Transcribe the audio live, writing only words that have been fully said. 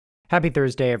Happy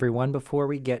Thursday, everyone. Before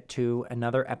we get to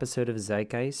another episode of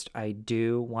Zeitgeist, I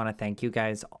do want to thank you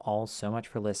guys all so much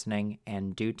for listening,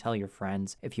 and do tell your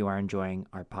friends if you are enjoying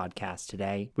our podcast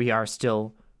today. We are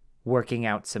still working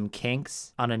out some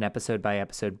kinks on an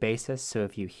episode-by-episode basis, so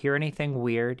if you hear anything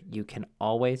weird, you can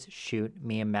always shoot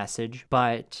me a message,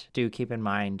 but do keep in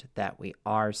mind that we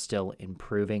are still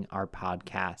improving our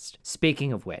podcast.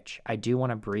 Speaking of which, I do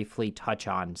want to briefly touch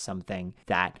on something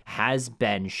that has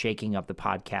been shaking up the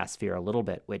podcast sphere a little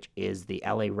bit, which is the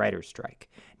LA writer's strike.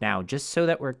 Now, just so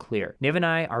that we're clear, Niv and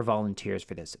I are volunteers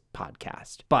for this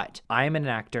podcast, but I am an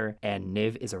actor and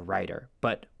Niv is a writer,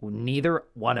 but neither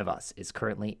one of us is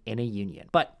currently in a union.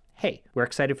 But hey, we're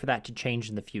excited for that to change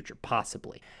in the future,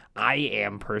 possibly. I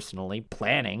am personally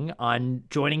planning on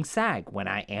joining SAG when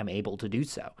I am able to do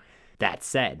so. That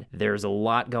said, there's a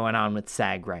lot going on with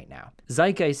SAG right now.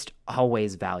 Zeitgeist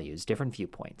always values different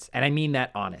viewpoints, and I mean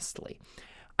that honestly.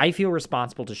 I feel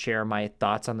responsible to share my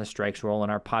thoughts on the strike's role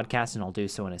in our podcast, and I'll do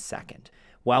so in a second.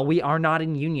 While we are not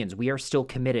in unions, we are still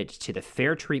committed to the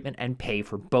fair treatment and pay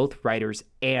for both writers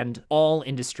and all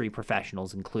industry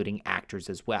professionals, including actors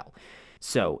as well.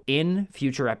 So in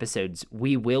future episodes,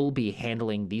 we will be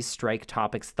handling these strike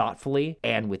topics thoughtfully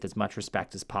and with as much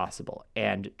respect as possible,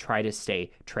 and try to stay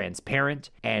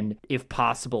transparent and, if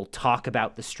possible, talk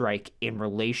about the strike in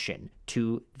relation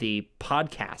to the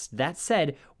podcast. That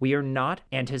said, we are not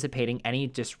anticipating any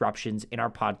disruptions in our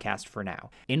podcast for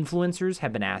now. Influencers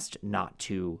have been asked not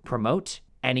to promote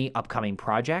any upcoming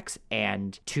projects,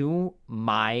 and to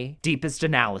my deepest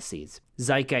analyses,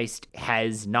 Zeitgeist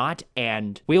has not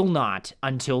and will not,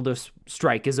 until the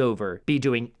strike is over, be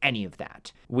doing any of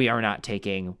that. We are not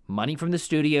taking money from the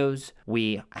studios.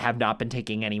 We have not been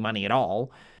taking any money at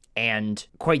all. And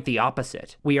quite the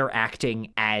opposite. We are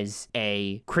acting as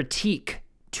a critique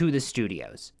to the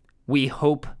studios. We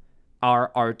hope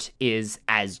our art is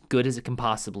as good as it can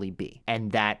possibly be.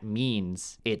 And that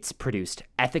means it's produced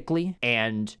ethically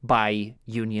and by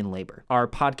union labor. Our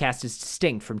podcast is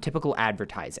distinct from typical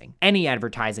advertising, any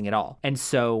advertising at all. And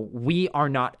so we are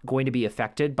not going to be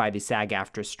affected by the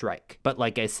SAG-AFTRA strike. But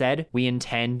like I said, we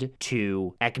intend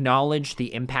to acknowledge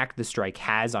the impact the strike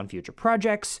has on future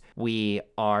projects. We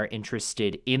are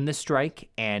interested in the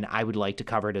strike, and I would like to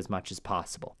cover it as much as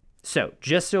possible. So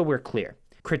just so we're clear,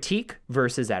 critique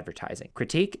versus advertising.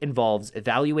 Critique involves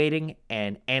evaluating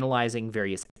and analyzing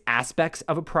various aspects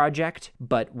of a project,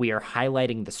 but we are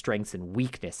highlighting the strengths and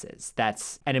weaknesses.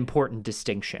 That's an important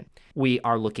distinction. We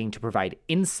are looking to provide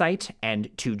insight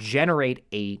and to generate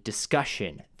a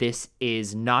discussion. This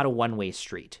is not a one-way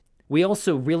street. We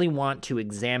also really want to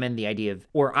examine the idea of,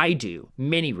 or I do,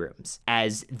 mini rooms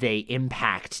as they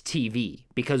impact TV,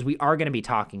 because we are going to be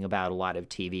talking about a lot of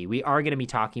TV. We are going to be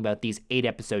talking about these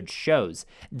 8-episode shows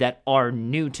that are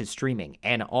new to streaming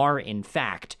and are, in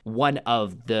fact, one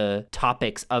of the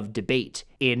topics of debate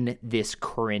in this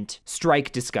current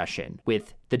strike discussion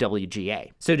with the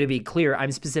WGA. So to be clear,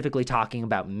 I'm specifically talking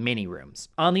about mini rooms.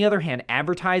 On the other hand,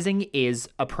 advertising is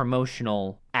a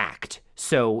promotional act.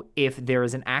 So if there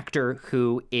is an actor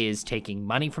who is taking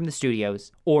money from the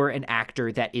studios, or an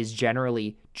actor that is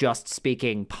generally just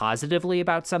speaking positively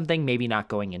about something, maybe not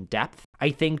going in depth, I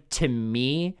think to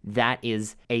me that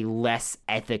is a less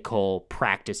ethical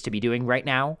practice to be doing right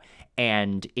now,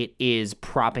 and it is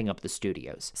propping up the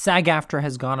studios. SAG-AFTRA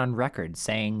has gone on record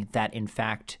saying that, in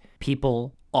fact,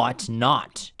 people ought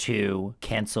not to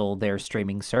cancel their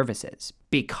streaming services,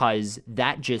 because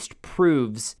that just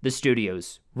proves the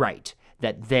studios right,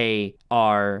 that they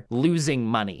are losing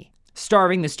money.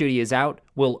 Starving the studios out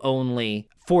will only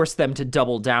force them to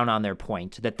double down on their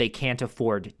point that they can't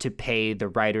afford to pay the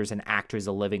writers and actors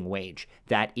a living wage.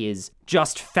 That is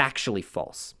just factually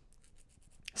false.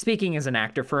 Speaking as an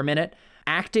actor for a minute,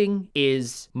 acting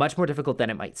is much more difficult than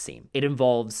it might seem. It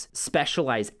involves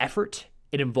specialized effort.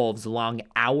 It involves long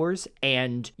hours,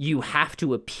 and you have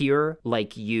to appear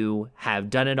like you have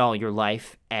done it all your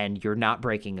life and you're not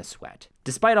breaking a sweat.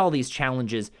 Despite all these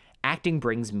challenges, acting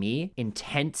brings me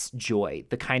intense joy,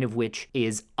 the kind of which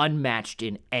is unmatched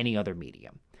in any other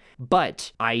medium.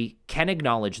 But I can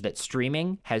acknowledge that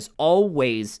streaming has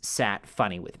always sat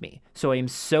funny with me. So I am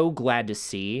so glad to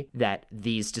see that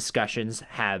these discussions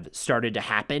have started to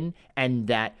happen and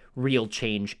that real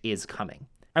change is coming.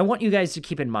 I want you guys to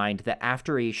keep in mind that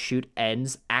after a shoot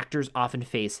ends, actors often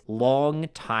face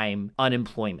long-time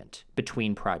unemployment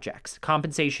between projects.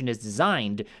 Compensation is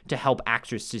designed to help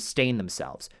actors sustain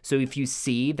themselves. So if you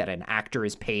see that an actor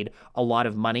is paid a lot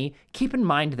of money, keep in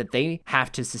mind that they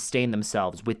have to sustain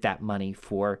themselves with that money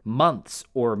for months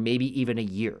or maybe even a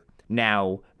year.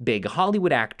 Now, big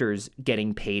Hollywood actors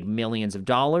getting paid millions of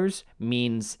dollars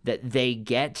means that they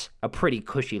get a pretty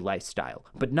cushy lifestyle,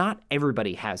 but not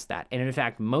everybody has that. And in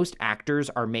fact, most actors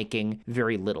are making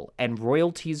very little, and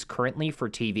royalties currently for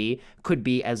TV could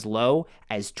be as low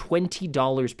as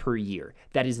 $20 per year.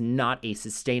 That is not a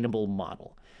sustainable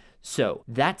model. So,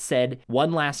 that said,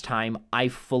 one last time, I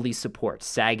fully support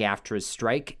SAG-AFTRA's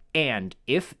strike, and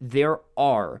if there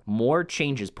are more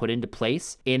changes put into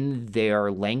place in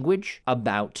their language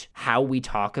about how we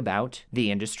talk about the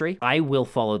industry, I will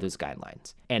follow those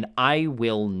guidelines. And I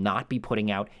will not be putting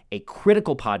out a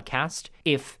critical podcast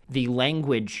if the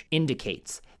language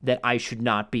indicates that I should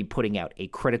not be putting out a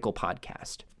critical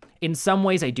podcast. In some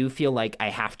ways, I do feel like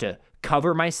I have to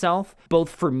cover myself, both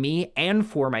for me and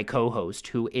for my co-host,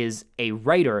 who is a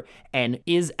writer and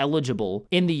is eligible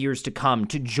in the years to come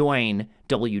to join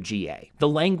WGA. The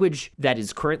language that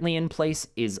is currently in place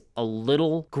is a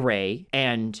little gray,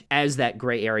 and as that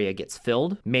gray area gets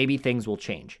filled, maybe things will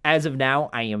change. As of now,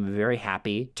 I am very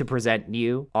happy to present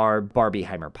you our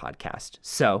Barbenheimer podcast.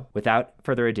 So, without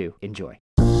further ado, enjoy.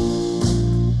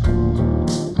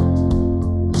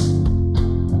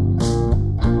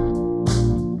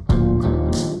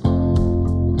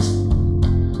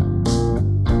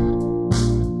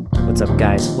 What's up,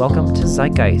 guys? Welcome to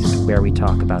Zeitgeist, where we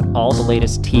talk about all the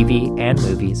latest TV and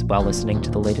movies while listening to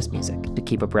the latest music. To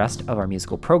keep abreast of our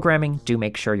musical programming, do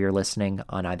make sure you're listening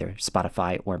on either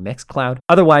Spotify or Mixcloud.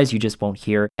 Otherwise, you just won't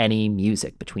hear any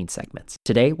music between segments.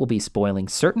 Today, we'll be spoiling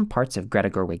certain parts of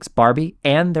Greta Gerwig's Barbie,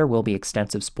 and there will be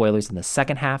extensive spoilers in the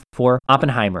second half for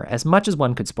Oppenheimer, as much as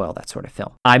one could spoil that sort of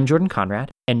film. I'm Jordan Conrad,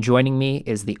 and joining me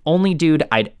is the only dude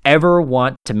I'd ever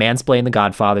want to mansplain The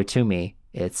Godfather to me.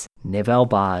 It's Niv and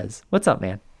Jordan. What's up,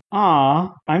 man?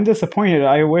 I'm disappointed.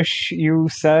 I wish you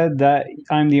said that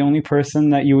I'm the only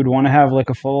person that you would want to have like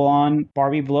a full-on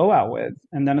Barbie blowout with,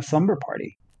 and then a slumber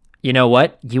party. You know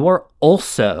what? You are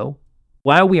also,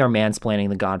 while we are mansplaining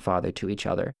The Godfather to each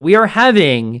other, we are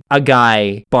having a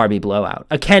guy Barbie blowout,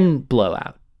 a Ken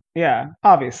blowout. Yeah,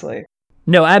 obviously.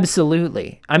 No,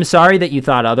 absolutely. I'm sorry that you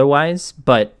thought otherwise,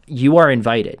 but you are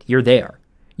invited. You're there.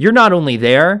 You're not only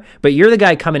there, but you're the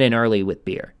guy coming in early with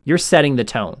beer. You're setting the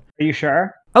tone. Are you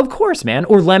sure? Of course, man.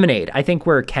 Or lemonade. I think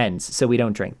we're Kens, so we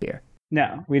don't drink beer.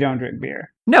 No, we don't drink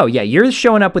beer. No, yeah, you're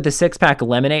showing up with a six-pack of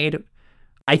lemonade.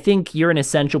 I think you're an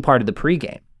essential part of the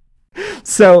pregame.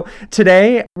 So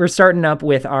today, we're starting up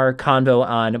with our convo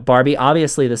on Barbie.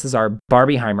 Obviously, this is our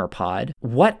Barbenheimer pod.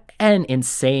 What an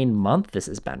insane month this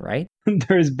has been, right?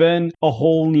 There's been a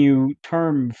whole new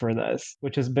term for this,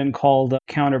 which has been called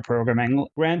counterprogramming.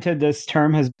 Granted, this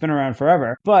term has been around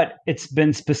forever, but it's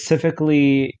been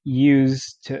specifically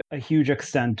used to a huge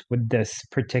extent with this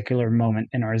particular moment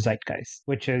in our zeitgeist,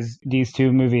 which is these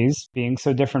two movies being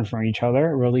so different from each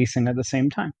other, releasing at the same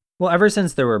time. Well, ever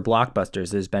since there were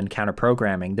blockbusters, there's been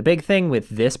counterprogramming. The big thing with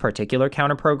this particular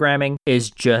counterprogramming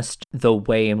is just the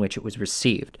way in which it was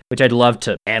received, which I'd love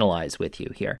to analyze with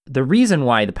you here. The reason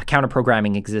why the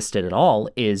counterprogramming existed at all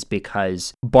is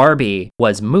because Barbie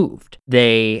was moved.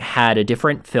 They had a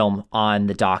different film on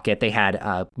the docket. They had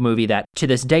a movie that to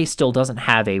this day still doesn't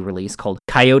have a release called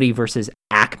Coyote versus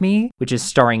Acme, which is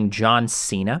starring John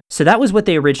Cena. So that was what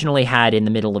they originally had in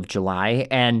the middle of July,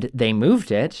 and they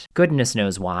moved it, goodness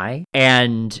knows why,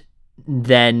 and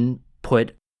then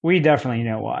put... We definitely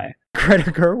know why.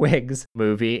 Greta Gerwig's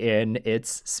movie in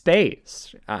its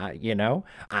space.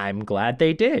 I'm glad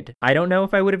they did. I don't know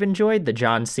if I would have enjoyed the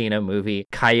John Cena movie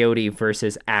Coyote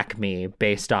versus Acme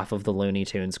based off of the Looney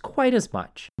Tunes quite as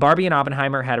much. Barbie and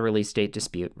Oppenheimer had a release date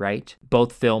dispute, right?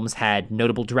 Both films had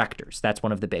notable directors. That's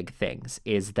one of the big things,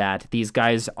 is that these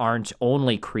guys aren't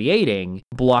only creating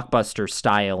blockbuster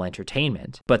style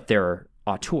entertainment, but they're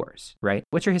auteurs, right?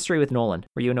 What's your history with Nolan?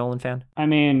 Were you a Nolan fan? I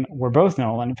mean, we're both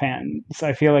Nolan fans.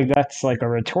 I feel like that's like a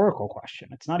rhetorical question.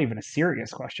 It's not even a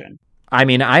serious question. I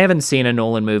mean, I haven't seen a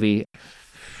Nolan movie.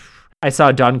 I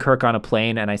saw Dunkirk on a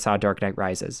plane and I saw Dark Knight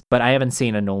Rises, but I haven't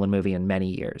seen a Nolan movie in many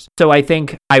years. So I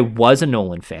think I was a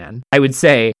Nolan fan. I would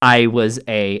say I was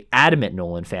a adamant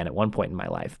Nolan fan at one point in my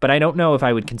life, but I don't know if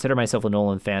I would consider myself a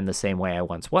Nolan fan the same way I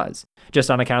once was, just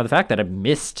on account of the fact that I've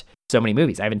missed so many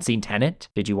movies. I haven't seen Tenet.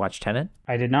 Did you watch Tenet?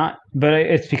 I did not, but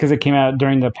it's because it came out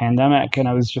during the pandemic, and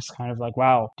I was just kind of like,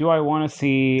 wow, do I want to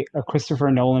see a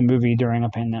Christopher Nolan movie during a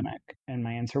pandemic? And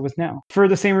my answer was no. For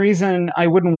the same reason, I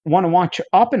wouldn't want to watch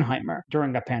Oppenheimer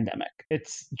during a pandemic.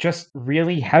 It's just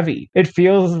really heavy. It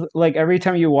feels like every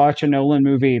time you watch a Nolan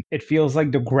movie, it feels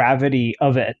like the gravity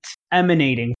of it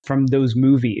emanating from those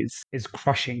movies is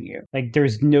crushing you. Like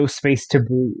there's no space to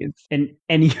breathe in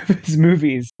any of his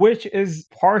movies, which is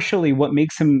partially what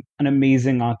makes him an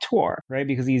amazing auteur, right? right?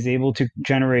 Because he's able to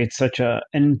generate such an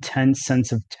intense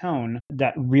sense of tone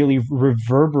that really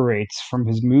reverberates from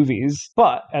his movies.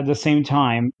 But at the same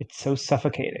time, it's so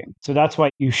suffocating. So that's why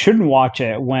you shouldn't watch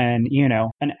it when,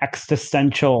 an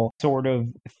existential sort of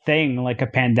thing like a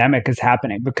pandemic is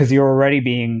happening, because you're already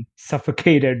being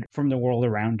suffocated from the world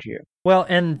around you. Well,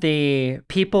 and the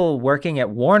people working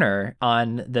at Warner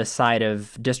on the side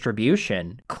of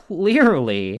distribution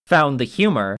clearly found the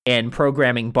humor in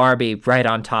programming Barbie right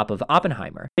on top of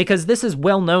Oppenheimer, because this is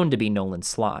well known to be Nolan's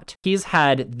slot. He's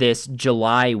had this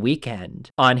July weekend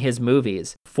on his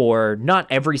movies for not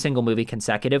every single movie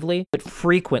consecutively, but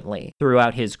frequently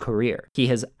throughout his career. He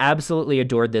has absolutely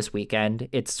adored this weekend.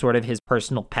 It's sort of his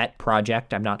personal pet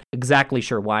project. I'm not exactly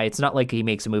sure why. It's not like he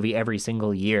makes a movie every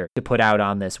single year to put out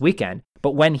on this weekend.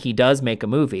 But when he does make a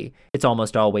movie, it's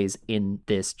almost always in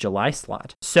this July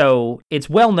slot. So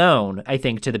it's well known, I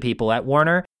think, to the people at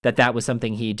Warner that that was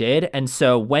something he did. And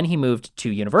so when he moved to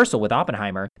Universal with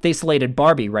Oppenheimer, they slated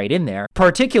Barbie right in there,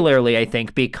 particularly, I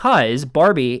think, because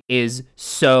Barbie is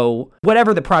so,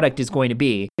 whatever the product is going to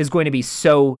be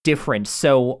so different,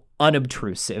 so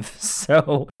unobtrusive.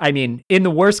 So, I mean, in the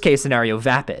worst case scenario,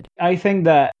 vapid. I think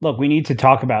that, look, we need to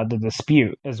talk about the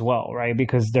dispute as well, right?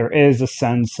 Because there is a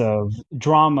sense of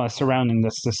drama surrounding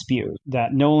this dispute,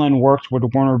 that Nolan worked with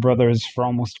Warner Brothers for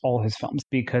almost all his films,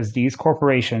 because these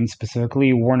corporations,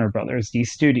 specifically Warner Brothers,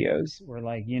 these studios, were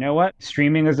like, you know what?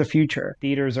 Streaming is the future.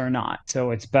 Theaters are not.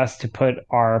 So it's best to put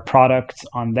our products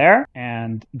on there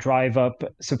and drive up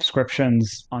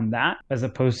subscriptions on that, as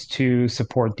opposed to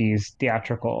support these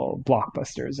theatrical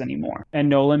blockbusters anymore. And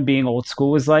Nolan, being old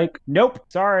school, was like, nope,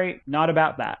 sorry, not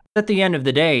about that. At the end of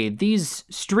the day, these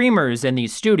streamers and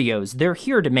these studios, they're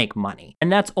here to make money.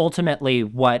 And that's ultimately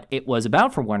what it was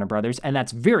about for Warner Brothers. And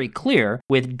that's very clear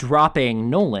with dropping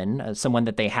Nolan, someone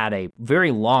that they had a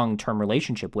very long-term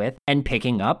relationship with, and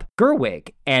picking up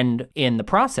Gerwig. And in the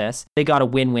process, they got a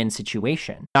win-win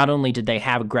situation. Not only did they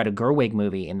have a Greta Gerwig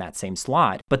movie in that same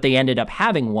slot, but they ended up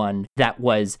having one that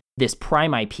was this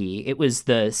prime IP. It was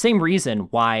the same reason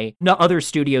why other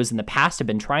studios in the past have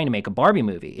been trying to make a Barbie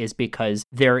movie, is because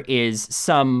there is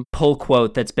some pull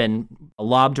quote that's been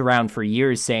lobbed around for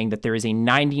years saying that there is a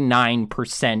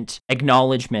 99%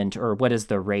 acknowledgement, or what is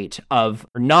the rate of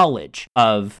knowledge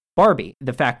of Barbie.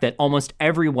 The fact that almost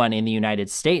everyone in the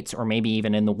United States, or maybe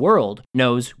even in the world,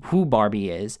 knows who Barbie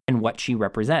is and what she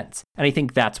represents. And I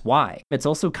think that's why. It's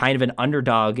also kind of an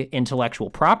underdog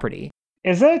intellectual property.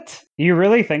 Is it? You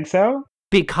really think so?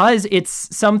 Because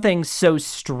it's something so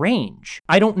strange.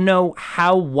 I don't know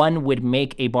how one would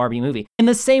make a Barbie movie. In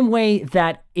the same way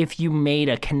that if you made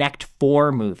a Connect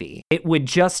 4 movie, it would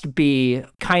just be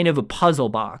kind of a puzzle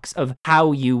box of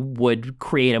how you would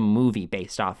create a movie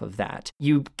based off of that.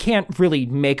 You can't really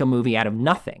make a movie out of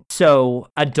nothing. So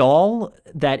a doll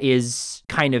that is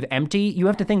kind of empty, you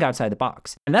have to think outside the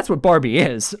box. And that's what Barbie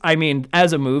is. I mean,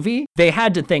 as a movie, they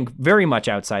had to think very much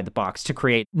outside the box to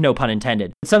create, no pun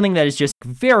intended, something that is just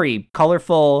very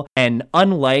colorful and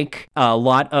unlike a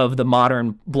lot of the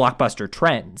modern blockbuster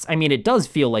trends. I mean, it does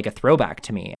feel like a throwback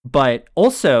to me. But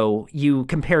also, you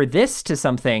compare this to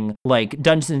something like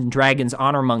Dungeons and Dragons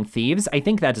Honor Among Thieves. I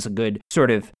think that is a good sort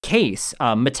of case.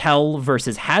 Mattel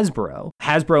versus Hasbro.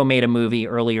 Hasbro made a movie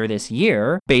earlier this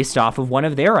year based off of one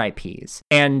of their IPs.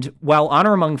 And while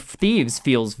Honor Among Thieves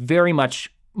feels very much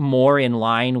more in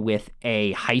line with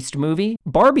a heist movie,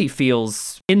 Barbie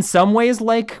feels in some ways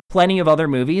like plenty of other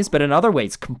movies, but in other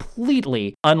ways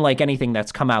completely unlike anything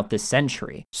that's come out this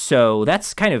century. So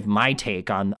that's kind of my take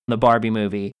on the Barbie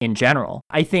movie in general.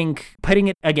 I think putting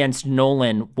it against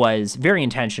Nolan was very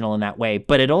intentional in that way,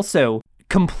 but it also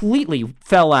completely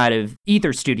fell out of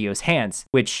either studio's hands,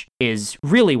 which is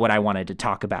really what I wanted to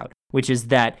talk about, which is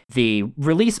that the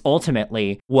release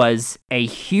ultimately was a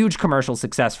huge commercial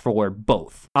success for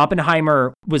both.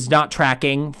 Oppenheimer was not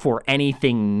tracking for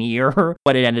anything near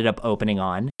what it ended up opening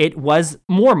on. It was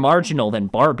more marginal than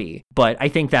Barbie, but I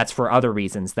think that's for other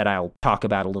reasons that I'll talk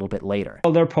about a little bit later.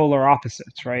 Well, they're polar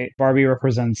opposites, right? Barbie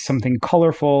represents something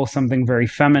colorful, something very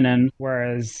feminine,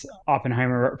 whereas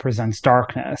Oppenheimer represents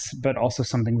darkness, but also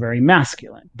something very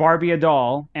masculine. Barbie, a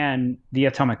doll, and the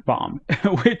atomic bomb,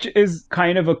 which is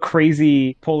kind of a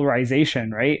crazy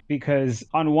polarization, right? Because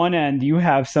on one end, you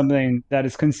have something that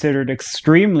is considered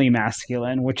extremely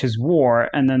masculine, which is war,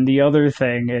 and then the other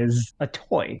thing is a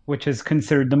toy, which is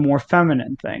considered the more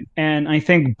feminine thing. And I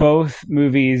think both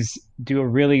movies do a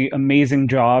really amazing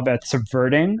job at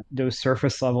subverting those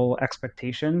surface level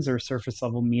expectations or surface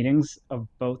level meanings of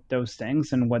both those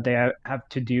things and what they have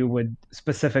to do with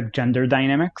specific gender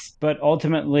dynamics. But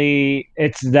ultimately,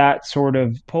 it's that sort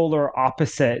of polar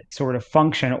opposite sort of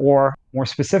function, or more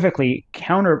specifically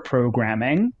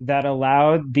counterprogramming, that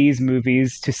allowed these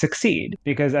movies to succeed.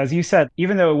 Because as you said,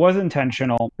 even though it was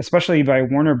intentional, especially by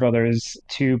Warner Brothers,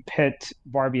 to pit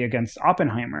Barbie against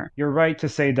Oppenheimer, you're right to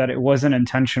say that it wasn't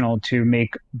intentional to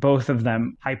make both of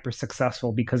them hyper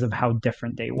successful because of how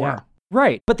different they were. Yeah.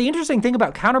 Right. But the interesting thing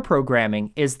about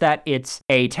counterprogramming is that it's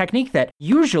a technique that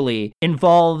usually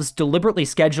involves deliberately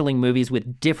scheduling movies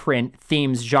with different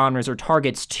themes, genres, or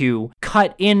targets to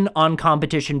cut in on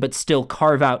competition but still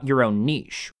carve out your own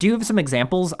niche. Do you have some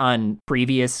examples on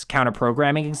previous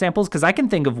counterprogramming examples? Because I can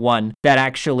think of one that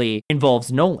actually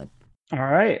involves Nolan. All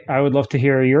right. I would love to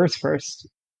hear yours first.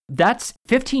 That's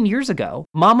 15 years ago.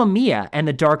 Mamma Mia and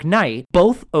The Dark Knight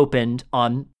both opened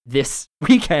on this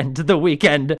weekend, the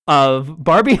weekend of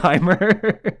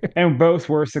Barbenheimer. And both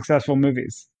were successful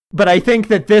movies. But I think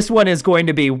that this one is going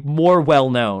to be more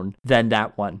well-known than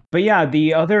that one. But yeah,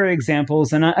 the other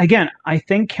examples, and again, I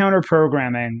think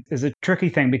counter-programming is a tricky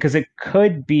thing because it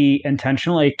could be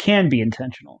intentional. It can be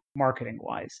intentional,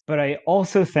 marketing-wise. But I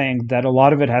also think that a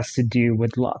lot of it has to do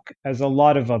with luck, as a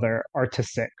lot of other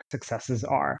artistic successes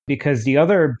are. Because the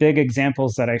other big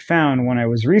examples that I found when I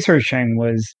was researching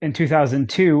was in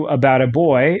 2002, About a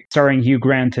Boy, starring Hugh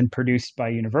Grant and produced by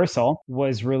Universal,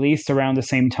 was released around the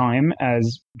same time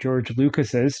as George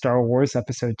Lucas's Star Wars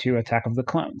Episode II Attack of the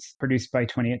Clones, produced by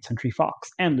 20th Century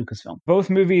Fox and Lucasfilm. Both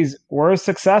movies were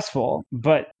successful,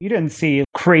 but you didn't see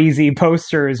crazy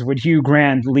posters with Hugh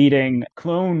Grant leading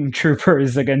clone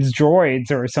troopers against droids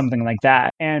or something like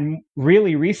that. And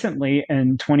really recently,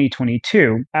 in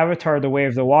 2022, Avatar: The Way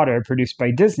of the Water, produced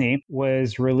by Disney,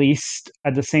 was released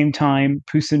at the same time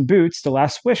Puss in Boots: The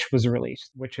Last Wish was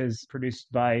released, which is produced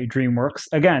by DreamWorks,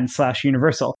 again, /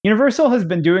 Universal. Universal has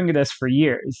been doing this for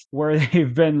years, where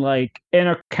they've been like in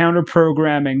a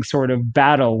counter-programming sort of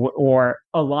battle or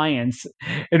alliance,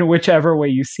 in whichever way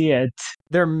you see it.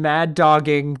 They're mad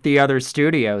dogging the other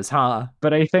studios, huh?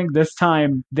 But I think this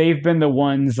time they've been the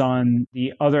ones on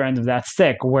the other end of that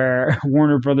stick, where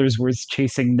Warner Brothers was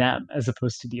chasing them as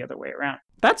opposed to the other way around.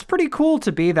 That's pretty cool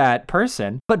to be that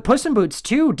person. But Puss in Boots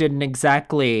 2 didn't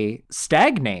exactly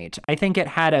stagnate. I think it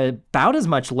had about as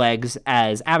much legs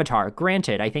as Avatar.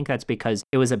 Granted, I think that's because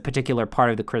it was a particular part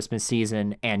of the Christmas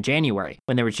season and January,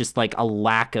 when there was just like a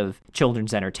lack of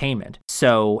children's entertainment.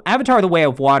 So Avatar: The Way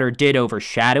of Water did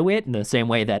overshadow it in the same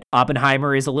way that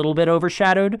Oppenheimer is a little bit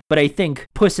overshadowed. But I think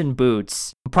Puss in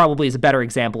Boots probably is a better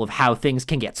example of how things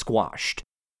can get squashed.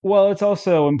 Well, it's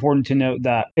also important to note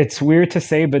that it's weird to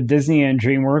say, but Disney and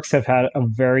DreamWorks have had a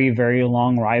very, very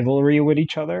long rivalry with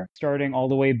each other, starting all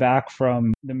the way back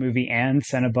from the movie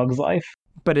Ants and A Bug's Life.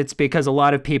 But it's because a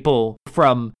lot of people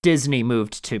from Disney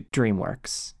moved to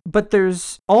DreamWorks. But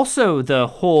there's also the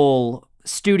whole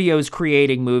studios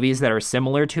creating movies that are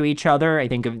similar to each other. I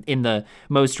think in the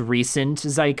most recent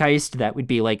zeitgeist, that would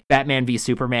be like Batman v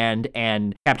Superman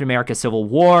and Captain America Civil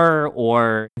War,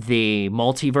 or the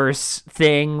multiverse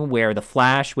thing where The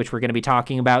Flash, which we're going to be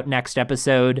talking about next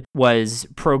episode, was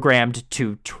programmed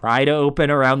to try to open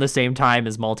around the same time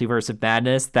as Multiverse of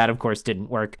Madness. That, of course,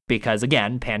 didn't work because,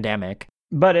 again, pandemic.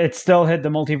 But it still hit the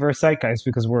multiverse zeitgeist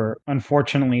because we're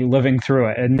unfortunately living through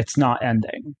it and it's not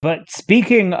ending. But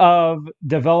speaking of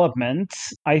development,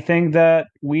 I think that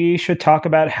we should talk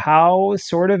about how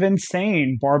sort of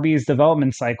insane Barbie's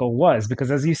development cycle was.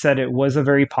 Because as you said, it was a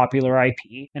very popular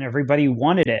IP and everybody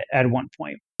wanted it at one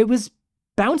point. It was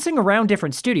bouncing around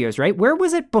different studios, right? Where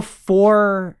was it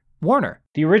before Warner?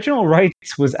 The original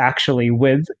rights was actually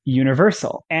with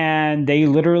Universal, and they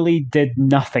literally did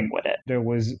nothing with it. There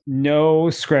was no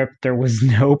script, there was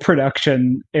no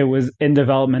production. It was in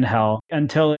development hell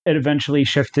until it eventually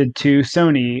shifted to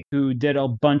Sony, who did a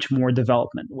bunch more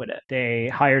development with it. They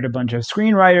hired a bunch of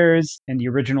screenwriters, and the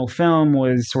original film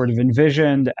was sort of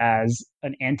envisioned as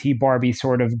an anti-Barbie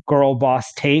sort of girl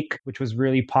boss take, which was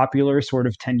really popular sort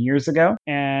of 10 years ago.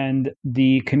 And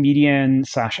the comedian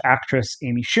 / actress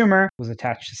Amy Schumer was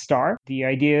attached to star. The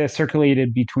idea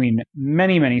circulated between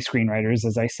many, many screenwriters,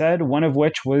 as I said, one of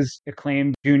which was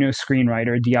acclaimed Juno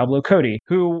screenwriter Diablo Cody,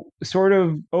 who sort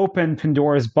of opened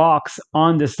Pandora's box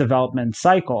on this development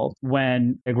cycle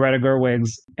when Greta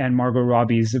Gerwig's and Margot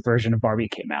Robbie's version of Barbie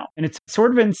came out. And it's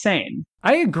sort of insane.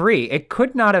 I agree. It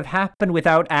could not have happened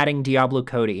without adding Diablo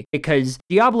Cody, because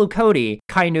Diablo Cody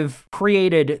kind of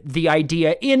created the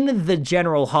idea in the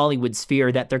general Hollywood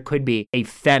sphere that there could be a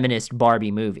feminist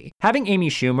Barbie movie. Having Amy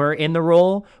Schumer in the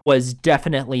role was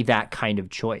definitely that kind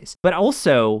of choice. But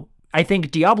also, I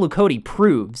think Diablo Cody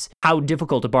proves how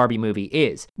difficult a Barbie movie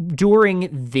is. During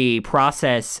the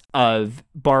process of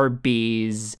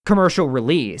Barbie's commercial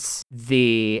release,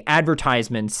 the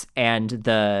advertisements and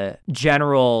the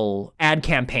general ad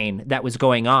campaign that was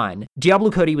going on,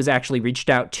 Diablo Cody was actually reached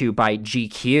out to by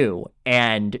GQ,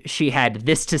 and she had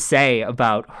this to say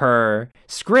about her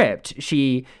script.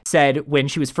 She said when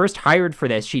she was first hired for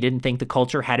this, she didn't think the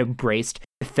culture had embraced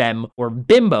femme or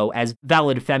bimbo as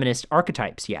valid feminist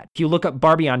archetypes yet. If you look up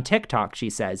Barbie on TikTok, she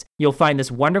says, you'll find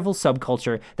this wonderful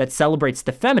subculture that celebrates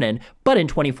the feminine, but in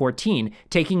 2014,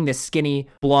 taking this skinny,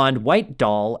 blonde, white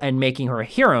doll and making her a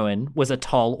heroine was a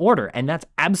tall order, and that's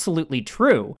absolutely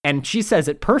true. And she says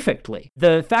it perfectly.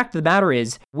 The fact of the matter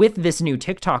is, with this new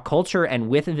TikTok culture and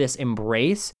with this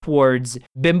embrace towards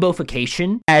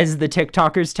bimbofication, as the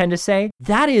TikTokers tend to say,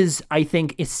 that is, I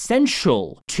think,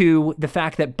 essential to the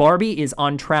fact that Barbie is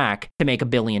on track to make $1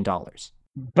 billion.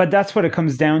 But that's what it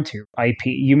comes down to, IP.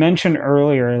 You mentioned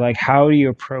earlier, like, how do you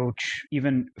approach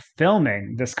even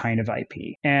filming this kind of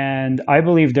IP? And I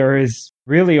believe there is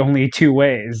really only two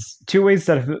ways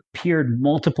that have appeared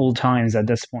multiple times at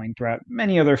this point throughout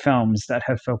many other films that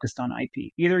have focused on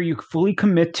IP. Either you fully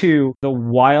commit to the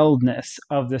wildness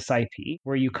of this IP,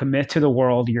 where you commit to the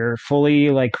world, you're fully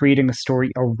like creating a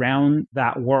story around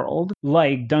that world,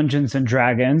 like Dungeons and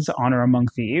Dragons, Honor Among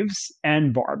Thieves,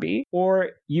 and Barbie, or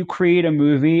you create a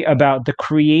movie about the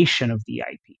creation of the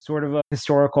IP, sort of a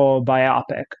historical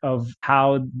biopic of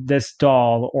how this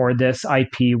doll or this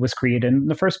IP was created in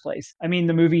the first place. I mean,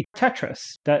 the movie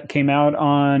Tetris that came out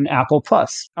on Apple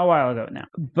Plus a while ago now.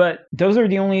 But those are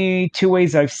the only two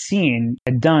ways I've seen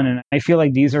it done. And I feel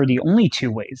like these are the only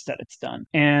two ways that it's done.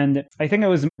 And I think it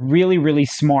was really, really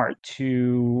smart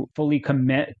to fully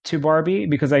commit to Barbie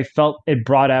because I felt it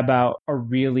brought about a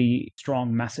really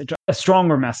strong message, a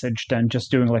stronger message than just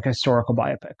doing like a historical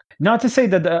biopic. Not to say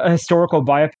that a historical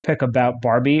biopic about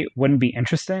Barbie wouldn't be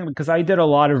interesting, because I did a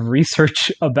lot of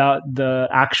research about the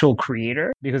actual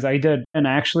creator, because I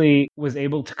actually was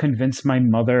able to convince my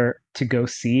mother to go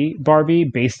see Barbie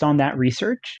based on that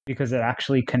research because it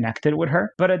actually connected with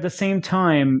her. But at the same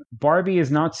time, Barbie is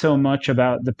not so much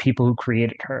about the people who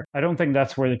created her. I don't think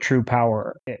that's where the true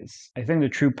power is. I think the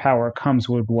true power comes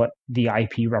with what the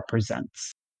IP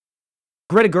represents.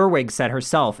 Greta Gerwig said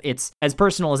herself, it's as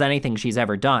personal as anything she's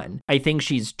ever done. I think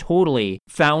she's totally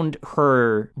found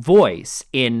her voice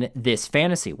in this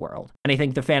fantasy world. And I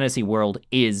think the fantasy world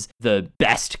is the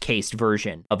best cased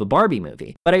version of a Barbie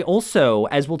movie. But I also,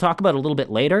 as we'll talk about a little bit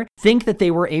later, think that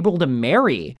they were able to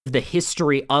marry the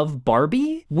history of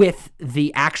Barbie with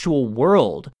the actual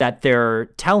world that they're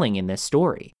telling in this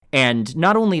story. And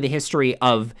not only the history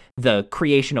of the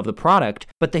creation of the product,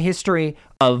 but the history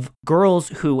of girls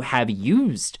who have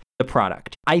used the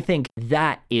product. I think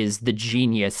that is the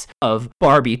genius of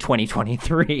Barbie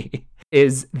 2023.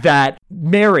 Is that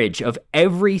marriage of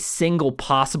every single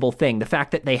possible thing, the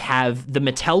fact that they have the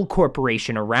Mattel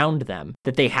Corporation around them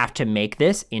that they have to make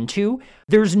this into,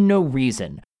 there's no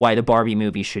reason why the Barbie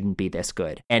movie shouldn't be this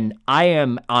good. And I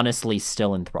am honestly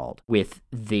still enthralled with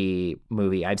the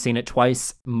movie. I've seen it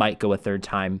twice, might go a third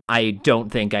time. I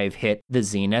don't think I've hit the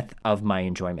zenith of my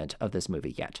enjoyment of this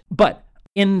movie yet. But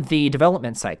in the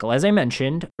development cycle, as I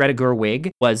mentioned, Greta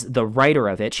Gerwig was the writer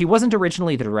of it. She wasn't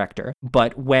originally the director,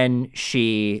 but when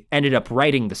she ended up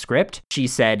writing the script, she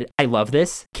said, I love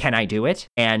this. Can I do it?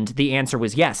 And the answer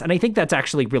was yes. And I think that's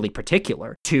actually really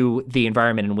particular to the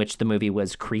environment in which the movie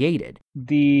was created.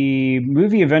 The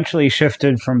movie eventually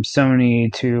shifted from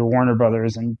Sony to Warner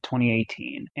Brothers in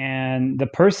 2018. And the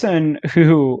person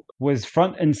who was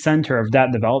front and center of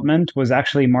that development was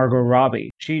actually Margot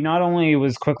Robbie. She not only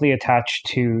was quickly attached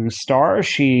to star,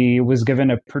 she was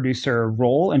given a producer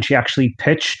role, and she actually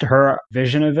pitched her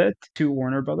vision of it to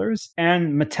Warner Brothers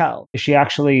and Mattel. She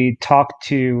actually talked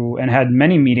to and had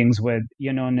many meetings with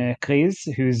Yanone Kris,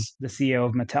 who's the CEO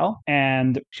of Mattel,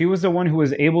 and she was the one who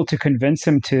was able to convince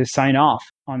him to sign off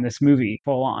on this movie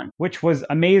full on, which was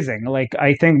amazing. Like,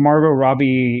 I think Margot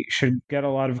Robbie should get a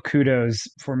lot of kudos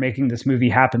for making this movie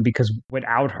happen, because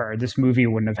without her, this movie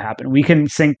wouldn't have happened. We can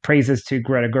sing praises to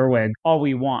Greta Gerwig all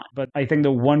we want, but I think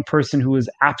the one person who was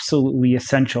absolutely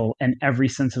essential in every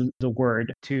sense of the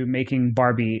word to making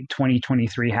Barbie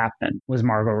 2023 happen was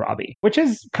Margot Robbie, which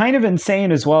is kind of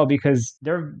insane as well, because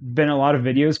there have been a lot of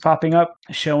videos popping up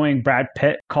showing Brad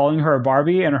Pitt calling her a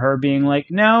Barbie and her being like,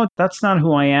 no, that's not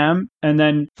who I am. And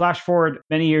then then flash forward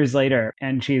many years later,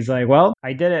 and she's like, well,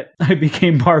 I did it. I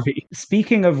became Barbie.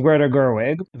 Speaking of Greta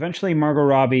Gerwig, eventually Margot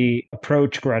Robbie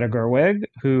approached Greta Gerwig,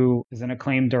 who is an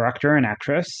acclaimed director and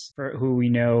actress, who we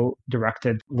know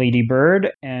directed Lady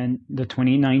Bird and the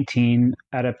 2019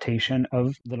 adaptation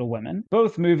of Little Women.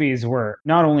 Both movies were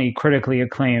not only critically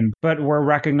acclaimed, but were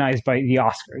recognized by the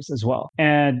Oscars as well.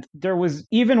 And there was,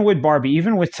 even with Barbie,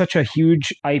 even with such a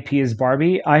huge IP as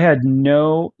Barbie, I had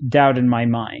no doubt in my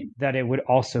mind that it would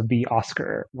also be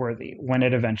Oscar worthy when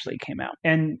it eventually came out.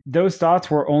 And those thoughts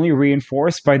were only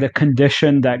reinforced by the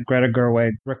condition that Greta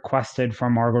Gerwig requested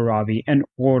from Margot Robbie in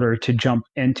order to jump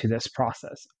into this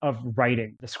process of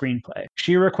writing the screenplay.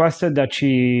 She requested that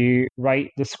she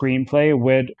write the screenplay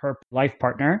with her life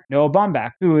partner, Noah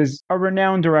Baumbach, who is a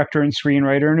renowned director and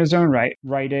screenwriter in his own right,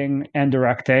 writing and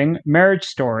directing Marriage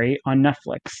Story on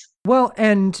Netflix. Well,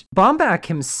 and Baumbach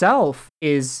himself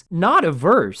is not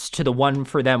averse to the one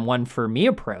for them, one for me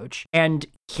approach, and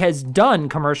has done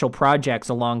commercial projects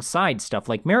alongside stuff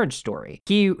like Marriage Story.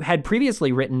 He had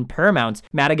previously written Paramount's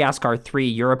Madagascar 3,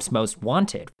 Europe's Most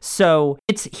Wanted. So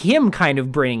it's him kind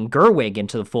of bringing Gerwig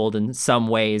into the fold in some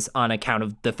ways on account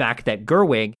of the fact that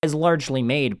Gerwig has largely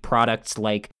made products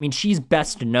like, I mean, she's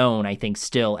best known, I think,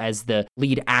 still as the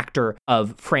lead actor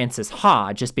of Frances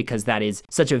Ha, just because that is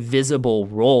such a visible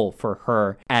role for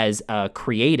her as a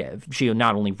creative. She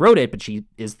not only wrote it, but she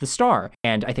is the star.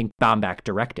 And I think Baumbach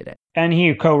directed it. And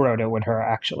he co-wrote it with her,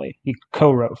 actually. He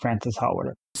co-wrote Frances Ha with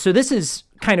her. So this is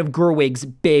kind of Gerwig's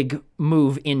big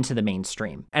move into the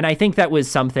mainstream. And I think that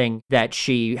was something that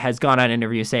she has gone on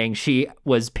interview saying she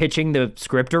was pitching the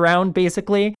script around,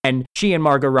 basically. And she and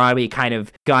Margot Robbie kind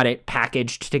of got it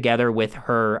packaged together with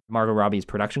her, Margot Robbie's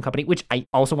production company, which I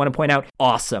also want to point out,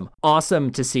 awesome. Awesome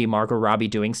to see Margot Robbie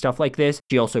doing stuff like this.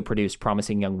 She also produced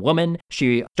Promising Young Woman.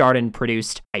 She starred and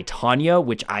produced I, Tonya,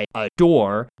 which I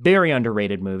adore. Very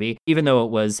underrated movie, even though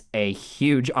it was a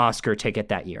huge Oscar ticket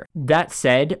that year. That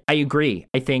said, I agree.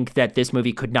 I think that this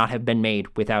movie could not have been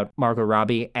made without Margot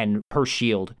Robbie and her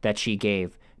shield that she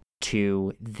gave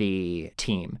to the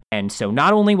team. And so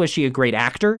not only was she a great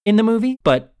actor in the movie,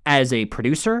 but as a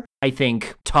producer, I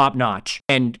think top notch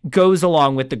and goes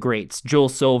along with the greats, Joel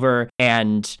Silver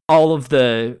and all of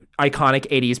the iconic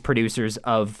 80s producers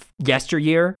of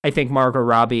yesteryear. I think Margot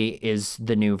Robbie is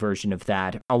the new version of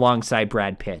that alongside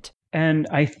Brad Pitt. And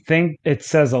I think it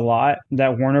says a lot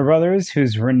that Warner Brothers,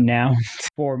 who's renowned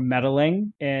for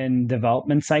meddling in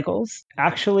development cycles,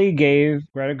 actually gave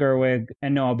Greta Gerwig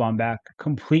and Noah Baumbach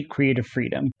complete creative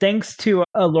freedom, thanks to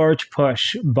a large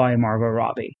push by Margot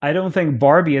Robbie. I don't think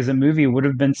Barbie as a movie would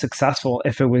have been successful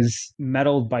if it was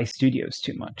meddled by studios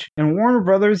too much. And Warner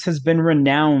Brothers has been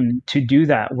renowned to do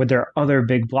that with their other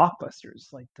big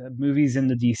blockbusters, like the movies in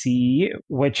the DCEU,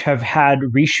 which have had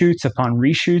reshoots upon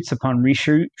reshoots upon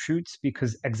reshoots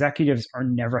because executives are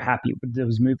never happy with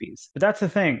those movies. But that's the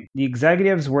thing. The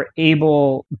executives were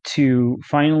able to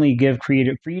finally give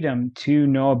creative freedom to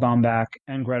Noah Baumbach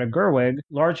and Greta Gerwig,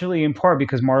 largely in part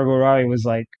because Margot Robbie was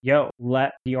like, yo,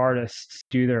 let the artists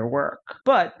do their work.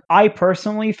 But I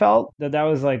personally felt that that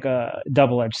was like a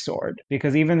double-edged sword,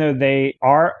 because even though they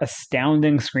are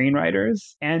astounding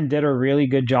screenwriters and did a really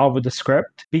good job with the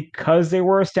script, because they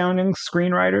were astounding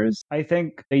screenwriters, I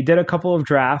think they did a couple of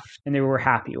drafts and they were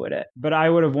happy with it. But I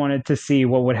would have wanted to see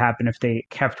what would happen if they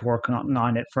kept working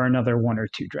on it for another one or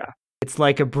two drafts. It's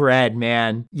like a bread,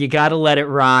 man. You gotta let it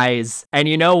rise. And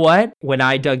you know what? When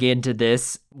I dug into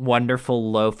this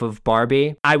wonderful loaf of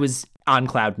Barbie, I was on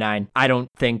cloud nine. I don't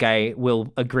think I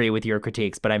will agree with your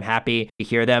critiques, but I'm happy to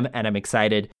hear them and I'm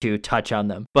excited to touch on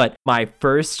them. But my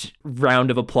first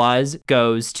round of applause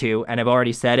goes to, and I've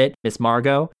already said it, Miss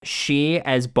Margot. She,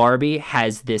 as Barbie,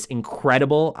 has this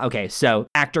incredible, okay, so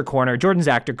actor corner, Jordan's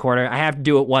actor corner. I have to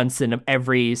do it once in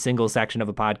every single section of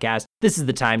a podcast. This is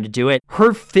the time to do it.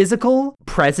 Her physical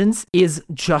presence is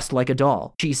just like a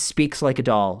doll. She speaks like a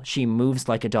doll. She moves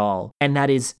like a doll. And that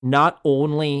is not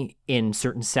only in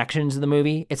certain sections of the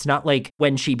movie. It's not like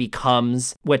when she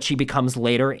becomes what she becomes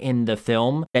later in the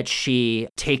film that she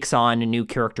takes on new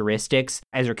characteristics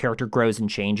as her character grows and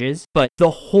changes. But the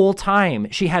whole time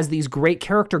she has these great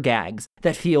character gags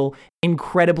that feel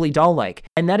incredibly doll-like.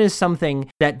 And that is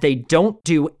something that they don't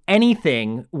do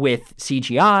anything with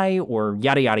CGI or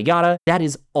yada, yada, yada. That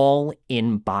is all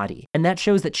in body. And that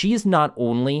shows that she is not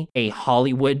only a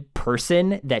Hollywood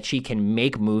person, that she can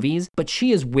make movies, but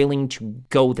she is willing to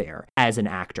go there as an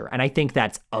actor. And I think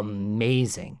that's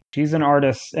amazing. She's an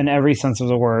artist in every sense of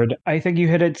the word. I think you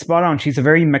hit it spot on. She's a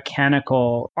very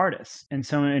mechanical artist in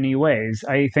so many ways.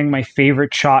 I think my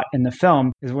favorite shot in the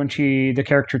film is when the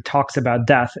character talks about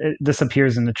death. The this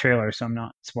appears in the trailer, so I'm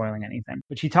not spoiling anything.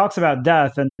 But she talks about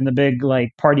death and the big like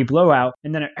party blowout,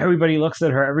 and then everybody looks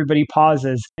at her, everybody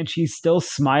pauses, and she's still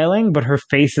smiling, but her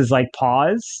face is like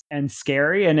paused and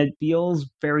scary, and it feels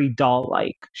very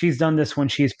doll-like. She's done this when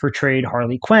she's portrayed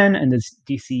Harley Quinn in this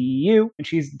DCEU, and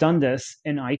she's done this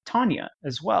in I, Tonya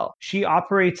as well. She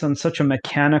operates on such a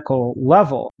mechanical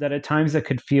level that at times it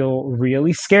could feel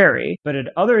really scary, but at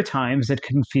other times it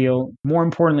can feel, more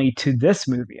importantly to this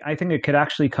movie, I think it could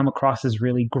actually come across as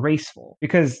really graceful,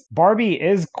 because Barbie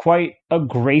is quite a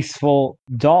graceful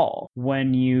doll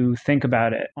when you think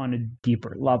about it on a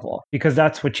deeper level, because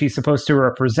that's what she's supposed to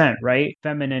represent, right?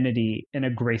 Femininity in a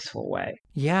graceful way.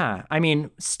 Yeah, I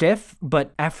mean, stiff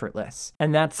but effortless.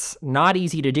 And that's not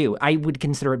easy to do. I would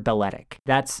consider it balletic.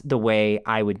 That's the way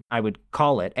I would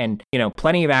call it. And,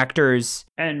 plenty of actors.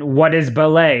 And what is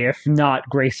ballet if not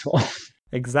graceful?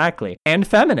 Exactly. And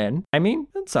feminine. I mean,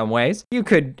 in some ways. You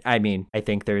could, I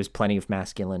think there's plenty of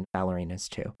masculine ballerinas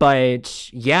too. But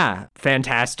yeah,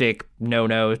 fantastic. No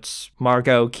notes.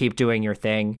 Margot, keep doing your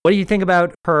thing. What do you think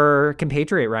about her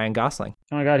compatriot, Ryan Gosling?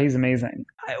 Oh my God, he's amazing.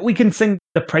 We can sing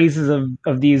the praises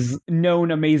of these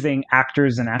known amazing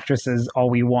actors and actresses all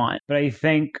we want. But I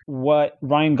think what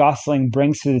Ryan Gosling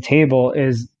brings to the table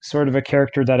is sort of a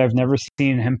character that I've never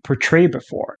seen him portray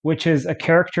before, which is a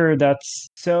character that's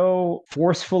so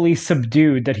forcefully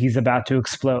subdued that he's about to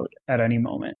explode at any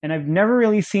moment. And I've never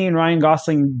really seen Ryan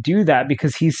Gosling do that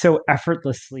because he's so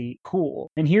effortlessly cool.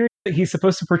 And here he's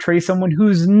supposed to portray someone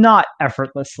who's not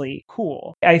effortlessly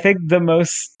cool. I think the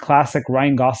most classic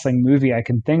Ryan Gosling movie I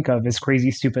can think of is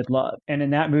Crazy Stupid Love. And in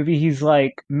that movie, he's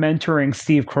like mentoring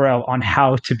Steve Carell on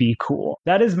how to be cool.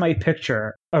 That is my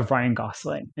picture of Ryan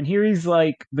Gosling. And here he's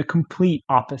like the complete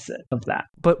opposite of that.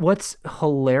 But what's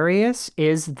hilarious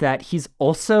is that he's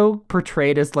also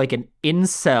portrayed as like an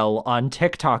incel on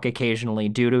TikTok occasionally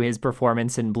due to his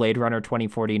performance in Blade Runner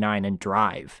 2049 and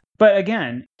Drive. But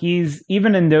again,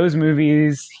 even in those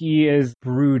movies, he is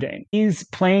brooding. He's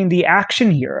playing the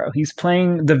action hero. He's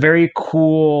playing the very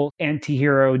cool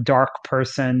anti-hero, dark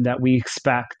person that we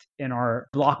expect in our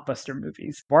blockbuster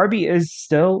movies. Barbie is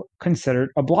still considered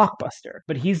a blockbuster,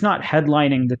 but he's not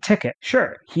headlining the ticket.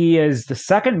 Sure, he is the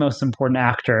second most important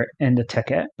actor in the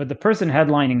ticket, but the person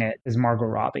headlining it is Margot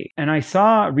Robbie. And I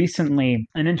saw recently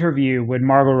an interview with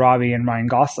Margot Robbie and Ryan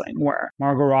Gosling where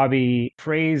Margot Robbie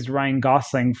praised Ryan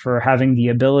Gosling for having the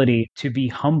ability to be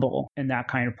humble in that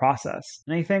kind of process.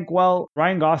 And I think, well,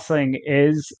 Ryan Gosling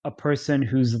is a person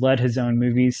who's led his own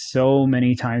movies so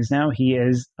many times now. He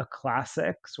is a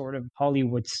classic sort of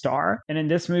Hollywood star. And in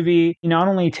this movie, he not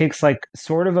only takes like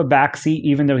sort of a backseat,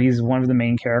 even though he's one of the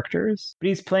main characters, but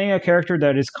he's playing a character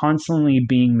that is constantly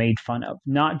being made fun of,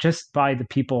 not just by the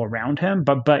people around him,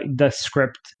 but by the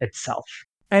script itself.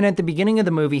 And at the beginning of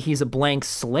the movie, he's a blank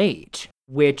slate,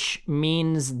 which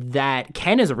means that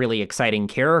Ken is a really exciting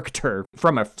character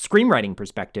from a screenwriting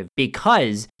perspective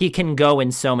because he can go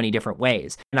in so many different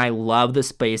ways. And I love the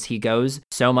space he goes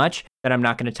so much that I'm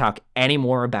not going to talk any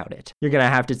more about it. You're going to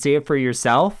have to see it for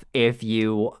yourself if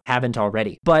you haven't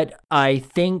already. But I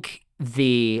think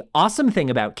the awesome thing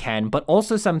about Ken, but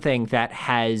also something that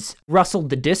has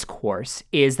rustled the discourse,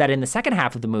 is that in the second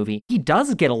half of the movie, he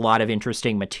does get a lot of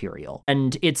interesting material.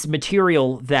 And it's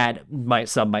material that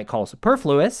some might call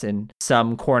superfluous in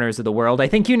some corners of the world. I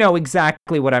think you know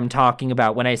exactly what I'm talking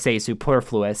about when I say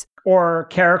superfluous. Or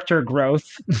character growth.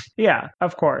 Yeah,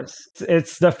 of course.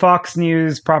 It's the Fox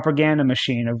News propaganda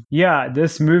machine of, yeah,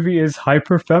 this movie is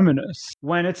hyper-feminist,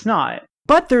 when it's not.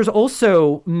 But there's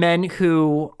also men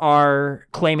who are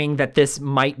claiming that this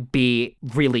might be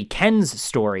really Ken's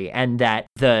story and that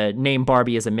the name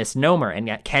Barbie is a misnomer and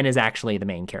that Ken is actually the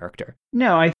main character.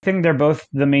 No, I think they're both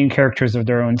the main characters of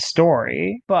their own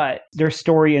story, but their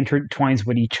story intertwines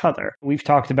with each other. We've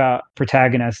talked about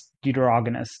protagonist,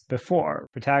 deuteragonist before.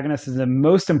 Protagonist is the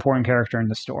most important character in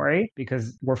the story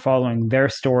because we're following their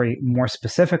story more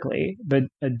specifically, but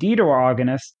a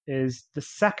deuteragonist is the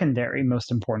secondary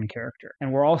most important character.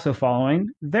 And we're also following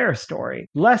their story.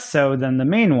 Less so than the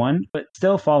main one, but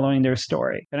still following their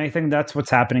story. And I think that's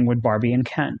what's happening with Barbie and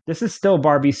Ken. This is still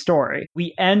Barbie's story.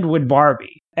 We end with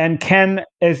Barbie. And Ken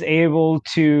is able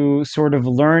to sort of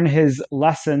learn his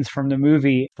lessons from the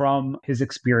movie from his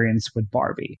experience with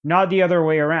Barbie. Not the other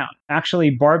way around. Actually,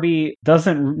 Barbie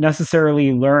doesn't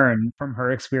necessarily learn from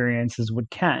her experiences with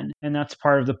Ken, and that's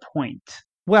part of the point.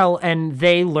 Well, and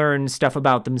they learn stuff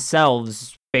about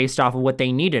themselves based off of what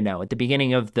they need to know. At the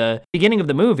beginning of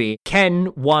the movie, Ken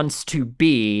wants to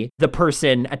be the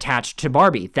person attached to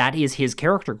Barbie. That is his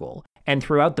character goal. And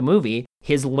throughout the movie,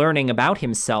 his learning about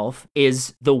himself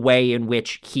is the way in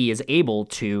which he is able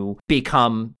to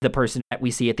become the person that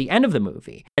we see at the end of the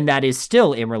movie. And that is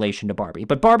still in relation to Barbie.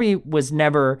 But Barbie was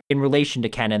never in relation to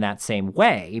Ken in that same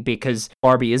way, because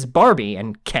Barbie is Barbie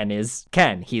and Ken is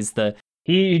Ken.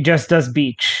 He just does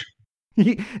beach.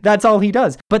 That's all he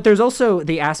does. But there's also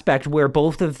the aspect where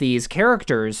both of these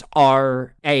characters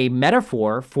are a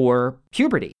metaphor for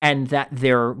puberty, and that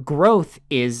their growth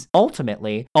is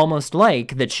ultimately almost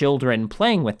like the children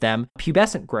playing with them,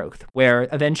 pubescent growth, where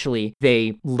eventually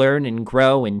they learn and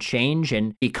grow and change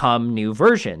and become new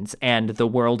versions. And the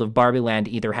world of Barbie Land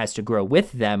either has to grow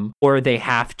with them or they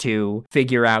have to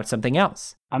figure out something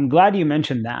else. I'm glad you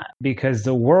mentioned that, because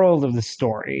the world of the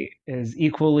story is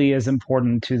equally as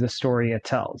important to the story it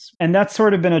tells. And that's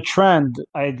sort of been a trend,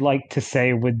 I'd like to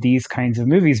say, with these kinds of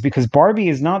movies, because Barbie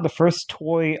is not the first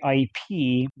toy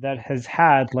IP that has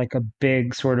had like a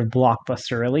big sort of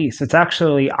blockbuster release. It's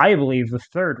actually, I believe, the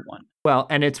third one. Well,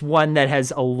 and it's one that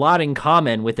has a lot in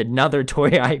common with another toy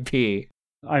IP.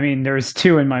 I mean, there's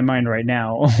two in my mind right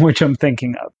now, which I'm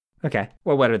thinking of. Okay.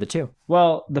 Well, what are the two?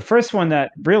 Well, the first one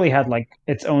that really had like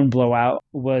its own blowout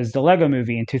was the Lego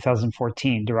Movie in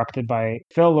 2014, directed by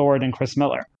Phil Lord and Chris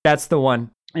Miller. That's the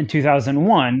one. In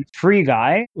 2001, Free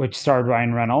Guy, which starred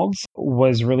Ryan Reynolds,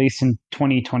 was released in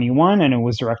 2021, and it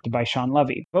was directed by Sean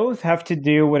Levy. Both have to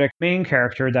do with a main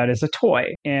character that is a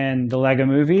toy. In the Lego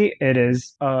Movie, it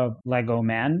is a Lego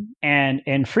man, and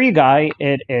in Free Guy,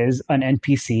 it is an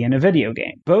NPC in a video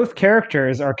game. Both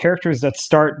characters are characters that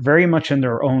start very much in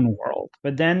their own world,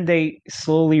 but then they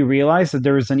slowly realize that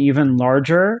there is an even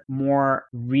larger, more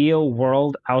real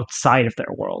world outside of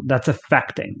their world that's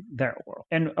affecting their world.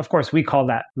 And of course, we call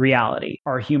that reality,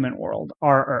 our human world,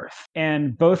 our Earth.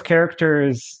 And both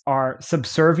characters are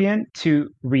subservient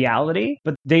to reality,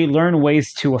 but they learn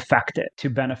ways to affect it, to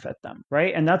benefit them,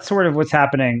 right? And that's sort of what's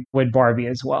happening with Barbie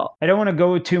as well. I don't want to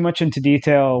go too much into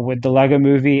detail with the Lego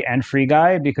Movie and Free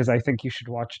Guy, because I think you should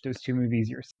watch those two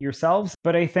movies yourselves.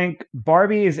 But I think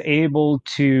Barbie is able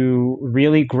to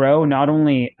really grow, not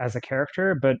only as a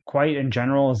character, but quite in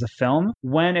general as a film,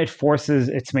 when it forces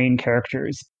its main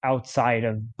characters outside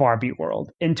of Barbie world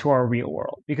into our real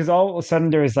world. Because all of a sudden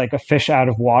there is like a fish out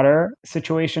of water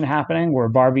situation happening where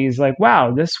Barbie is like,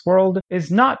 wow, this world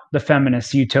is not the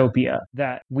feminist utopia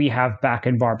that we have back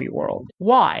in Barbie world.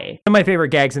 Why? One of my favorite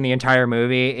gags in the entire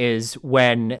movie is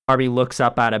when Barbie looks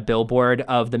up at a billboard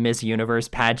of the Miss Universe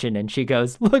pageant and she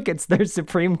goes, look, it's their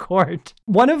Supreme Court.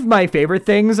 One of my favorite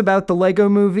things about the Lego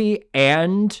Movie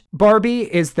and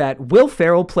Barbie is that Will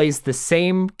Ferrell plays the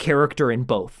same character in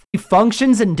both. He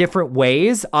functions in different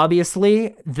ways.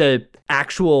 Obviously, the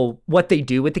actual what they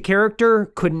do with the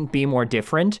character couldn't be more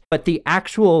different, but the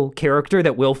actual character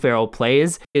that Will Ferrell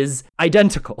plays is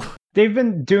identical. They've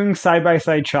been doing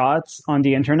side-by-side shots on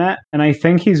the internet, and I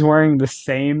think he's wearing the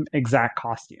same exact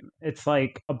costume. It's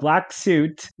like a black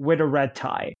suit with a red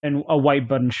tie and a white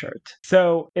button shirt.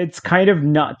 So it's kind of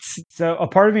nuts. So a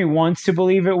part of me wants to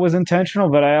believe it was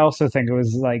intentional, but I also think it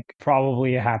was like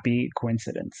probably a happy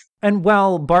coincidence. And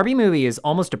while Barbie movie is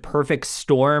almost a perfect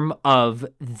storm of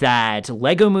that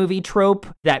Lego Movie trope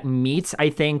that meets, I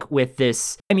think, with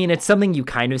this, I mean, it's something you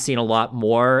kind of seen a lot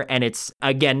more, and it's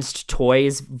against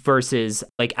toys versus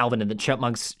like Alvin and the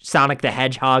Chipmunks, Sonic the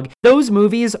Hedgehog. Those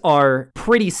movies are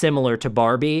pretty similar to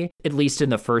Barbie, at least in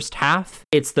the first half.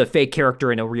 It's the fake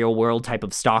character in a real world type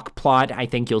of stock plot. I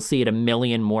think you'll see it a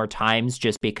million more times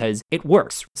just because it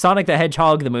works. Sonic the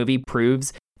Hedgehog, the movie,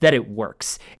 proves that it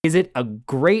works. Is it a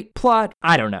great plot?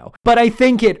 I don't know. But I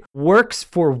think it works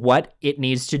for what it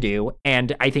needs to do.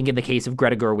 And I think in the case of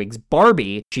Greta Gerwig's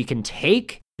Barbie, she can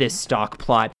take this stock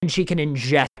plot and she can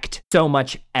inject so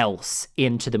much else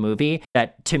into the movie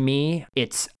that, to me,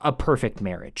 it's a perfect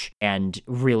marriage and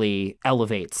really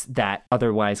elevates that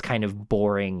otherwise kind of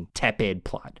boring, tepid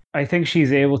plot. I think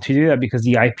she's able to do that because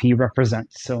the IP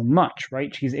represents so much,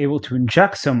 right? She's able to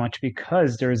inject so much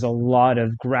because there's a lot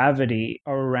of gravity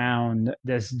around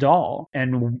this doll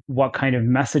and what kind of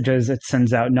messages it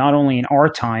sends out, not only in our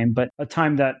time, but a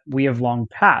time that we have long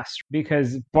passed.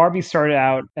 Because Barbie started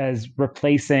out as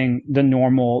replacing the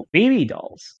normal baby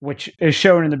dolls, which is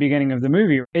shown in the beginning of the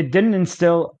movie. It didn't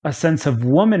instill a sense of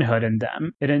womanhood in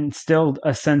them. It instilled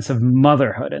a sense of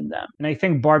motherhood in them. And I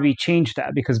think Barbie changed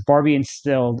that because Barbie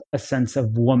instilled a sense of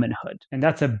womanhood. And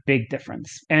that's a big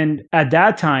difference. And at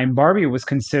that time, Barbie was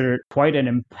considered quite an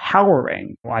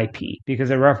empowering IP because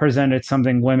it represented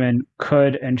something women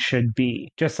could and should be,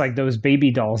 just like those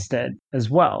baby dolls did as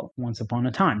well once upon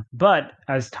a time. But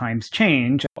as times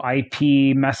change,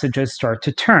 IP messages start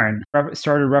to turn,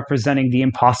 started representing the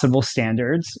impossible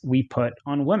standards we put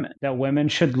on women, that women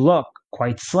should look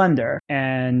quite slender,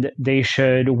 and they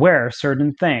should wear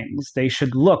certain things. They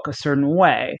should look a certain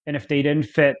way. And if they didn't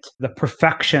fit the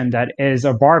perfection that is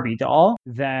a Barbie doll,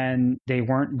 then they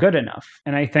weren't good enough.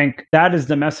 And I think that is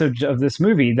the message of this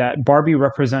movie, that Barbie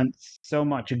represents so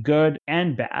much good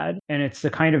and bad. And it's the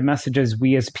kind of messages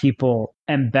we as people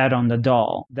embed on the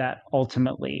doll that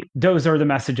ultimately, those are the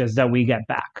messages that we get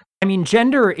back. I mean,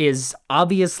 gender is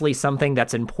obviously something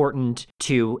that's important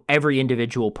to every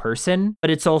individual person,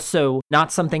 but it's also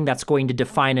not something that's going to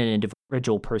define an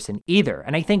individual person either.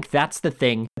 And I think that's the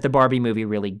thing that the Barbie movie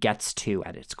really gets to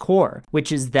at its core,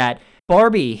 which is that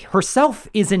Barbie herself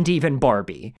isn't even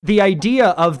Barbie. The idea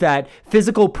of that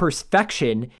physical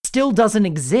perfection still doesn't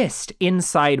exist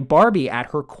inside Barbie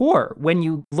at her core. When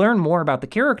you learn more about the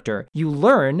character, you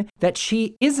learn that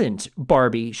she isn't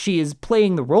Barbie. She is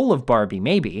playing the role of Barbie,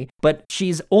 maybe, but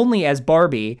she's only as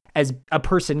Barbie as a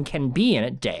person can be in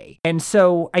a day. And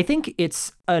so I think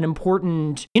it's an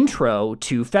important intro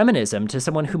to feminism to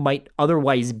someone who might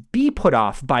otherwise be put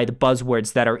off by the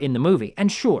buzzwords that are in the movie. And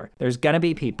sure, there's gonna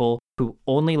be people who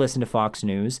only listen to Fox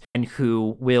News and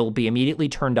who will be immediately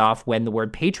turned off when the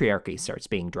word patriarchy starts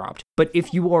being dropped. But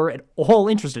if you are at all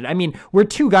interested, I mean, we're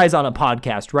two guys on a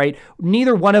podcast, right?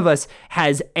 Neither one of us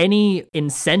has any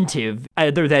incentive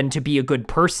other than to be a good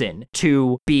person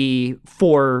to be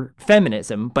for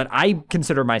feminism, but I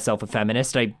consider myself a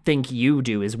feminist. I think you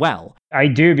do as well. I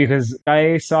do, because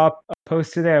I saw a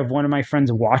post today of one of my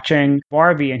friends watching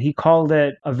Barbie, and he called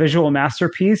it a visual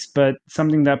masterpiece, but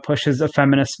something that pushes a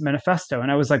feminist manifesto.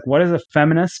 And I was like, what does a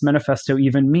feminist manifesto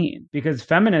even mean? Because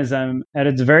feminism at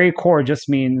its very core just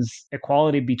means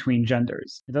equality between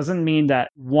genders. It doesn't mean that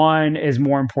one is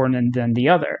more important than the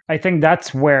other. I think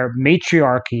that's where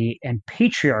matriarchy and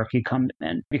patriarchy come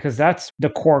in, because that's the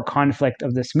core conflict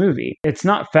of this movie. It's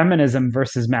not feminism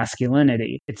versus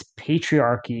masculinity. It's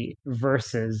patriarchy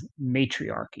versus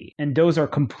matriarchy. And those are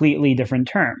completely different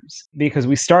terms, because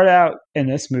we start out in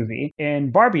this movie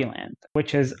in Barbie Land,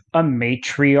 which is a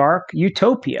matriarch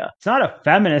utopia. It's not a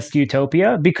feminist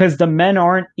utopia, because the men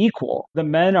aren't equal. The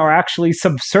men are actually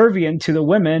subservient to the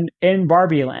women in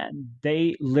Barbie Land.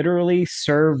 They literally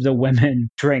serve the women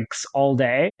drinks all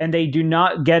day, and they do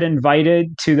not get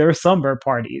invited to their slumber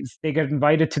parties. They get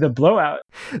invited to the blowout.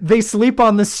 They sleep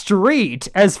on the street,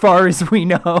 as far as we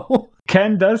know.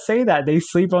 Ken does say that. They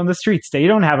sleep on the streets. They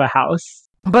don't have a house.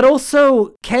 But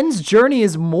also, Ken's journey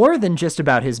is more than just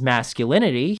about his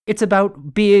masculinity. It's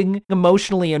about being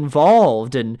emotionally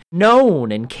involved and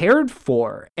known and cared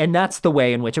for. And that's the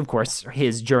way in which, of course,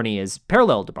 his journey is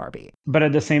parallel to Barbie. But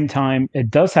at the same time,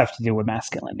 it does have to do with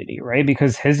masculinity, right?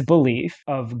 Because his belief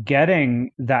of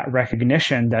getting that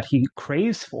recognition that he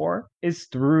craves for is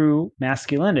through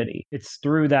masculinity. It's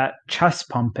through that chest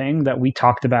pumping that we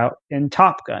talked about in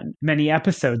Top Gun many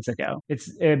episodes ago.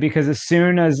 It's because as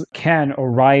soon as Ken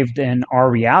arrived in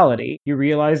our reality, he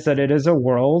realized that it is a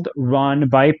world run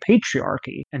by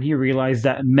patriarchy. And he realized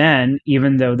that men,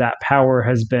 even though that power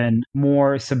has been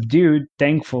more subdued,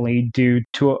 thankfully, due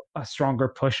to a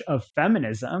stronger push of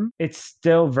feminism, it's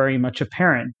still very much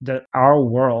apparent that our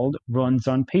world runs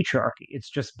on patriarchy. It's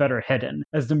just better hidden,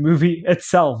 as the movie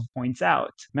itself points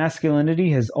out. Masculinity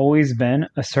has always been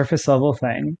a surface level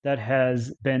thing that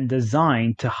has been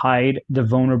designed to hide the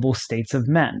vulnerable states of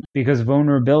men, because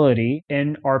vulnerability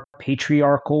in our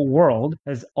patriarchal world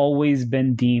has always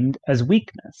been deemed as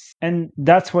weakness. And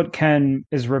that's what Ken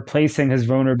is replacing his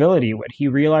vulnerability with. He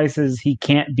realizes he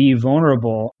can't be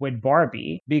vulnerable with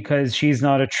Barbie because she's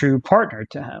not a true partner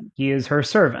to him. He is her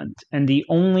servant. And the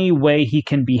only way he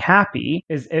can be happy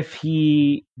is if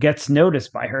he gets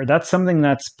noticed by her. That's something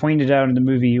that's pointed out in the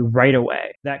movie right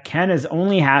away, that Ken is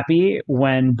only happy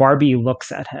when Barbie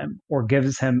looks at him or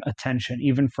gives him attention,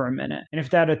 even for a minute. And if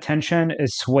that attention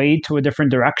is swayed to a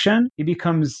different direction, he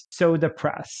becomes so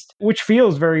depressed, which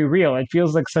feels very real. It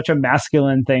feels like such a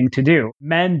masculine thing to do.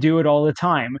 Men do it all the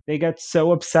time. They get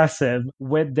so obsessive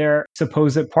with their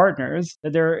supposed partners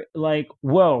that they're like,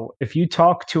 whoa, if you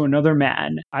talk to another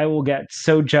man, I will get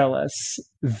so jealous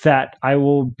that I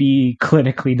will be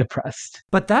clinically depressed.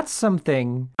 But that's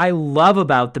something I love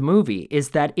about the movie, is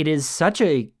that it is such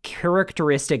a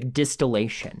characteristic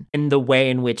distillation in the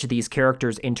way in which these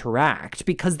characters interact,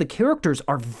 because the characters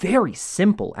are very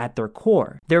simple at their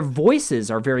core. Their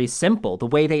voices are very simple. The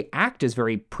way they act is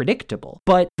very predictable.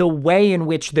 But the way in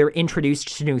which they're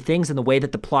introduced to new things and the way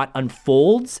that the plot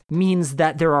unfolds means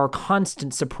that there are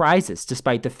constant surprises,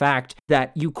 despite the fact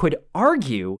that you could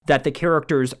argue that the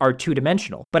characters are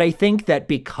two-dimensional. But I think that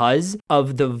because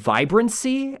of the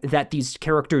vibrancy that these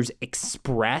characters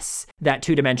express, that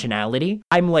two-dimensionality,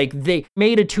 I'm like, they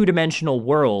made a two-dimensional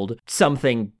world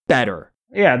something better.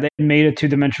 Yeah, they made a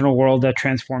two-dimensional world that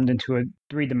transformed into a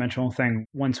three-dimensional thing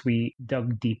once we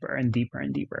dug deeper and deeper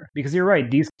and deeper. Because you're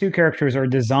right, these two characters are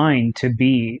designed to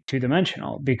be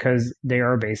two-dimensional because they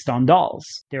are based on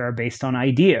dolls. They are based on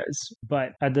ideas.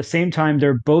 But at the same time,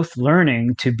 they're both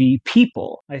learning to be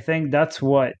people. I think that's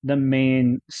what the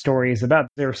main story is about.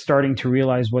 They're starting to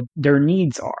realize what their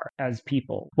needs are as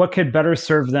people. What could better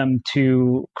serve them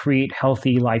to create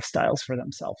healthy lifestyles for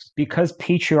themselves? Because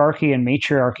patriarchy and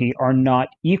matriarchy are not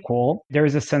equal, there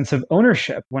is a sense of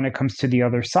ownership when it comes to the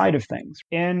other side of things.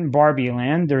 In Barbie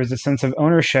land, there is a sense of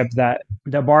ownership that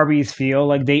the Barbies feel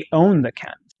like they own the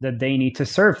Kens, that they need to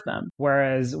serve them.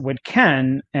 Whereas with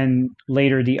Ken and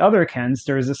later the other Kens,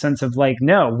 there is a sense of like,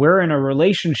 no, we're in a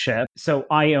relationship, so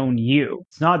I own you.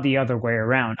 It's not the other way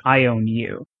around. I own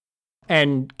you.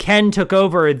 And Ken took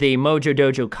over the Mojo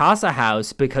Dojo Casa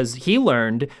house because he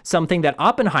learned something that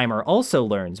Oppenheimer also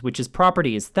learns, which is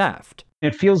property is theft.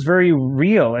 It feels very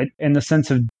real in the sense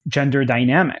of gender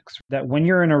dynamics, that when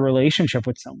you're in a relationship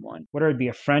with someone, whether it be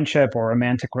a friendship or a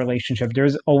romantic relationship,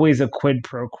 there's always a quid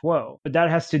pro quo. But that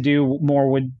has to do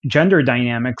more with gender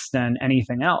dynamics than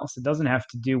anything else. It doesn't have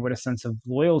to do with a sense of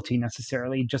loyalty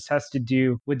necessarily. It just has to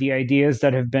do with the ideas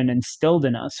that have been instilled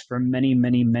in us for many,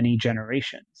 many, many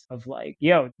generations of like,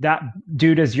 yo, that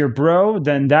dude is your bro,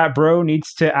 then that bro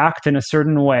needs to act in a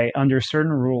certain way, under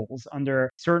certain rules, under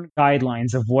certain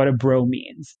guidelines of what a bro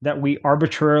means that we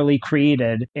arbitrarily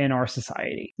created in our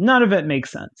society. None of it makes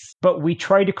sense, but we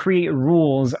try to create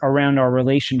rules around our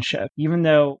relationship, even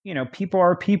though, people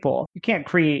are people. You can't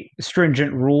create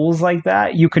stringent rules like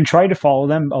that. You can try to follow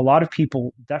them. A lot of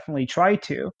people definitely try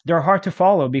to. They're hard to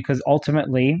follow because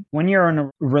ultimately, when you're in a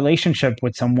relationship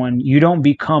with someone, you don't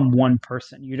become one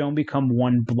person. You don't become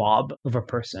one blob of a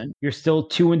person. You're still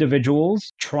two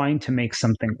individuals trying to make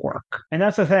something work. And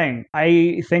that's the thing.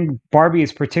 I think Barbie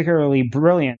is particularly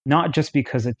brilliant, not just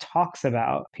because it talks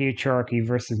about patriarchy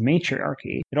versus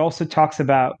matriarchy. It also talks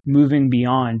about moving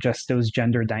beyond just those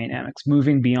gender dynamics,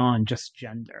 moving beyond just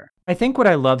gender. I think what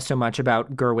I love so much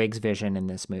about Gerwig's vision in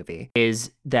this movie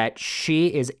is that she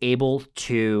is able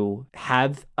to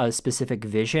have a specific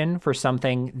vision for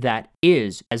something that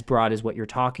is as broad as what you're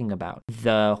talking about.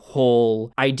 The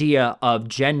whole idea of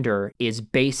gender is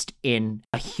based in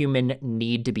a human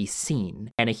need to be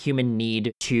seen and a human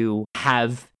need to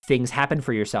have things happen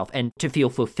for yourself and to feel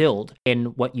fulfilled in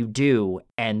what you do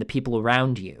and the people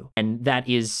around you. And that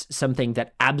is something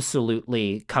that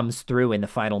absolutely comes through in the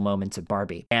final moments of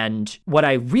Barbie. And what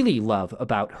I really love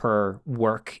about her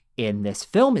work in this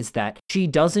film is that she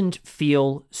doesn't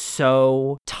feel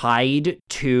so tied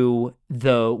to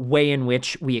the way in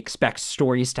which we expect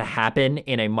stories to happen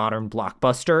in a modern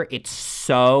blockbuster. It's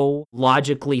so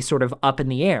logically sort of up in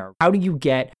the air. How do you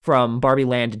get from Barbie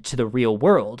Land to the real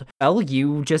world? Well,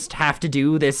 you just have to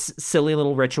do this silly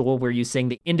little ritual where you sing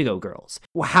the Indigo Girls.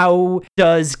 How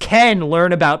does Ken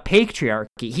learn about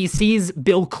patriarchy? He sees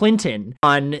Bill Clinton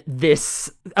on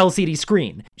this LCD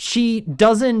screen. She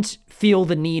doesn't feel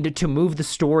the need to move the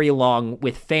story along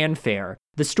with fanfare.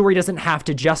 The story doesn't have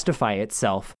to justify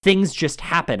itself. Things just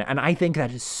happen. And I think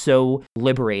that is so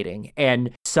liberating and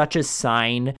such a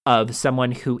sign of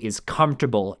someone who is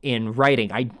comfortable in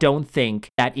writing. I don't think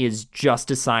that is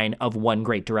just a sign of one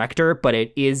great director, but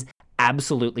it is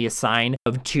absolutely a sign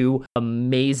of two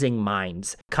amazing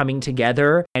minds coming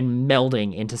together and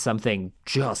melding into something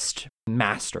just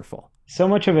masterful. So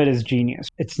much of it is genius.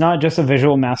 It's not just a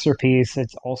visual masterpiece,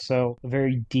 it's also a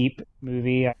very deep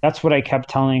movie. That's what I kept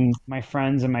telling my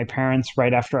friends and my parents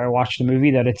right after I watched the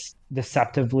movie, that it's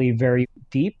deceptively very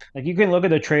deep. Like, you can look at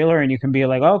the trailer and you can be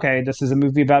like, okay, this is a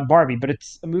movie about Barbie, but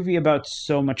it's a movie about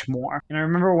so much more. And I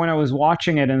remember when I was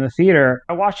watching it in the theater,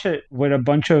 I watched it with a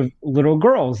bunch of little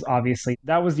girls, obviously.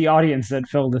 That was the audience that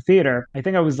filled the theater. I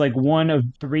think I was like one of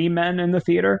 3 men in the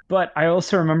theater, but I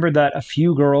also remember that a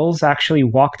few girls actually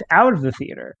walked out of the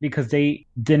theater because they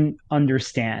didn't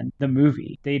understand the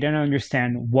movie. They didn't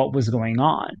understand what was going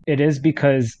on. It is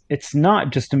because it's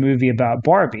not just a movie about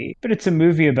Barbie, but it's a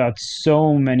movie about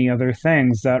so many other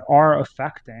things that are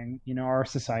affecting, our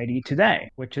society today,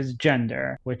 which is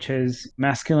gender, which is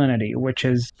masculinity, which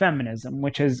is feminism,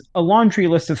 which is a laundry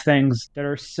list of things that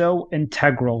are so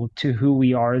integral to who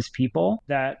we are as people,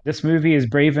 that this movie is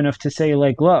brave enough to say,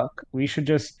 like, look, we should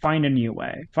just find a new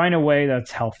way, find a way that's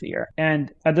healthier.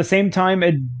 And at the same time,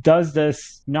 it does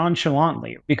this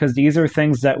nonchalantly because these are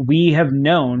things that we have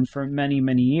known for many,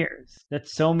 many years. That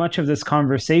so much of this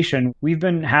conversation, we've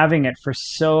been having it for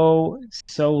so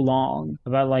long. wrong,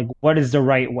 about like what is the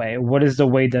right way, what is the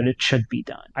way that it should be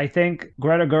done. I think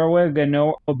Greta Gerwig and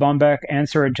Noah Baumbach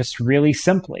answer it just really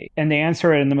simply, and they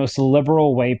answer it in the most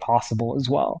liberal way possible as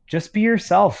well. Just be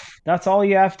yourself. That's all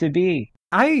you have to be.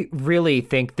 I really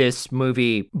think this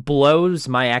movie blows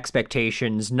my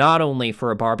expectations, not only for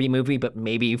a Barbie movie, but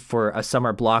maybe for a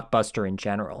summer blockbuster in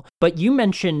general. But you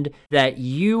mentioned that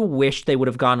you wish they would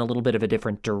have gone a little bit of a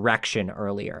different direction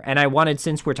earlier. And I wanted,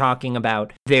 since we're talking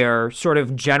about their sort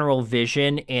of general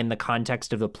vision in the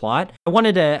context of the plot, I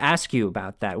wanted to ask you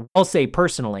about that. I'll say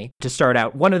personally, to start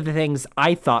out, one of the things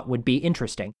I thought would be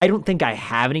interesting. I don't think I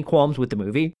have any qualms with the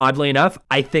movie. Oddly enough,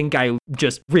 I think I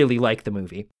just really like the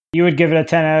movie. You would give it a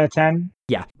 10 out of 10?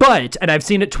 Yeah. But, and I've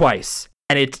seen it twice,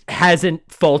 and it hasn't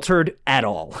faltered at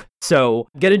all. So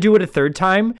I'm going to do it a third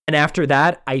time. And after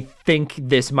that, I think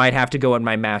this might have to go in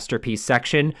my masterpiece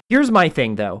section. Here's my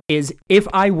thing, though, is if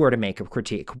I were to make a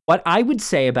critique, what I would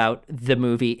say about the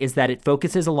movie is that it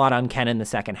focuses a lot on Ken in the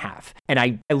second half. And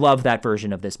I love that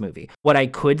version of this movie. What I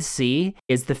could see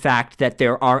is the fact that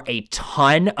there are a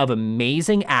ton of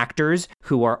amazing actors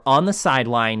who are on the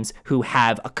sidelines, who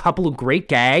have a couple of great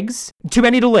gags, too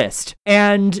many to list.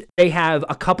 And they have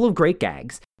a couple of great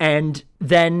gags. And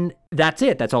then that's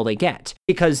it. That's all they get.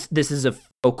 Because this is a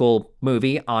focal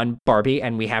movie on Barbie,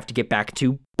 and we have to get back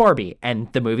to Barbie.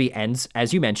 And the movie ends,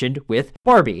 as you mentioned, with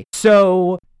Barbie.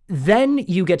 So then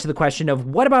you get to the question of,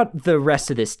 what about the rest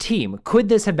of this team? Could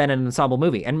this have been an ensemble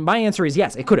movie? And my answer is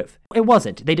yes, it could have. It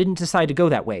wasn't. They didn't decide to go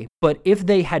that way. But if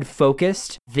they had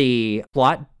focused the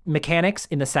plot mechanics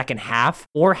in the second half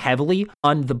more heavily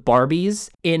on the Barbies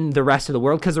in the rest of the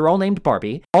world, because they're all named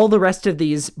Barbie, all the rest of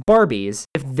these Barbies,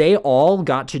 if they all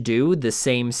got to do the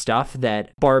same stuff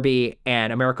that Barbie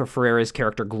and America Ferrera's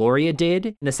character Gloria did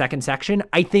in the second section,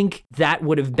 I think that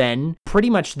would have been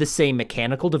pretty much the same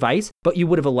mechanical device, but you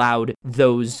would have allowed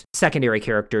those secondary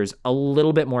characters a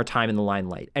little bit more time in the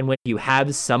limelight. And when you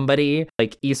have somebody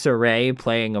like Issa Rae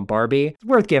playing a Barbie, it's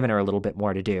worth giving her a little bit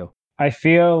more to do. I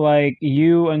feel like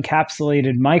you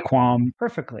encapsulated my qualm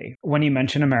perfectly when you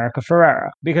mentioned America Ferrera,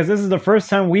 because this is the first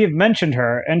time we have mentioned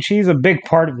her, and she's a big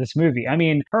part of this movie. I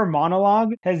mean, her monologue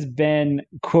has been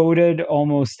quoted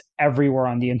almost everywhere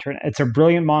on the internet. It's a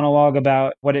brilliant monologue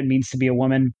about what it means to be a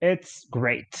woman. It's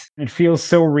great. It feels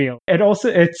so real.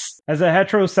 It's as a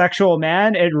heterosexual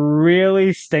man, it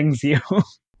really stings you.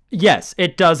 Yes,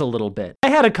 it does a little bit. I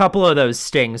had a couple of those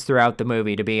stings throughout the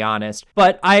movie, to be honest.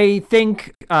 But I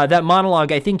think that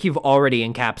monologue, I think you've already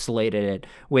encapsulated it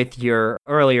with your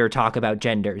earlier talk about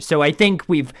genders. So I think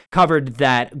we've covered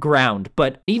that ground.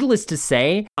 But needless to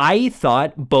say, I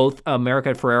thought both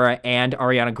America Ferrera and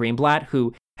Ariana Greenblatt,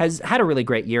 who has had a really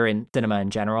great year in cinema in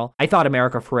general. I thought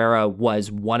America Ferrera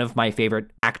was one of my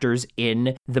favorite actors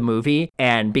in the movie.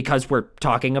 And because we're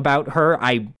talking about her,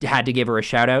 I had to give her a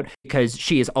shout out because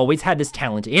she has always had this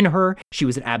talent in her. She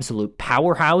was an absolute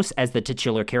powerhouse as the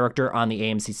titular character on the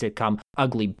AMC sitcom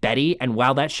Ugly Betty. And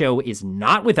while that show is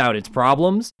not without its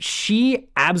problems, she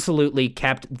absolutely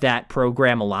kept that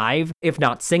program alive, if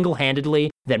not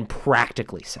single-handedly, then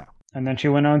practically so. And then she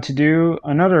went on to do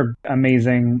another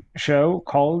amazing show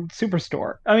called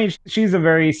Superstore. I mean, she's a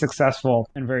very successful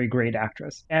and very great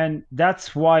actress. And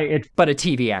that's why it... But a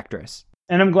TV actress.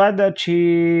 And I'm glad that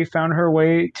she found her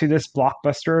way to this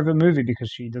blockbuster of a movie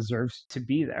because she deserves to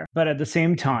be there. But at the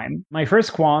same time, my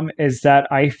first qualm is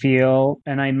that I feel,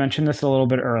 and I mentioned this a little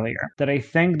bit earlier, that I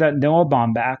think that Noah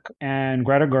Baumbach and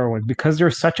Greta Gerwig, because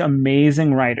they're such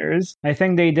amazing writers, I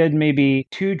think they did maybe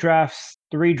 3 drafts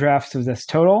of this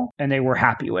total, and they were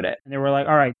happy with it. And they were like,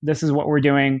 all right, this is what we're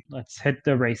doing. Let's hit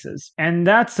the races. And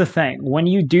that's the thing. When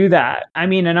you do that, I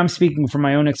mean, and I'm speaking from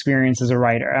my own experience as a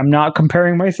writer. I'm not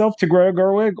comparing myself to Greta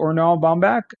Gerwig or Noah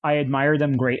Baumbach. I admire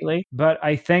them greatly. But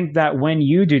I think that when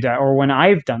you do that, or when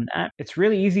I've done that, it's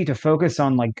really easy to focus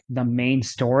on like the main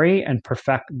story and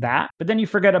perfect that. But then you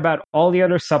forget about all the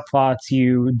other subplots.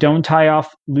 You don't tie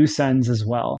off loose ends as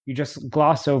well. You just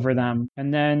gloss over them.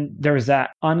 And then there's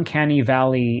that uncanny valley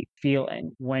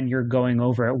feeling when you're going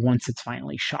over it once it's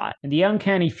finally shot. And the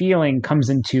uncanny feeling comes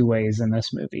in 2 ways in this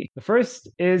movie. The first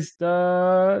is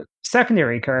the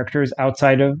secondary characters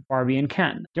outside of Barbie and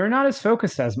Ken. They're not as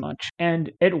focused as much.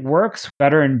 And it works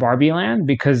better in Barbie Land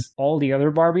because all the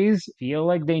other Barbies feel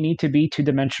like they need to be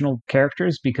 2-dimensional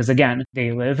characters because, again,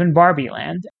 they live in Barbie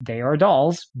Land. They are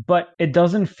dolls, but it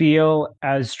doesn't feel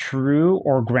as true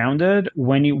or grounded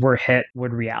when we're hit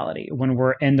with reality, when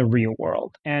we're in the real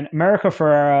world. And America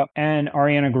Ferrera and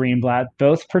Ariana Greenblatt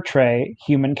both portray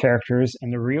human characters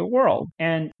in the real world.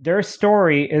 And their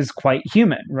story is quite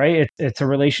human, right? It's a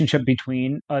relationship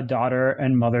between a daughter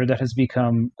and mother that has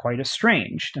become quite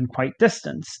estranged and quite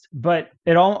distanced. But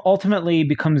it all ultimately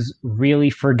becomes really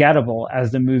forgettable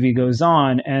as the movie goes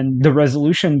on, and the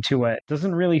resolution to it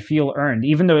doesn't really feel earned,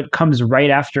 even though it comes right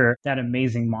after that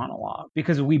amazing monologue,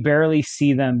 because we barely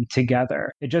see them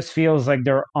together. It just feels like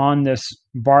they're on this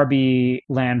Barbie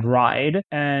land ride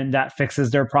and that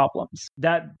fixes their problems.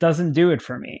 That doesn't do it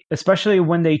for me, especially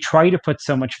when they try to put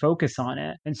so much focus on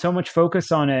it, and so much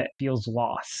focus on it feels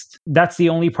lost. That's the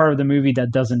only part of the movie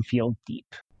that doesn't feel deep.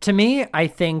 To me, I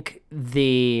think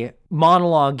the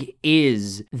monologue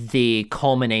is the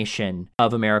culmination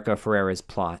of America Ferrera's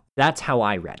plot. That's how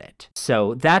I read it.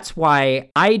 So that's why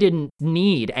I didn't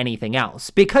need anything else,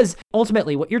 because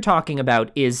ultimately what you're talking about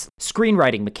is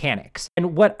screenwriting mechanics.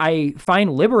 And what I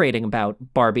find liberating about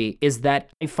Barbie is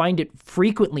that I find it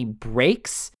frequently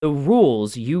breaks the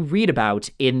rules you read about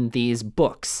in these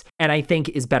books, and I think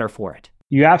is better for it.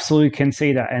 You absolutely can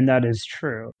say that, and that is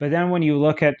true. But then when you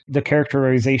look at the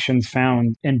characterizations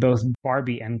found in both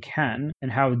Barbie and Ken and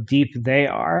how deep they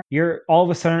are, you're all of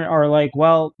a sudden are like,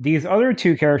 well, these other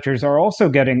two characters are also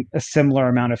getting a similar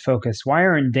amount of focus. Why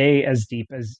aren't they as deep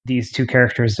as these two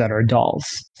characters that are dolls?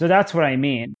 So that's what I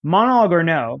mean. Monologue or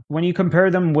no, when you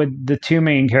compare them with the two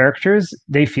main characters,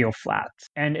 they feel flat.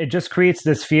 And it just creates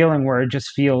this feeling where it just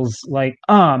feels like,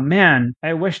 oh man,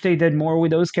 I wish they did more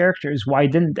with those characters. Why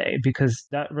didn't they? Because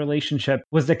that relationship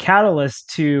was the catalyst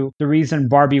to the reason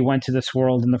Barbie went to this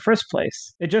world in the first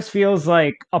place. It just feels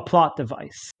like a plot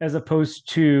device as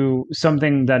opposed to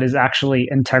something that is actually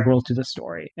integral to the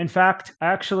story. In fact, I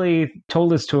actually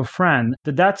told this to a friend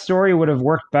that story would have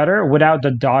worked better without the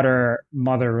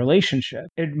daughter-mother relationship.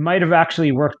 It might have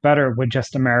actually worked better with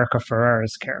just America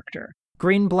Ferrera's character.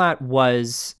 Greenblatt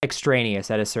was extraneous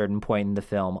at a certain point in the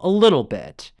film, a little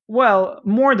bit. Well,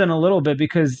 more than a little bit,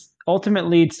 because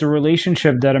ultimately it's the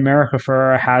relationship that America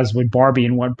Ferrera has with Barbie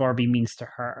and what Barbie means to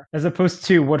her, as opposed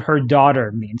to what her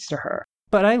daughter means to her.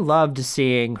 But I loved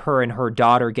seeing her and her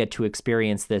daughter get to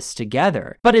experience this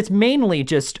together. But it's mainly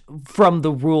just from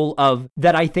the rule of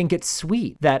that I think it's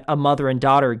sweet that a mother and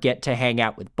daughter get to hang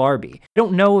out with Barbie. I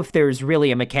don't know if there's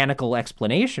really a mechanical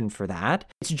explanation for that.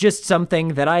 It's just something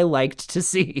that I liked to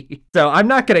see. So I'm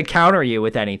not going to counter you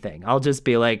with anything. I'll just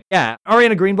be like, yeah,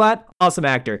 Ariana Greenblatt, awesome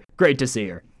actor. Great to see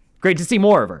her. Great to see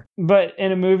more of her. But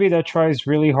in a movie that tries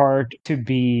really hard to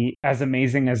be as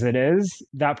amazing as it is,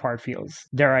 that part feels,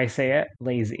 dare I say it,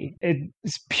 lazy. It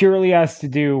purely has to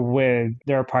do with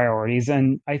their priorities.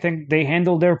 And I think they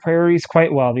handled their priorities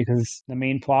quite well because the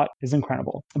main plot is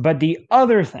incredible. But the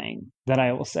other thing that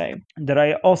I will say that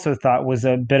I also thought was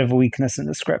a bit of a weakness in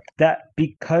the script, that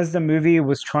because the movie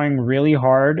was trying really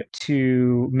hard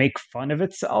to make fun of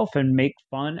itself and make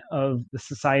fun of the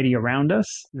society around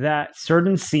us, that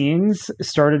certain scenes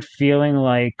started feeling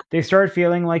like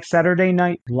Saturday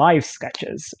Night Live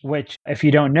sketches, which, if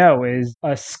you don't know, is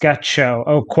a sketch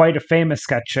show, quite a famous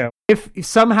sketch show. If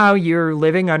somehow you're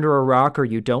living under a rock or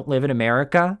you don't live in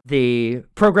America, the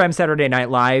program Saturday Night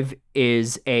Live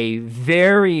is a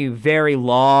very, very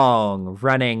long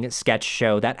running sketch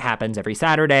show that happens every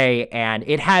Saturday, and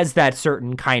it has that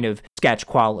certain kind of sketch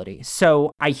quality.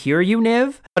 So I hear you,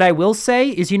 Niv. What I will say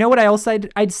is, you know what else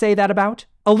I'd say that about?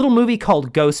 A little movie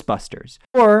called Ghostbusters,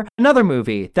 or another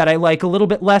movie that I like a little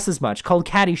bit less as much called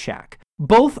Caddyshack.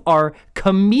 Both are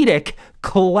comedic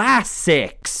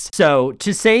classics. So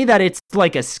to say that it's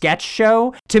like a sketch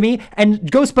show to me, and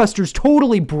Ghostbusters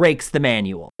totally breaks the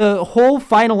manual. The whole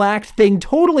final act thing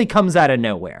totally comes out of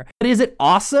nowhere. But is it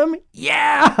awesome?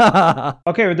 Yeah!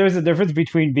 Okay, but there's a difference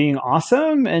between being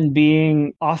awesome and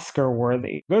being Oscar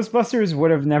worthy. Ghostbusters would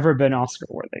have never been Oscar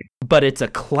worthy. But it's a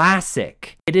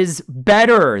classic. It is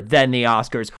better than the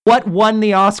Oscars. What won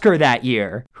the Oscar that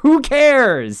year? Who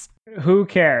cares? Who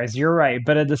cares? You're right.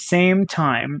 But at the same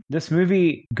time, this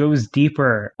movie goes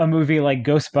deeper. A movie like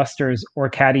Ghostbusters or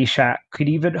Caddyshack could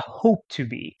even hope to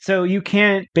be. So you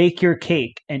can't bake your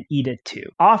cake and eat it too.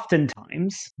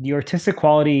 Oftentimes, the artistic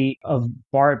quality of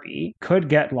Barbie could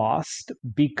get lost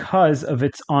because of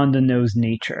its on-the-nose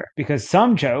nature. Because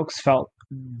some jokes felt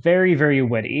very, very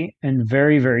witty and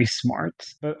very, very smart.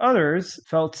 But others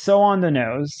felt so on the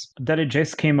nose that it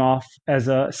just came off as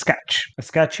a sketch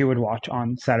you would watch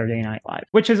on Saturday Night Live,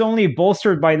 which is only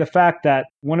bolstered by the fact that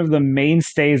one of the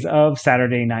mainstays of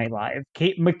Saturday Night Live,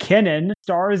 Kate McKinnon,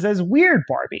 stars as Weird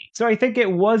Barbie. So I think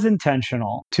it was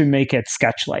intentional to make it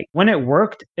sketch-like. When it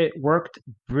worked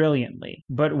brilliantly.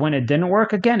 But when it didn't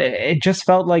work, again, it just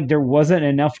felt like there wasn't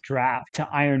enough draft to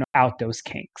iron out those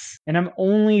kinks. And I'm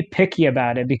only picky about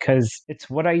about it because it's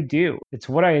what I do. It's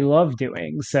what I love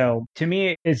doing. So to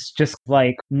me, it's just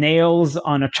like nails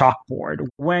on a chalkboard.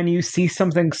 When you see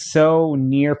something so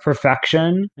near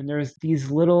perfection and there's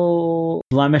these little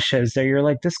blemishes that you're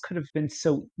like, this could have been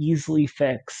so easily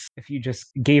fixed if you just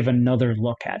gave another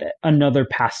look at it, another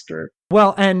pass through.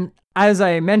 Well, and as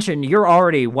I mentioned, you're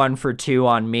already 1 for 2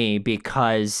 on me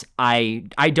because I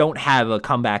don't have a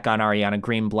comeback on Ariana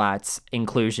Greenblatt's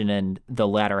inclusion in the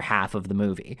latter half of the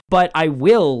movie. But I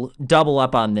will double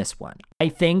up on this one. I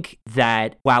think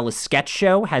that while a sketch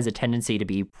show has a tendency to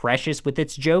be precious with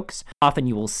its jokes, often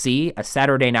you will see a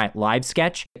Saturday Night Live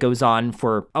sketch that goes on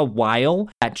for a while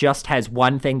that just has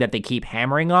one thing that they keep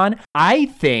hammering on. I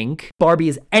think Barbie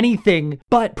is anything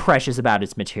but precious about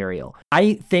its material.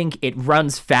 I think it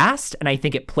runs fast, and I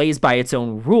think it plays by its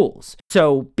own rules.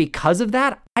 So because of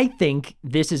that, I think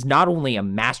this is not only a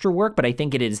masterwork, but I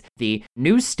think it is the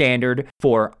new standard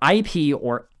for IP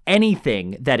or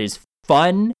anything that is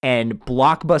fun and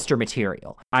blockbuster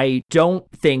material. I don't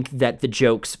think that the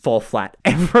jokes fall flat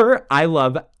ever. I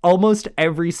love almost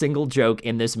every single joke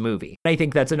in this movie. And I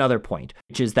think that's another point,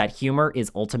 which is that humor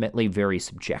is ultimately very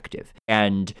subjective.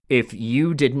 And if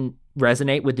you didn't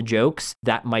resonate with the jokes,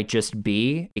 that might just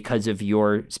be because of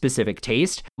your specific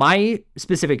taste. My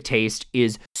specific taste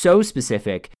is so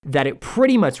specific that it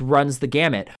pretty much runs the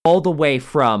gamut all the way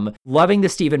from loving the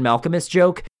Stephen Malcolmus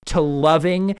joke to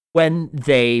loving when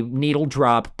they needle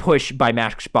drop push by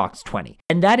Matchbox 20.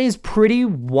 And that is pretty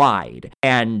wide.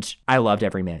 And I loved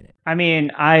every minute. I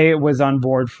mean, I was on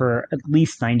board for at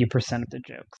least 90% of the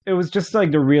jokes. It was just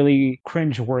like the really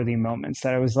cringe-worthy moments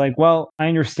that I was like, well, I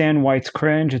understand why it's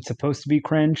cringe. It's supposed to be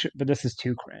cringe, but this is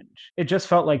too cringe. It just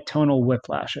felt like tonal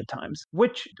whiplash at times,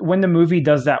 which when the movie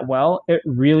does that well, it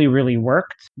really, really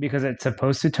worked because it's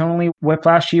supposed to tonally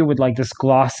whiplash you with like this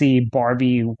glossy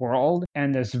Barbie world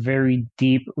and this very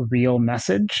deep, real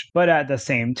message. But at the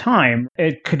same time,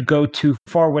 it could go too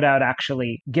far without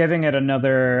actually giving it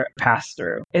another pass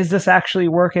through. Is this actually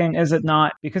working? Is it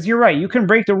not? Because you're right, you can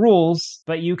break the rules,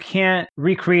 but you can't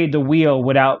recreate the wheel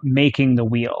without making the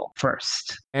wheel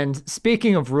first. And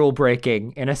speaking of rule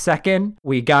breaking, in a second,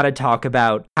 we gotta talk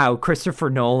about how Christopher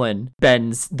Nolan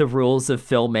bends the rules of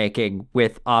filmmaking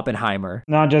with Oppenheimer.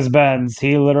 Not just bends,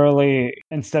 he literally,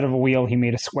 instead of a wheel, he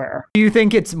made a square. Do you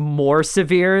think it's more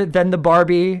severe than the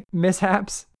Barbie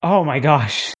mishaps? Oh my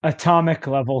gosh, atomic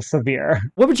level severe.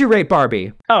 What would you rate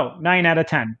Barbie? Oh, 9 out of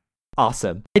 10.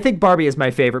 Awesome. I think Barbie is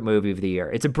my favorite movie of the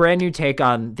year. It's a brand new take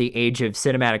on the age of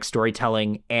cinematic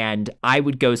storytelling, and I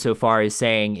would go so far as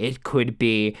saying it could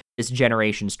be this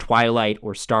generation's Twilight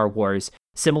or Star Wars.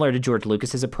 Similar to George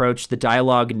Lucas's approach, the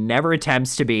dialogue never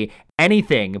attempts to be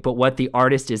anything but what the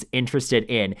artist is interested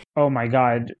in. Oh my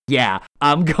god. Yeah,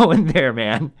 I'm going there,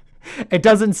 man. It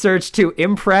doesn't search to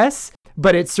impress,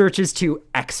 but it searches to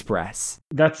express.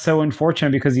 That's so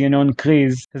unfortunate because Yanon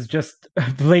Kriz has just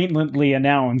blatantly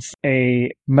announced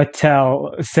a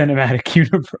Mattel cinematic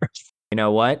universe. You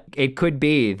know what? It could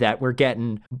be that we're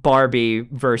getting Barbie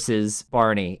versus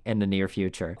Barney in the near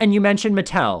future. And you mentioned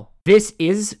Mattel. This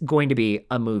is going to be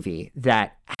a movie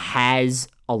that has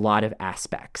a lot of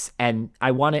aspects. And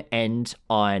I want to end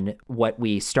on what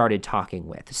we started talking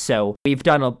with. So we've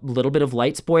done a little bit of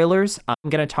light spoilers. I'm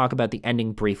going to talk about the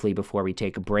ending briefly before we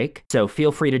take a break. So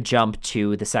feel free to jump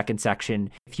to the second section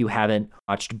if you haven't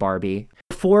watched Barbie.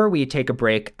 Before we take a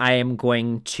break, I am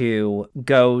going to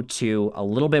go to a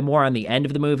little bit more on the end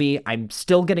of the movie. I'm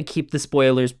still going to keep the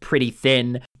spoilers pretty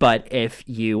thin, but if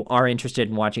you are interested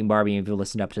in watching Barbie and if you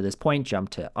listened up to this point, jump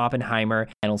to Oppenheimer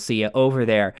and I'll see you over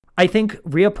there. I think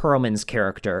Rhea Perlman's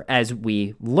character, as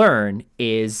we learn,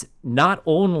 is not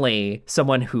only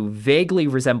someone who vaguely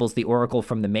resembles the Oracle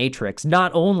from The Matrix,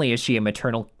 not only is she a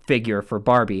maternal figure for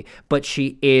Barbie, but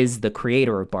she is the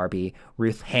creator of Barbie,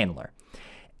 Ruth Handler.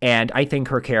 And I think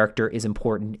her character is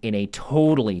important in a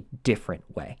totally different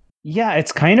way. Yeah,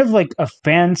 it's kind of like a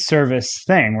fan service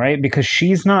thing, right? Because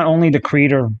she's not only the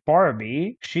creator of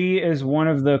Barbie, she is one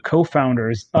of the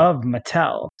co-founders of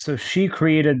Mattel. So she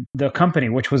created the company,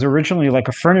 which was originally like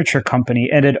a furniture company,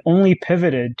 and it only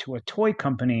pivoted to a toy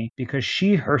company because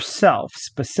she herself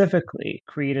specifically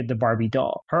created the Barbie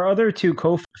doll. Her other two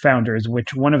co-founders,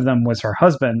 which one of them was her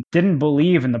husband, didn't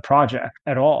believe in the project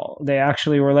at all. They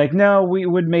actually were like, no, we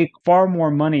would make far more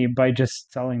money by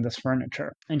just selling this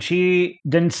furniture. And she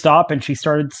didn't stop and she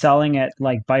started selling it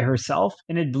like by herself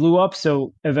and it blew up.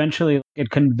 So eventually It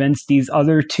convinced these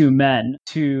other two men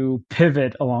to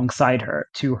pivot alongside her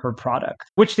to her product,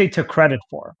 which they took credit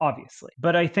for, obviously.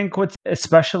 But I think what's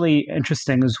especially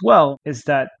interesting as well is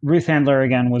that Ruth Handler,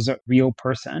 again, was a real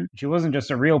person. She wasn't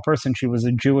just a real person, she was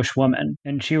a Jewish woman.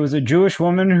 And she was a Jewish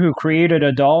woman who created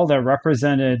a doll that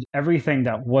represented everything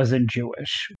that wasn't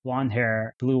Jewish. Blonde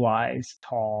hair, blue eyes,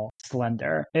 tall,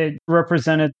 slender. It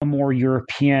represented a more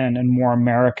European and more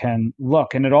American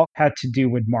look, and it all had to do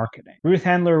with marketing. Ruth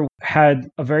Handler had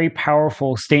a very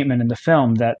powerful statement in the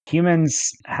film that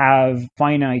humans have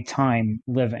finite time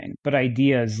living, but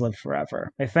ideas live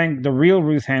forever. I think the real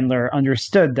Ruth Handler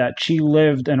understood that she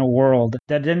lived in a world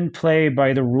that didn't play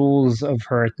by the rules of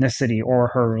her ethnicity or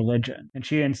her religion, and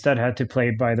she instead had to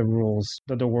play by the rules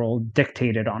that the world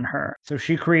dictated on her. So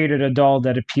she created a doll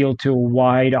that appealed to a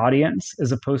wide audience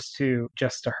as opposed to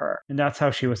just to her. And that's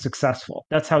how she was successful.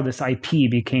 That's how this IP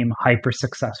became hyper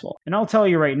successful. And I'll tell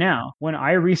you right now, when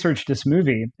I researched this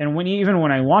movie, and even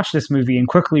when I watched this movie and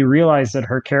quickly realized that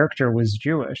her character was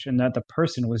Jewish and that the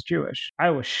person was Jewish, I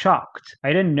was shocked. I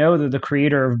didn't know that the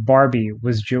creator of Barbie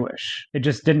was Jewish. It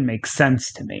just didn't make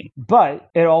sense to me. But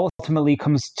it ultimately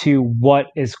comes to what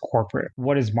is corporate,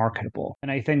 what is marketable.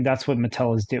 And I think that's what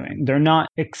Mattel is doing. They're not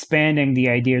expanding the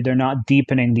idea, they're not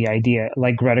deepening the idea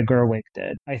like Greta Gerwig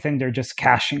did. I think they're just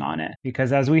cashing on it.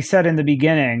 Because as we said in the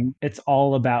beginning, it's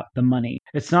all about the money.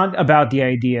 It's not about the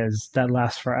ideas that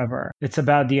last forever. It's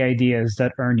about the ideas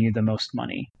that earn you the most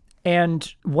money.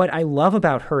 And what I love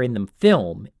about her in the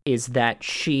film is that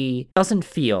she doesn't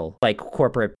feel like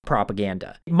corporate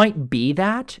propaganda. It might be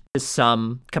that to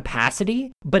some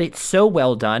capacity, but it's so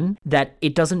well done that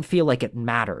it doesn't feel like it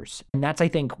matters. And that's, I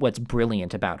think, what's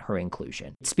brilliant about her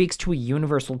inclusion. It speaks to a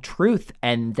universal truth,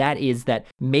 and that is that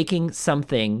making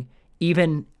something,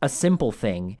 even a simple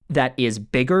thing that is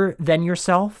bigger than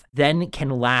yourself, then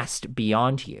can last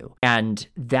beyond you. And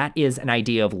that is an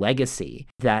idea of legacy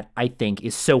that I think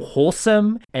is so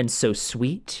wholesome and so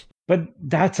sweet. But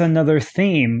that's another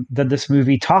theme that this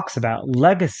movie talks about,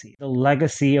 legacy, the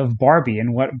legacy of Barbie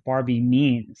and what Barbie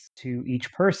means to each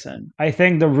person. I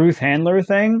think the Ruth Handler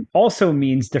thing also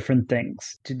means different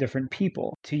things to different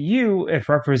people. To you, it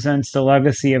represents the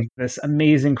legacy of this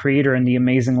amazing creator and the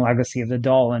amazing legacy of the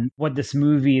doll and what this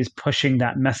movie is pushing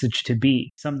that message to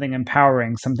be. Something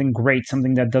empowering, something great,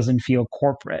 something that doesn't feel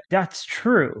corporate. That's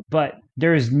true, but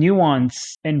there's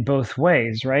nuance in both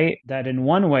ways, right? That in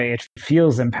one way it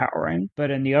feels empowering,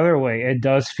 but in the other way it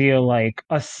does feel like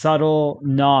a subtle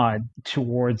nod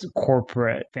towards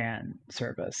corporate fan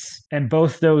service. And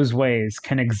both those ways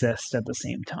can exist at the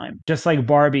same time. Just like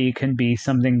Barbie can be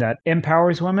something that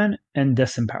empowers women and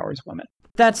disempowers women.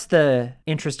 That's the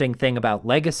interesting thing about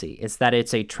legacy, is that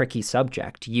it's a tricky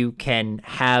subject. You can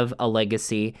have a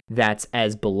legacy that's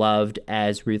as beloved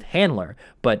as Ruth Handler,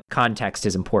 but context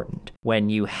is important. When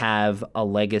you have a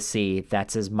legacy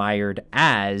that's as mired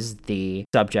as the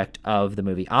subject of the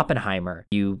movie Oppenheimer,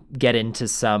 you get into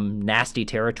some nasty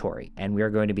territory, and we're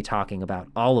going to be talking about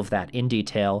all of that in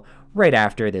detail right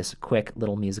after this quick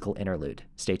little musical interlude.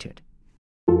 Stay tuned.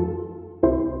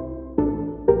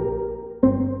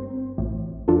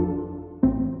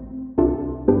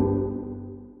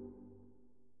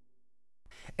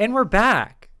 And we're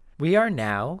back. We are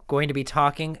now going to be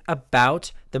talking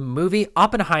about the movie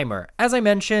Oppenheimer. As I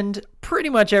mentioned, pretty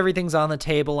much everything's on the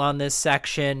table on this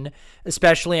section,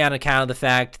 especially on account of the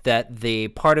fact that the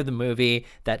part of the movie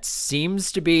that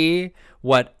seems to be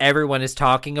what everyone is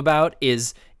talking about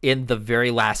is in the very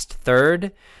last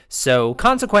third. So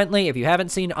consequently, if you haven't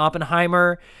seen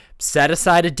Oppenheimer, set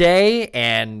aside a day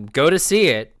and go to see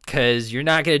it, because you're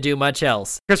not going to do much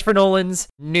else. Christopher Nolan's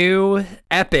new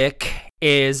epic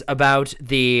is about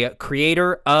the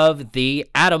creator of the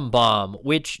atom bomb,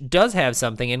 which does have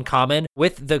something in common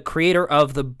with the creator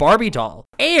of the Barbie doll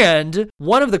and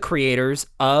one of the creators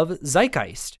of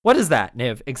Zeitgeist. What is that,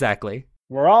 Niv, exactly?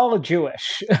 We're all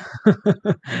Jewish.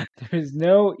 There's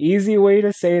no easy way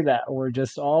to say that. We're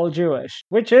just all Jewish,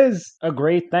 which is a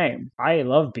great thing. I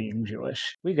love being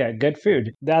Jewish. We got good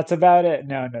food. That's about it.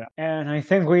 No. And I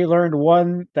think we learned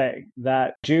one thing,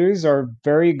 that Jews are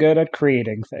very good at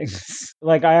creating things.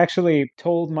 Like, I actually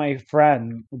told my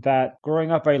friend that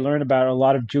growing up, I learned about a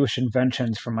lot of Jewish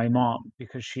inventions from my mom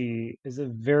because she is a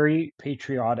very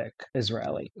patriotic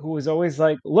Israeli who was always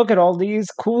like, look at all these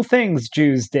cool things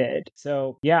Jews did. So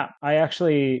yeah, I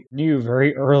actually knew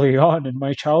very early on in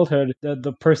my childhood that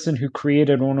the person who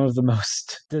created one of the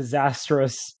most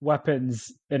disastrous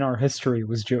weapons in our history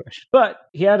was Jewish. But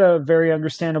he had a very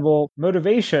understandable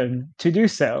motivation to do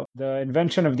so. The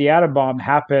invention of the atom bomb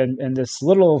happened in this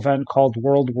little event called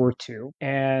World War II.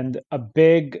 And a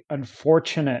big,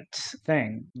 unfortunate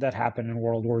thing that happened in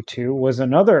World War II was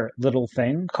another little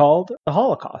thing called the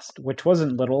Holocaust, which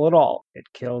wasn't little at all. It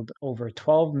killed over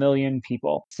 12 million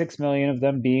people, 6 million of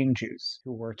them being Jews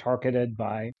who were targeted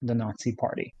by the Nazi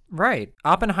Party. Right.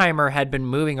 Oppenheimer had been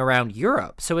moving around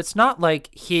Europe, so it's not like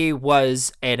he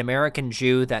was an American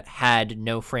Jew that had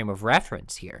no frame of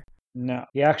reference here. No,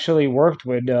 he actually worked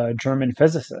with German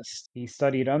physicists. He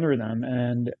studied under them,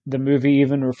 and the movie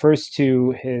even refers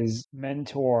to his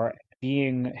mentor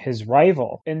being his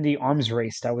rival in the arms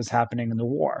race that was happening in the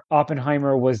war.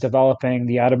 Oppenheimer was developing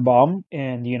the atom bomb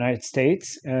in the United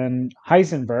States, and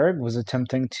Heisenberg was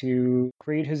attempting to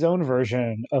create his own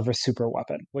version of a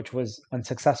superweapon, which was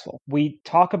unsuccessful. We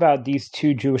talk about these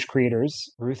two Jewish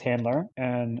creators, Ruth Handler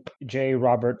and J.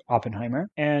 Robert Oppenheimer,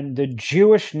 and the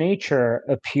Jewish nature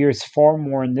appears far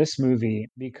more in this movie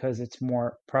because it's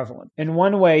more prevalent. In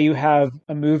one way, you have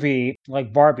a movie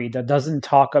like Barbie that doesn't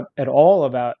talk at all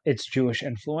about its Jewish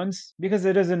influence because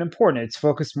it isn't important. It's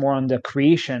focused more on the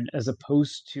creation as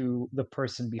opposed to the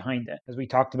person behind it. As we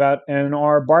talked about in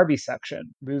our Barbie section,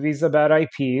 movies about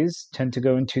IPs tend to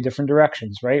go in two different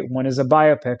directions, right? One is a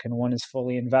biopic and one is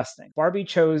fully investing. Barbie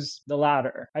chose the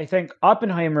latter. I think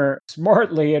Oppenheimer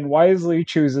smartly and wisely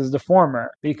chooses the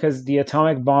former because the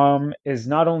atomic bomb is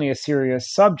not only a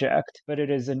serious subject, but it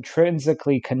is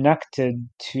intrinsically connected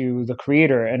to the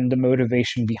creator and the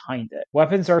motivation behind it.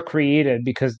 Weapons are created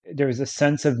because there's a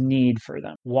sense of need for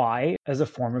them. Why? As a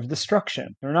form of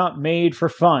destruction. They're not made for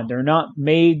fun. They're not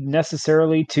made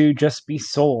necessarily to just be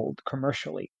sold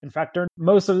commercially. In fact, they're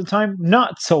most of the time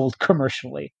not sold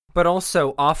commercially. But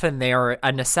also, often they are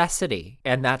a necessity,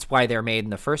 and that's why they're made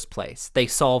in the first place. They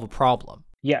solve a problem.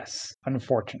 Yes,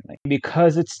 unfortunately,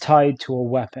 because it's tied to a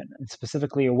weapon, and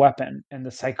specifically a weapon, and the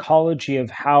psychology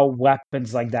of how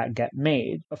weapons like that get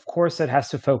made. Of course, it has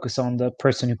to focus on the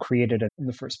person who created it in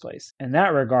the first place. In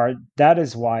that regard, that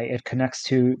is why it connects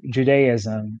to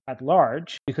Judaism at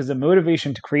large, because the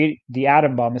motivation to create the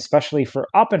atom bomb, especially for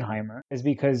Oppenheimer, is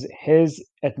because his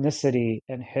ethnicity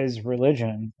and his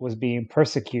religion was being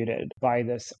persecuted by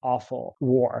this awful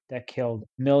war that killed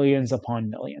millions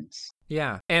upon millions.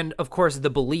 Yeah. And of course, the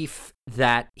belief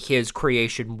that his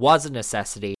creation was a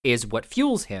necessity is what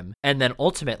fuels him. And then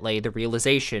ultimately, the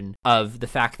realization of the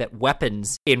fact that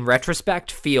weapons, in retrospect,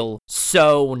 feel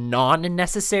so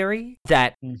non-necessary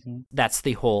that that's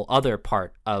the whole other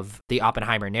part of the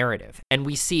Oppenheimer narrative. And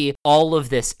we see all of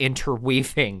this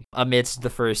interweaving amidst the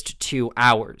first 2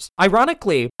 hours.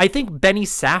 Ironically, I think Benny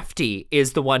Safdie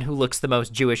is the one who looks the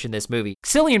most Jewish in this movie.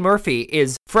 Cillian Murphy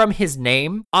is, from his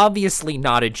name, obviously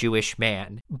not a Jewish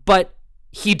man, but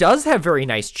he does have very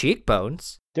nice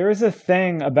cheekbones. There is a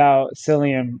thing about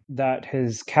Cillian that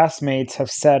his castmates have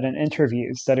said in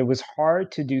interviews that it was hard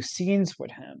to do scenes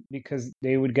with him because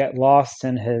they would get lost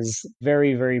in his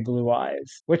very, very blue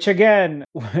eyes. Which again,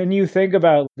 when you think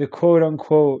about the quote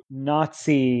unquote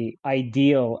Nazi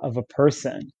ideal of a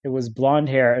person, it was blonde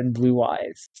hair and blue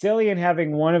eyes. Cillian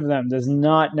having one of them does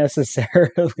not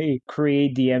necessarily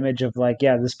create the image of like,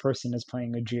 yeah, this person is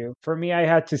playing a Jew. For me, I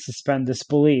had to suspend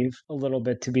disbelief a little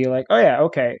bit to be like, oh yeah,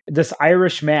 okay, this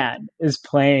Irish man is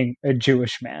playing a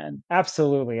Jewish man.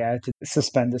 Absolutely, I had to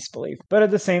suspend disbelief. But at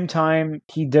the same time,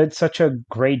 he did such a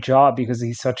great job because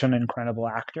he's such an incredible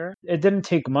actor. It didn't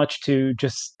take much to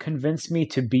just convince me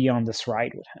to be on this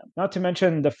ride with him. Not to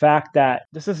mention the fact that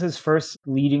this is his first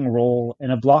leading role in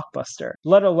a blockbuster,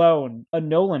 let alone a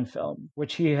Nolan film,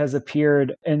 which he has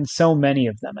appeared in so many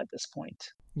of them at this point.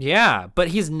 Yeah, but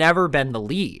he's never been the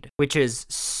lead, which is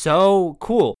so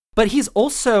cool. But he's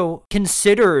also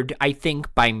considered, I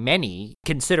think, by many,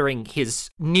 considering his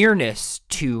nearness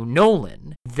to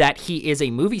Nolan, that he is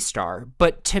a movie star.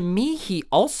 But to me, he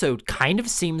also kind of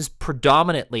seems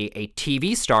predominantly a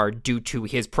TV star due to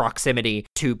his proximity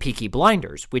to Peaky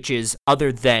Blinders, which is,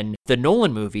 other than the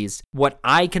Nolan movies, what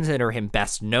I consider him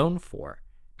best known for.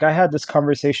 I had this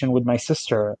conversation with my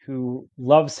sister who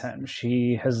loves him.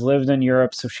 She has lived in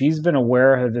Europe, so she's been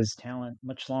aware of his talent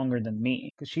much longer than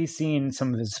me because she's seen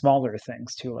some of his smaller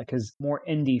things too, like his more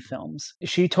indie films.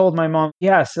 She told my mom,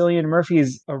 yeah, Cillian Murphy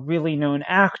is a really known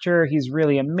actor. He's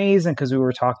really amazing because we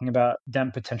were talking about them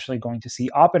potentially going to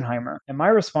see Oppenheimer. And my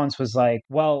response was like,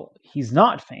 well, he's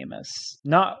not famous,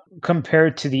 not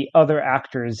compared to the other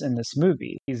actors in this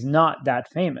movie. He's not that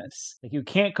famous. Like you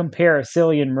can't compare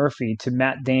Cillian Murphy to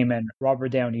Matt Damon, Robert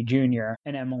Downey Jr.,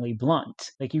 and Emily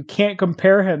Blunt. Like, you can't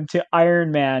compare him to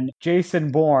Iron Man,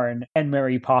 Jason Bourne, and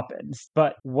Mary Poppins.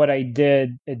 But what I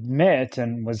did admit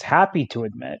and was happy to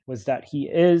admit was that he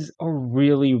is a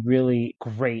really, really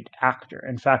great actor.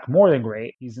 In fact, more than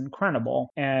great, he's incredible.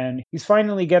 And he's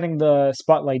finally getting the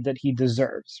spotlight that he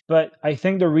deserves. But I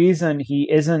think the reason he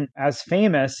isn't as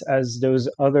famous as those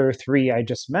other three I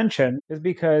just mentioned is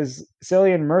because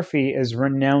Cillian Murphy is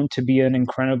renowned to be an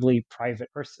incredibly private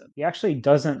person. He actually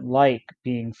doesn't like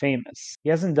being famous. He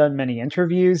hasn't done many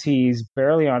interviews. He's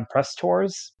barely on press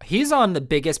tours. He's on the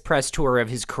biggest press tour of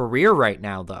his career right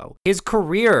now, though. His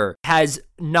career has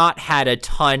not had a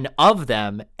ton of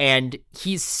them, and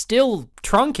he's still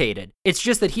truncated. It's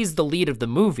just that he's the lead of the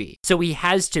movie, so he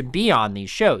has to be on these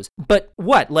shows. But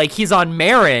what? Like, he's on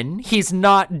Marin, he's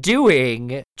not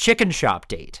doing Chicken Shop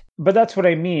Date. But that's what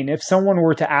I mean. If someone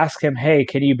were to ask him, hey,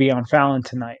 can you be on Fallon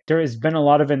tonight? There has been a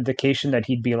lot of indication that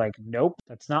he'd be like, nope,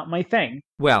 that's not my thing.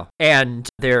 Well, and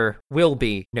there will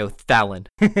be no Fallon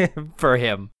for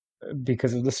him.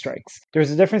 Because of the strikes.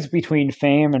 There's a difference between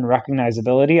fame and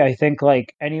recognizability. I think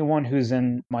like anyone who's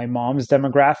in my mom's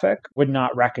demographic would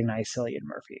not recognize Cillian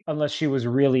Murphy unless she was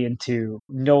really into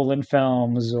Nolan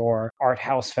films or art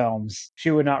house films.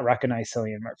 She would not recognize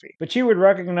Cillian Murphy. But she would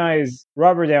recognize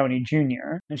Robert Downey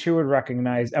Jr. and she would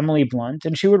recognize Emily Blunt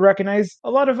and she would recognize a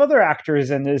lot of other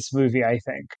actors in this movie, I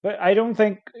think. But I don't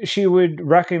think she would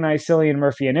recognize Cillian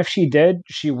Murphy. And if she did,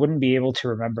 she wouldn't be able to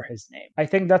remember his name. I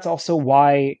think that's also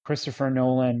why Christopher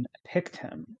Nolan picked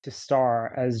him to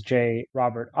star as J.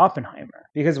 Robert Oppenheimer.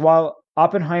 Because while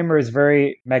Oppenheimer is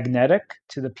very magnetic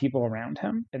to the people around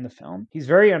him in the film, he's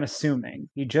very unassuming.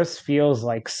 He just feels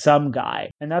like some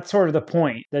guy. And that's sort of the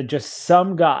point, that just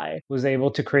some guy was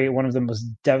able to create one of the most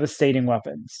devastating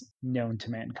weapons known to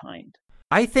mankind.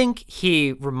 I think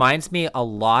he reminds me a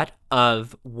lot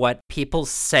of what people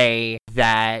say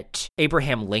that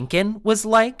Abraham Lincoln was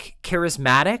like,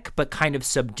 charismatic, but kind of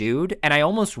subdued. And I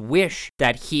almost wish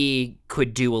that he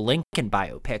could do a Lincoln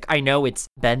biopic. I know it's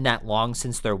been that long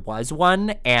since there was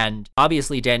one, and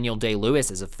obviously Daniel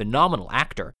Day-Lewis is a phenomenal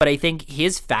actor, but I think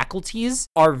his faculties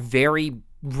are very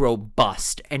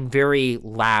robust and very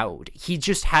loud. He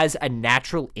just has a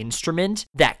natural instrument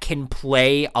that can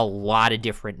play a lot of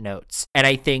different notes. And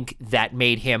I think that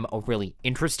made him a really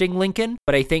interesting Lincoln.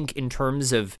 But I think in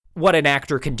terms of what an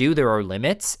actor can do, there are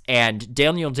limits. And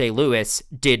Daniel Day-Lewis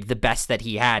did the best that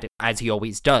he had, as he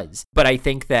always does. But I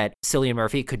think that Cillian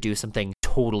Murphy could do something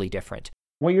totally different.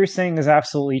 What you're saying is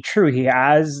absolutely true. He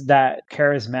has that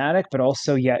charismatic, but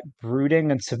also yet brooding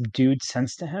and subdued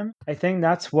sense to him. I think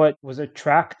that's what was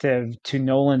attractive to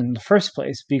Nolan in the first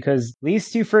place, because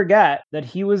least you forget that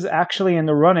he was actually in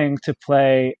the running to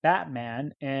play Batman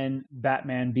in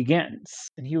Batman Begins.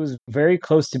 And he was very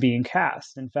close to being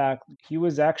cast. In fact, he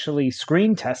was actually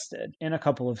screen tested in a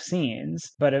couple of scenes,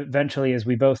 but eventually, as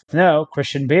we both know,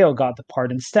 Christian Bale got the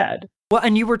part instead. Well,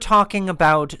 and you were talking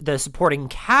about the supporting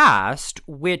cast,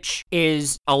 which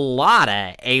is a lot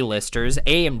of A-listers,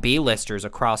 A and B-listers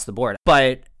across the board.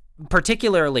 But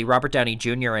particularly Robert Downey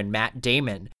Jr. and Matt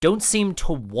Damon don't seem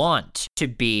to want to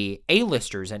be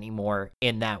A-listers anymore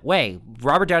in that way.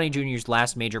 Robert Downey Jr.'s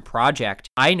last major project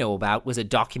I know about was a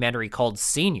documentary called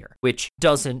Senior, which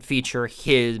doesn't feature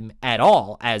him at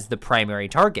all as the primary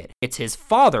target. It's his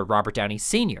father, Robert Downey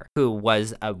Sr., who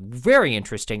was a very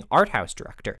interesting art house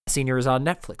director. Senior is on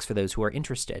Netflix for those who are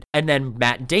interested. And then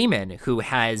Matt Damon, who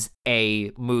has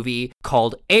a movie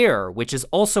called Air, which is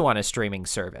also on a streaming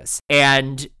service.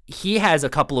 And he has a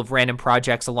couple of random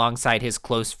projects alongside his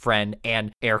close friend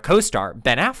and Air co-star,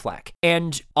 Ben Affleck.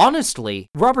 And honestly,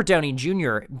 Robert Downey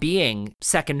Jr. being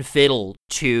second fiddle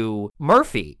to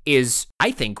Murphy is,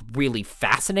 I think, really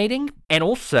fascinating, and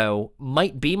also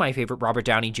might be my favorite Robert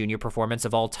Downey Jr. performance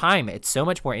of all time. It's so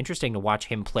much more interesting to watch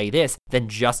him play this than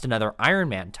just another Iron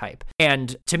Man type.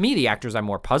 And to me, the actors I'm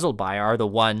more puzzled by are the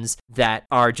ones that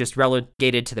are just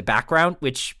relegated to the background,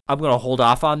 which I'm going to hold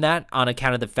off on that on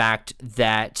account of the fact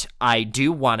that I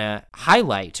do want to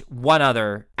highlight one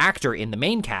other actor in the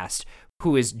main cast,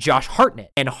 who is Josh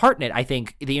Hartnett. And Hartnett, I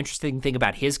think the interesting thing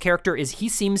about his character is he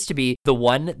seems to be the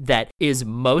one that is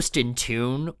most in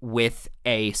tune with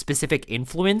a specific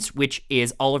influence, which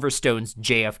is Oliver Stone's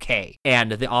JFK.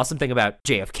 And the awesome thing about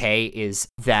JFK is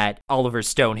that Oliver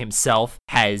Stone himself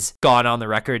has gone on the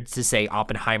record to say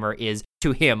Oppenheimer is,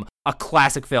 to him, a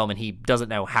classic film, and he doesn't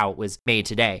know how it was made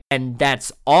today. And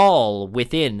that's all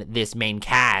within this main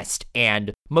cast,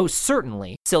 and most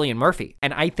certainly Cillian Murphy.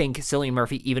 And I think Cillian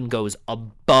Murphy even goes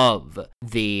above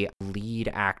the lead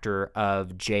actor of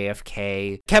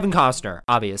JFK, Kevin Costner,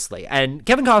 obviously. And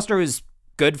Kevin Costner is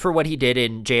good for what he did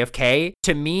in JFK.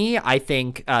 To me, I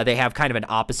think they have kind of an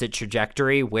opposite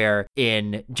trajectory, where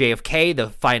in JFK, the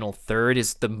final third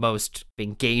is the most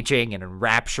engaging and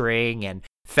enrapturing and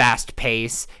fast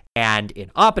pace. And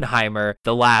in Oppenheimer,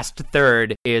 the last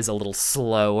third is a little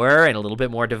slower and a little bit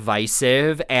more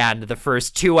divisive. And the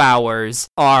first 2 hours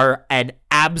are an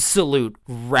absolute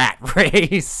rat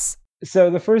race.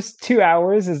 So the first 2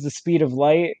 hours is the speed of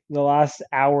light. The last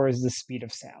hour is the speed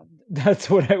of sound. That's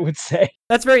what I would say.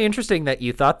 That's very interesting that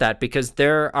you thought that, because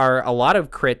there are a lot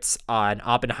of crits on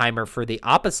Oppenheimer for the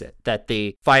opposite, that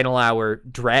the final hour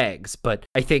drags. But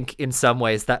I think in some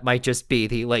ways that might just be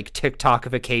the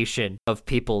TikTokification of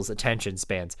people's attention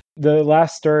spans. The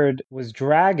last third was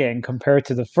dragging compared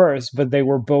to the first, but they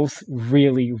were both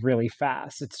really, really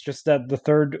fast. It's just that the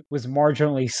third was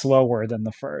marginally slower than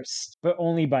the first, but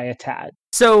only by a tad.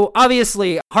 So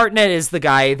obviously, Hartnett is the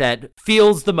guy that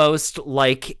feels the most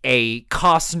like a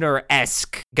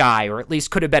Costner-esque guy, or at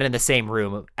least could have been in the same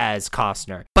room as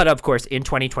Costner. But of course, in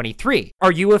 2023,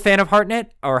 are you a fan of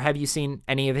Hartnett, or have you seen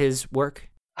any of his work?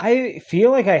 I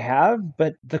feel like I have,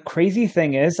 but the crazy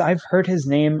thing is, I've heard his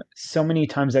name so many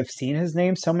times. I've seen his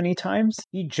name so many times.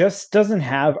 He just doesn't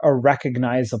have a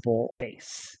recognizable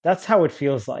face. That's how it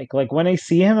feels like. Like when I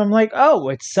see him, I'm like, oh,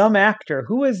 it's some actor.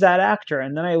 Who is that actor?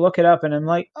 And then I look it up and I'm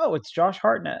like, oh, it's Josh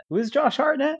Hartnett. Who is Josh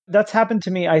Hartnett? That's happened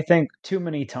to me, I think, too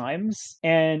many times.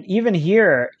 And even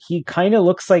here, he kind of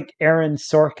looks like Aaron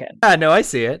Sorkin. No, I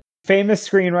see it. Famous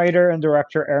screenwriter and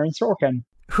director Aaron Sorkin,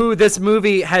 who this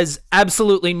movie has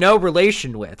absolutely no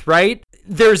relation with, right?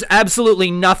 There's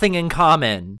absolutely nothing in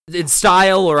common, in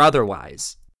style or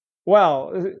otherwise.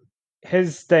 Well,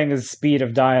 his thing is speed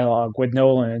of dialogue. With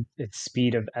Nolan, it's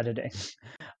speed of editing.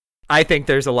 I think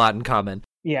there's a lot in common.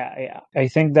 Yeah. I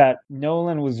think that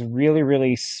Nolan was really,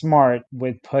 really smart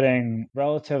with putting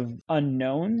relative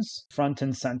unknowns front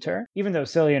and center. Even though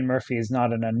Cillian Murphy is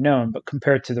not an unknown, but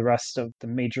compared to the rest of the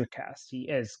major cast, he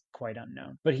is quite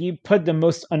unknown. But he put the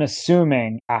most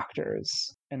unassuming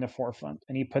actors in the forefront,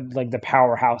 and he put the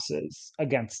powerhouses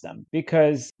against them,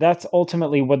 because that's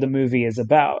ultimately what the movie is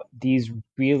about. These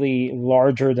really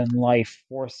larger than life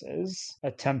forces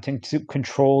attempting to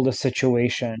control the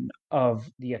situation of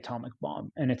the atomic bomb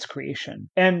and its creation,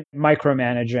 and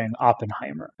micromanaging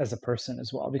Oppenheimer as a person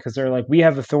as well, because they're like, we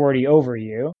have authority over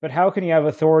you, but how can you have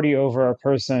authority over a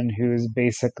person who's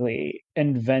basically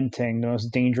inventing the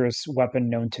most dangerous weapon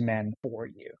known to man for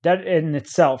you? That in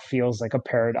itself feels like a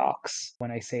paradox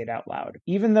when I say it out loud.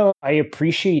 Even though I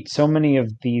appreciate so many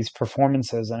of these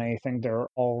performances and I think they're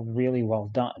all really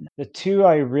well done, the two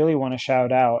I really want to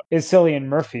shout out is Cillian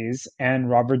Murphy's and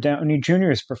Robert Downey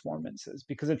Jr.'s performances,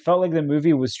 because it felt like the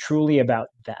movie was truly about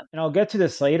them. And I'll get to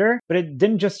this later, but it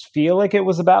didn't just feel like it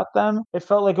was about them. It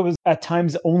felt like it was at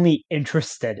times only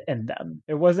interested in them.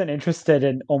 It wasn't interested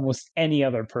in almost any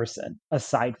other person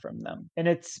aside from them. And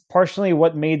it's partially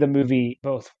what made the movie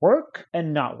both work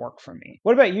and not work for me.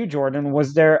 What about you, Jordan?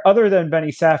 Was there, other than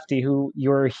Benny Safdie, who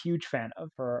you're a huge fan of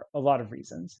for a lot of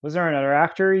reasons, was there another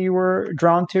actor you were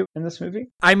drawn to in this movie?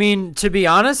 I mean, to be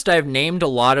honest, I've named a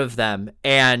lot of them,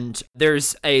 and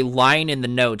there's a line in the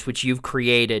notes which you've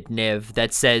created, Niv,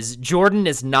 that says Jordan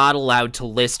is not allowed to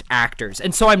list actors,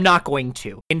 and so I'm not going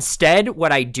to. Instead,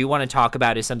 what I do want to talk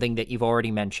about is something that you've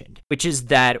already mentioned, which is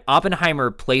that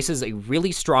Oppenheimer places a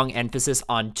really strong emphasis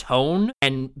on tone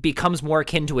and becomes more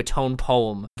akin to a tone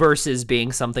poem versus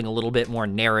being something a little bit more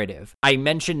narrative. I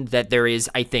mentioned that there is,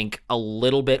 I think, a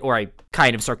little bit, or I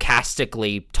kind of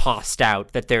sarcastically tossed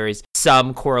out that there is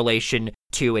some correlation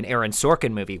to an Aaron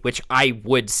Sorkin movie, which I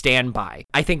would stand by.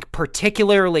 I think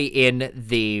particularly in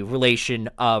the relation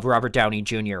of Robert Downey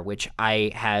Jr., which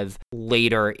I have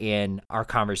later in our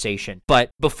conversation.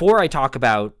 But before I talk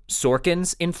about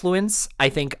Sorkin's influence, I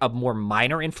think a more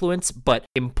minor influence, but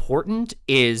important,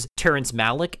 is Terrence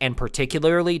Malick, and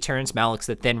particularly Terrence Malick's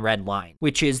The Thin Red Line,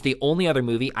 which is the only other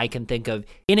movie I can think of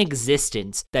in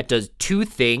existence that does two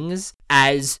things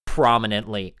as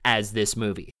prominently as this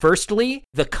movie. Firstly,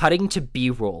 the cutting to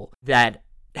B-roll that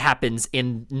happens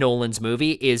in Nolan's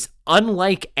movie is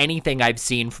unlike anything I've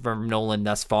seen from Nolan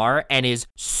thus far, and is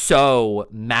so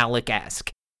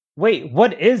Malick-esque. Wait,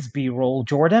 what is B-roll,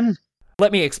 Jordan?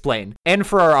 Let me explain, and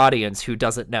for our audience who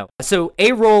doesn't know. So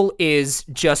A-roll is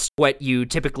just what you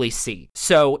typically see.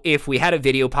 So if we had a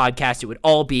video podcast, it would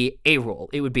all be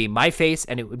A-roll. It would be my face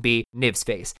and it would be Niv's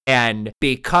face. And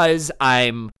because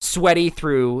I'm sweaty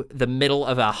through the middle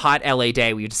of a hot LA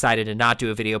day, we decided to not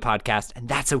do a video podcast, and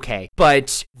that's okay.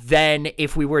 But then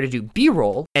if we were to do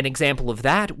B-roll, an example of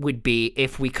that would be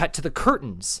if we cut to the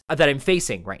curtains that I'm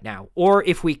facing right now, or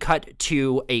if we cut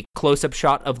to a close-up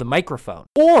shot of the microphone,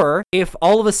 or if if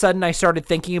all of a sudden I started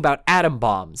thinking about atom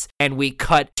bombs and we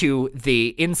cut to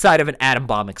the inside of an atom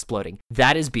bomb exploding.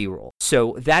 That is B-roll.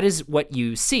 So that is what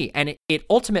you see. And it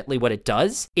ultimately, what it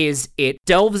does is it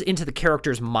delves into the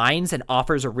characters' minds and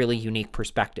offers a really unique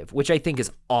perspective, which I think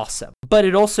is awesome. But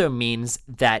it also means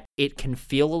that it can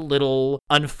feel a little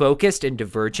unfocused and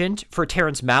divergent. For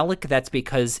Terrence Malick, that's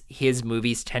because his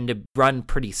movies tend to run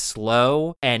pretty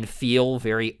slow and feel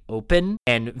very open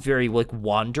and very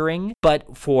wandering.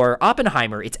 But for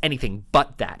Oppenheimer, it's anything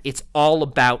but that. It's all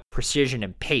about precision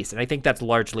and pace. And I think that's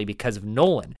largely because of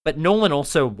Nolan. But Nolan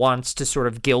also wants to sort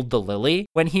of gild the lily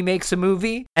when he makes a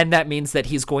movie. And that means that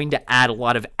he's going to add a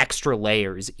lot of extra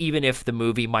layers, even if the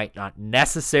movie might not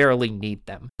necessarily need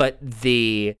them. But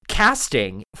the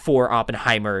casting for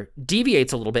Oppenheimer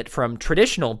deviates a little bit from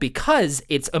traditional because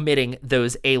it's omitting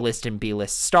those A-list and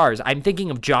B-list stars. I'm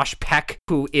thinking of Josh Peck,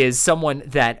 who is someone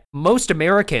that most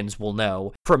Americans will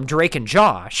know from Drake and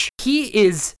Josh. He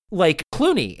is like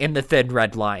Clooney in The Thin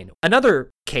Red Line.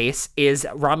 Another case is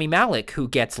Rami Malek, who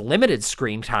gets limited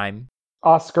screen time.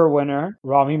 Oscar winner,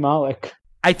 Rami Malek.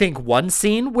 I think one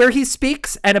scene where he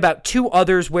speaks and about two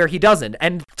others where he doesn't.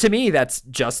 And to me, that's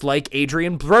just like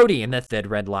Adrian Brody in The Thin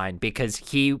Red Line, because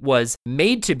he was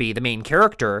made to be the main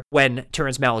character when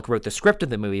Terrence Malick wrote the script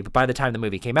of the movie, but by the time the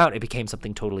movie came out, it became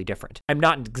something totally different. I'm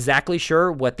not exactly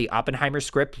sure what the Oppenheimer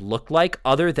script looked like,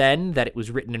 other than that it was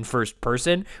written in first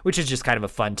person, which is just kind of a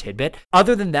fun tidbit.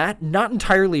 Other than that, not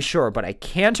entirely sure, but I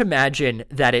can't imagine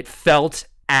that it felt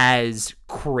as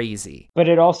crazy. But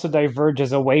it also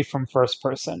diverges away from first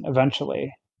person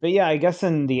eventually. But yeah, I guess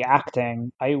in the acting,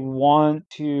 I want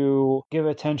to give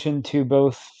attention to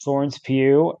both Florence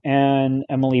Pugh and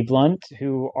Emily Blunt,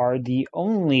 who are the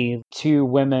only two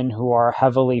women who are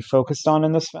heavily focused on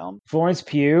in this film. Florence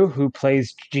Pugh, who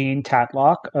plays Jean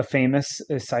Tatlock, a famous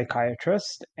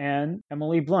psychiatrist, and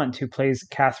Emily Blunt, who plays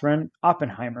Catherine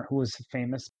Oppenheimer, who was a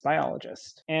famous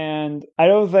biologist. And I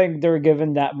don't think they're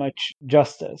given that much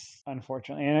justice,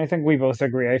 unfortunately. And I think we both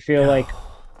agree. I feel like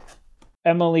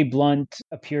Emily Blunt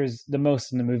appears the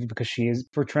most in the movie because she is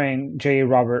portraying J.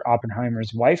 Robert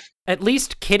Oppenheimer's wife. At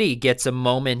least Kitty gets a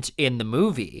moment in the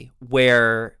movie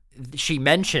where she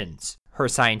mentions her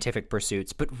scientific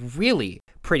pursuits, but really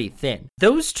pretty thin.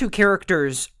 Those two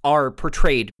characters are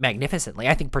portrayed magnificently.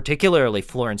 I think particularly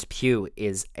Florence Pugh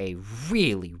is a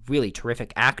really, really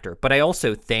terrific actor. But I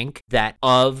also think that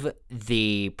of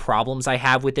the problems I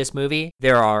have with this movie,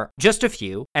 there are just a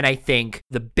few. And I think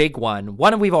the big one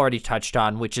we've already touched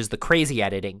on, which is the crazy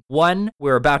editing. One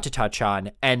we're about to touch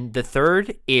on. And the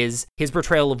third is his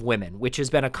portrayal of women, which has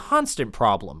been a constant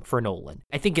problem for Nolan.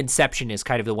 I think Inception is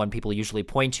kind of the one people usually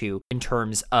point to in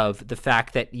terms of the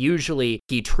fact that usually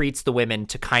he treats the women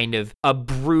to kind of a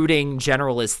brooding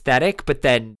general aesthetic, but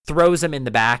then throws them in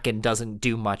the back and doesn't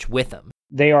do much with them.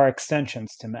 They are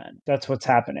extensions to men. That's what's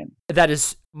happening. That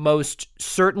is most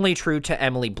certainly true to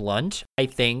Emily Blunt, I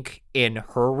think, in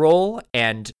her role,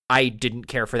 and I didn't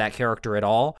care for that character at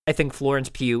all. I think Florence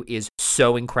Pugh is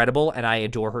so incredible, and I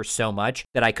adore her so much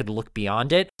that I could look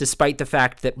beyond it, despite the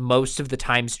fact that most of the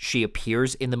times she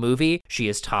appears in the movie, she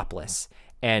is topless.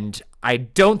 And I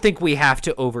don't think we have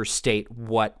to overstate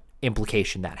what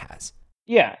implication that has.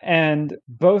 Yeah, and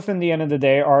both in the end of the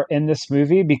day are in this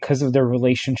movie because of their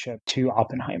relationship to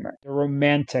Oppenheimer, their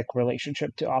romantic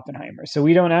relationship to Oppenheimer. So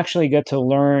we don't actually get to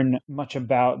learn much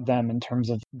about them in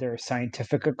terms of their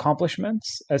scientific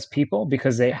accomplishments as people,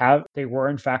 because they were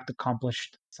in fact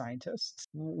accomplished scientists.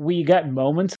 We get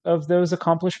moments of those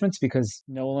accomplishments because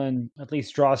Nolan at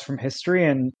least draws from history,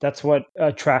 and that's what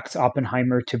attracts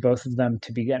Oppenheimer to both of them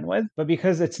to begin with. But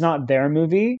because it's not their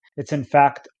movie, it's in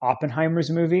fact Oppenheimer's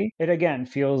movie, it again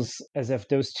feels as if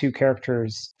those two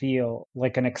characters feel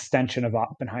like an extension of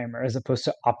Oppenheimer as opposed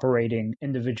to operating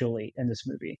individually in this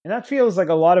movie. And that feels like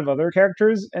a lot of other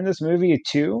characters in this movie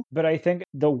too, but I think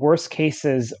the worst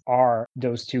cases are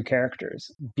those two characters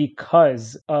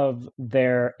because of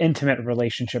their intimate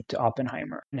relationship to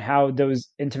Oppenheimer and how those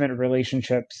intimate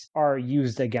relationships are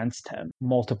used against him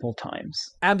multiple times.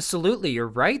 Absolutely, you're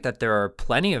right that there are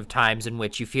plenty of times in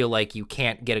which you feel like you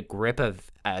can't get a grip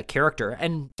of a character,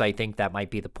 and I think that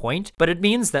might be the point. But it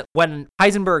means that when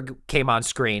Heisenberg came on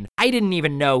screen, I didn't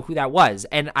even know who that was.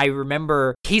 And I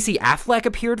remember Casey Affleck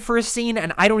appeared for a scene,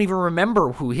 and I don't even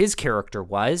remember who his character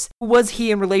was. Who was he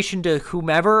in relation to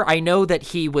whomever? I know that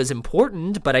he was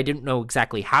important, but I didn't know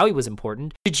exactly how he was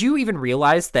important. Did you even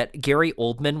realize that Gary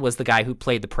Oldman was the guy who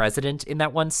played the president in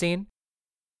that one scene?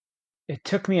 it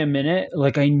took me a minute.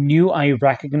 Like I knew I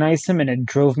recognized him and it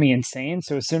drove me insane.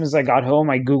 So as soon as I got home,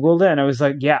 I Googled it and I was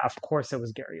like, yeah, of course it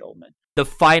was Gary Oldman. The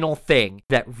final thing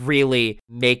that really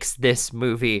makes this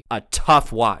movie a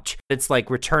tough watch, it's like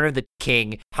Return of the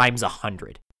King times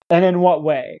 100. And in what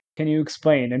way? Can you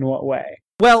explain in what way?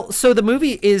 Well, so the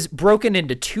movie is broken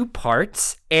into 2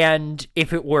 parts, and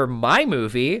if it were my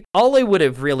movie, all I would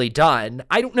have really done,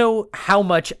 I don't know how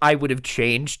much I would have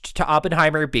changed to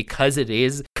Oppenheimer because it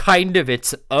is kind of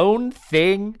its own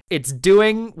thing. It's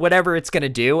doing whatever it's going to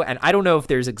do, and I don't know if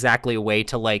there's exactly a way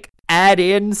to like add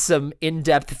in some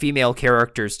in-depth female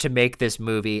characters to make this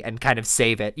movie and kind of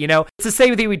save it. You know, it's the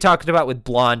same thing we talked about with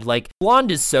Blonde. Like, Blonde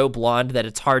is so blonde that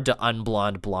it's hard to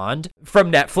unblonde Blonde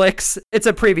from Netflix. It's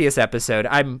a previous episode.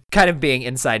 I'm kind of being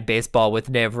inside baseball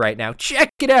with Niv right now. Check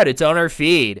it out. It's on our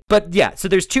feed. But yeah, so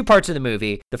there's 2 parts of the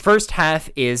movie. The first half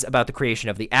is about the creation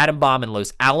of the atom bomb in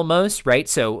Los Alamos, right?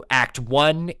 So Act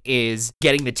 1 is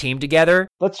getting the team together.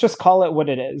 Let's just call it what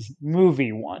it is.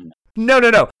 Movie 1.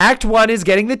 No. Act 1 is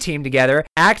getting the team together.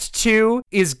 Act 2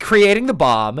 is creating the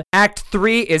bomb. Act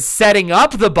 3 is setting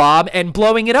up the bomb and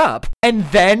blowing it up. And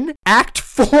then Act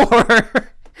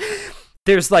 4,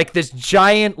 there's like this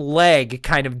giant leg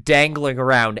kind of dangling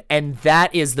around. And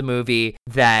that is the movie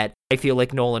that I feel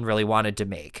like Nolan really wanted to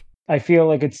make. I feel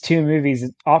like it's 2 movies.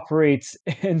 It operates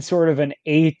in sort of an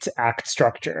 8-act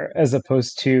structure as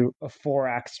opposed to a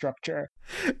 4-act structure.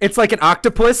 It's like an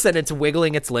octopus and it's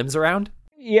wiggling its limbs around.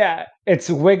 Yeah, it's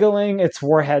wiggling its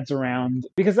warheads around.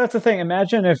 Because that's the thing.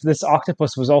 Imagine if this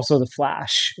octopus was also the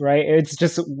Flash, right? It's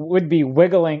just would be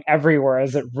wiggling everywhere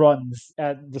as it runs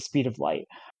at the speed of light.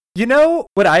 You know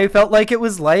what I felt like it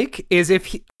was like is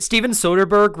if Steven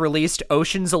Soderbergh released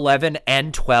Ocean's 11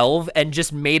 and 12 and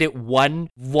just made it one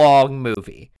long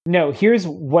movie. No, here's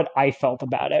what I felt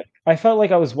about it. I felt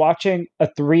like I was watching a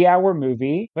 3-hour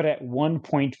movie, but at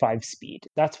 1.5 speed.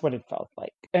 That's what it felt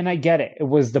like. And I get it. It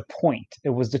was the point. It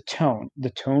was the tone.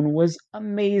 The tone was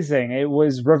amazing. It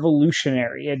was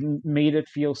revolutionary. It made it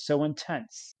feel so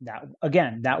intense.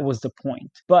 That was the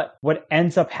point. But what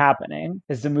ends up happening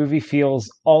is the movie feels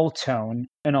all tone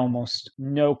and almost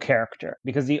no character,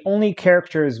 because the only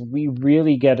characters we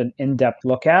really get an in-depth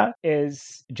look at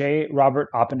is J. Robert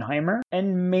Oppenheimer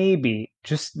and maybe,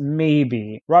 just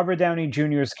maybe, Robert Downey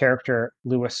Jr.'s character,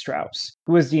 Lewis Strauss,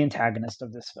 who is the antagonist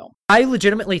of this film. I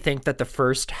legitimately think that the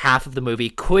first half of the movie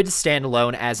could stand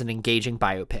alone as an engaging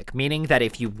biopic, meaning that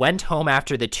if you went home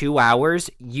after the 2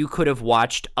 hours, you could have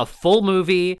watched a full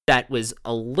movie that was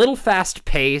a little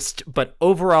fast-paced, but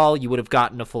overall you would have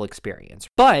gotten a full experience.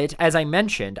 But, as I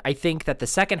mentioned, I think that the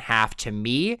second half, to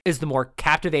me, is the more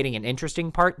captivating and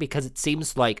interesting part because it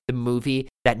seems like the movie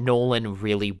that Nolan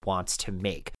really wants to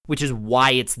make, which is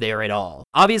why it's there at all.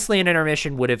 Obviously, an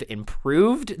intermission would have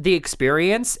improved the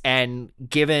experience and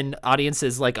given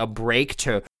audiences like a break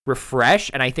to refresh,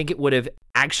 and I think it would have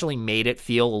actually made it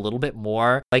feel a little bit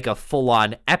more like a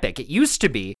full-on epic. It used to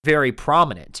be very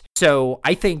prominent. So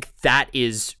I think that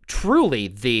is truly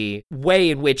the way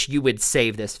in which you would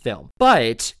save this film.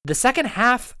 But the second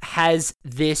half has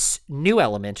this new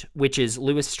element, which is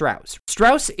Lewis Strauss.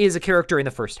 Strauss is a character in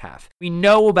the first half. We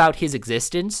know about his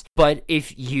existence, but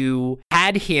if you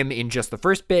had him in just the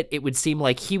first bit, it would seem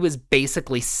like he was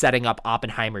basically setting up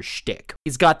Oppenheimer's shtick.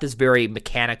 He's got this very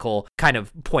mechanical kind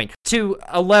of point to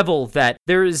a level that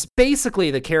there is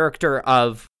basically the character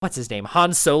of, what's his name,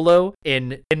 Han Solo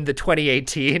in the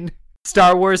 2018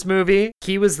 Star Wars movie.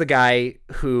 He was the guy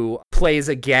who plays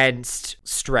against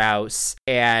Strauss,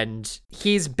 and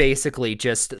he's basically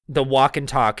just the walk and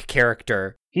talk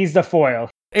character. He's the foil.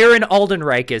 Aaron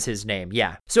Aldenreich is his name,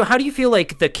 yeah. So how do you feel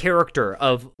like the character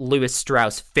of Lewis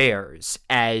Strauss fares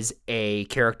as a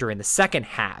character in the second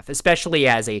half, especially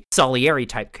as a Salieri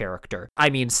type character? I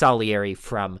mean Salieri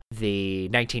from the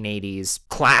 1980s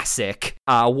classic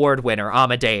award winner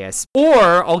Amadeus.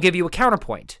 Or I'll give you a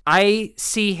counterpoint. I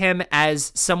see him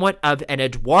as somewhat of an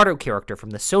Eduardo character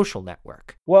from The Social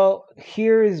Network. Well,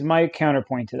 here is my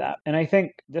counterpoint to that. And I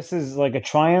think this is like a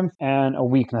triumph and a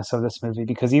weakness of this movie,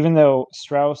 because even though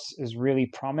Strauss is really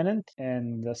prominent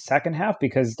in the second half,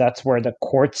 because that's where the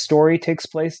court story takes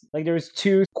place. Like there's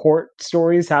 2 court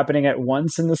stories happening at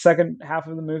once in the second half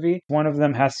of the movie. One of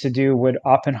them has to do with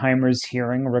Oppenheimer's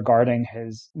hearing regarding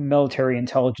his military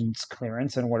intelligence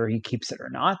clearance and whether he keeps it or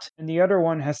not. And the other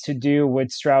one has to do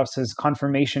with Strauss's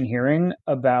confirmation hearing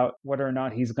about whether or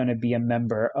not he's going to be a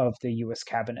member of the US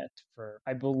cabinet for,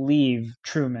 I believe,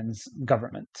 Truman's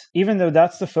government. Even though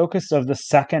that's the focus of the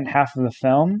second half of the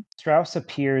film, Strauss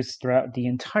appears throughout the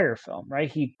entire film,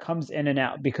 right? He comes in and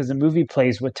out because the movie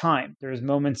plays with time. There's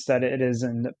moments that it is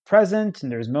in the present,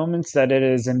 and there's moments that it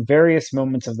is in various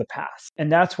moments of the past.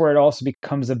 And that's where it also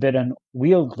becomes a bit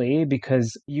unwieldy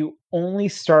because you only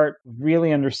start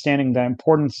really understanding the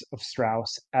importance of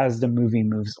Strauss as the movie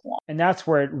moves along. And that's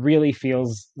where it really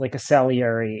feels like a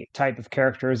Salieri type of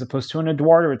character as opposed to an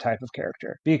Eduardo type of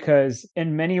character. Because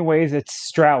in many ways, it's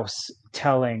Strauss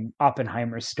telling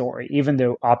Oppenheimer's story, even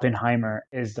though Oppenheimer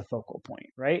is the focal point,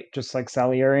 right? Just like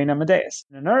Salieri and Amadeus.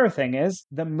 And another thing is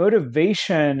the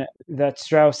motivation that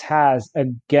Strauss has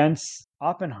against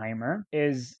Oppenheimer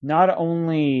is not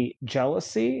only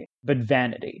jealousy, but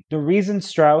vanity. The reason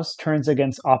Strauss turns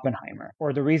against Oppenheimer,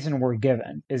 or the reason we're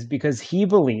given, is because he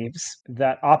believes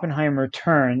that Oppenheimer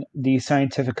turned the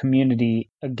scientific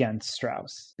community against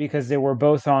Strauss because they were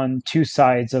both on two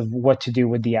sides of what to do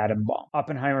with the atom bomb.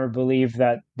 Oppenheimer believed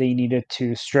that they needed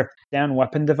to strip down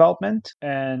weapon development,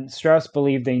 and Strauss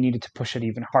believed they needed to push it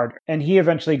even harder. And he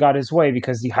eventually got his way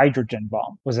because the hydrogen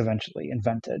bomb was eventually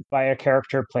invented by a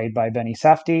character played by Benny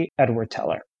Safdie, Edward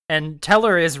Teller. And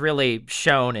Teller is really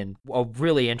shown in a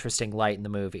really interesting light in the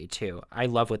movie, too. I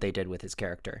love what they did with his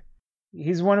character.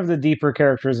 He's one of the deeper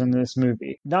characters in this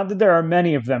movie. Not that there are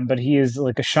many of them, but he is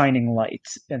like a shining light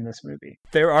in this movie.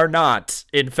 There are not,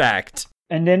 in fact.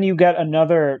 And then you get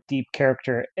another deep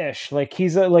character-ish. Like,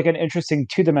 he's like an interesting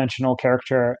two-dimensional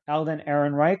character. Alden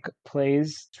Ehrenreich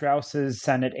plays Strauss's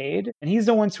Senate aide, and he's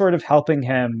the one sort of helping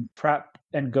him prep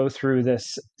and go through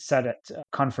this Senate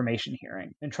confirmation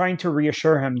hearing and trying to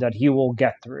reassure him that he will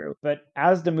get through. But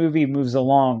as the movie moves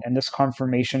along and this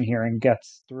confirmation hearing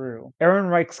gets through,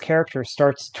 Ehrenreich's character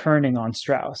starts turning on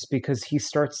Strauss because he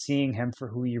starts seeing him for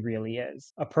who he really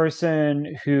is. A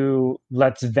person who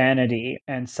lets vanity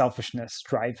and selfishness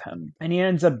drive him. And he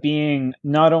ends up being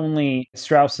not only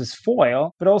Strauss's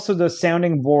foil, but also the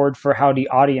sounding board for how the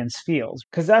audience feels.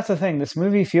 Because that's the thing, this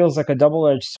movie feels like a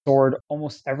double-edged sword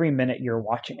almost every minute you're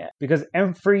watching it, because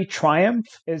every triumph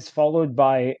is followed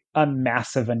by a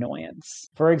massive annoyance.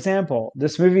 For example,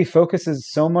 this movie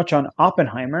focuses so much on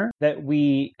Oppenheimer that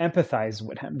we empathize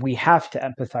with him. We have to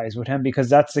empathize with him because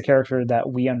that's the character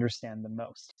that we understand the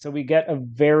most. So we get a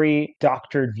very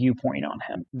doctored viewpoint on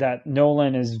him that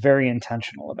Nolan is very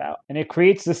intentional about. And it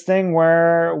creates this thing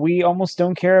where we almost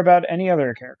don't care about any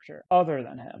other character other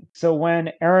than him. So when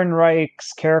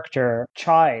Ehrenreich's character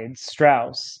chides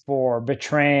Strauss for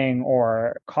betraying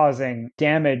or causing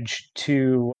damage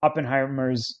to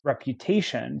Oppenheimer's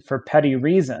reputation for petty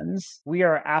reasons, we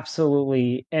are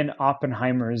absolutely on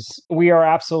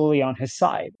his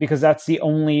side because that's the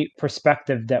only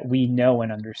perspective that we know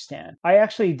and understand. I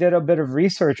actually did a bit of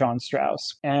research on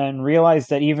Strauss and realized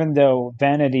that even though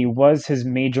vanity was his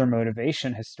major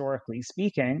motivation, historically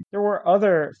speaking, there were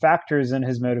other factors in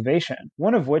his motivation,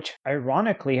 one of which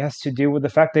ironically has to do with the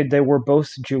fact that they were both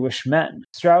Jewish men.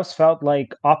 Strauss felt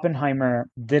like Oppenheimer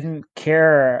didn't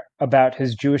care about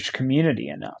his Jewish community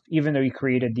enough, even though he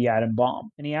created the atom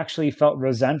bomb. And he actually felt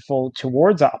resentful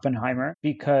towards Oppenheimer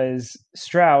because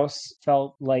Strauss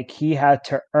felt like he had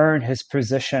to earn his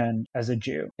position as a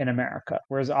Jew in America,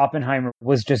 whereas Oppenheimer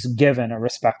was just given a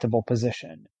respectable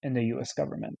position in the US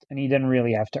government, and he didn't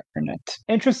really have to earn it.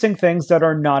 Interesting things that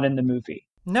are not in the movie.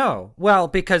 No, well,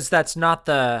 because that's not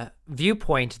the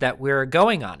viewpoint that we're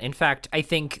going on. In fact, I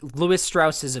think Lewis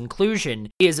Strauss's inclusion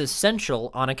is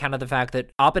essential on account of the fact that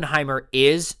Oppenheimer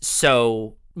is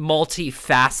so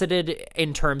multifaceted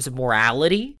in terms of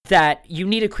morality that you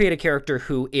need to create a character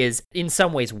who is in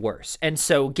some ways worse. And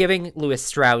so giving Lewis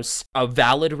Strauss a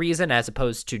valid reason as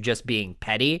opposed to just being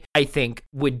petty, I think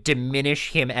would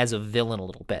diminish him as a villain a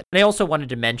little bit. And I also wanted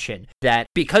to mention that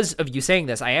because of you saying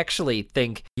this, I actually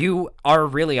think you are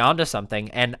really onto something.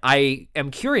 And I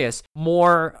am curious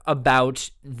more about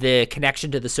the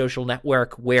connection to The Social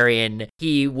Network, wherein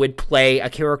he would play a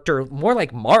character more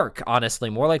like Mark, honestly,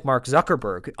 more like Mark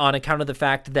Zuckerberg, on account of the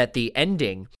fact that the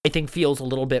ending, I think, feels a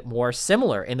little bit more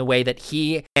similar in the way that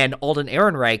he and Alden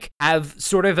Ehrenreich have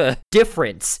sort of a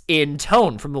difference in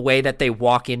tone from the way that they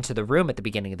walk into the room at the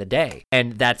beginning of the day.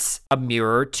 And that's a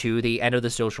mirror to the end of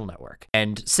The Social Network.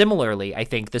 And similarly, I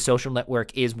think The Social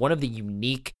Network is one of the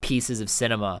unique pieces of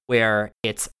cinema where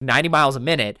it's 90 miles a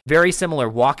minute, very similar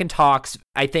walk and talks.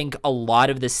 I think a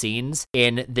lot of the scenes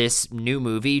in this new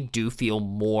movie do feel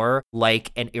more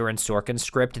like an Aaron Sorkin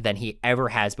script than he ever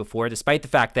has before, despite the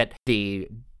fact that the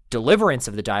deliverance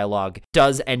of the dialogue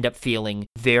does end up feeling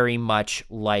very much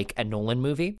like a Nolan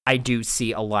movie. I do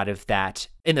see a lot of that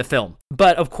in the film.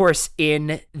 But of course,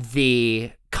 in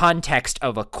the context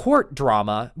of a court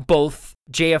drama, both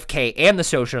JFK and The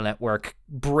Social Network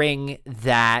bring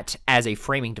that as a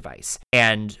framing device.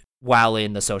 And while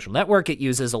in The Social Network, it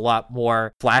uses a lot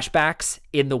more flashbacks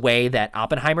in the way that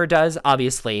Oppenheimer does.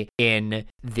 Obviously, in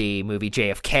the movie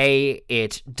JFK,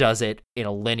 it does it in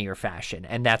a linear fashion.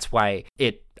 And that's why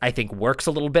it, I think, works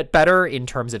a little bit better in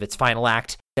terms of its final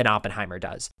act than Oppenheimer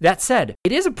does. That said,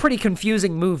 it is a pretty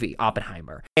confusing movie,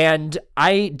 Oppenheimer. And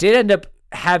I did end up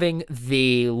having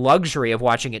the luxury of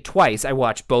watching it twice. I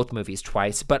watched both movies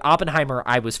twice, but Oppenheimer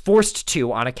I was forced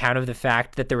to on account of the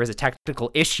fact that there was a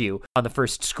technical issue on the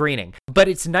first screening. But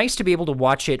it's nice to be able to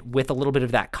watch it with a little bit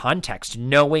of that context,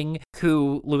 knowing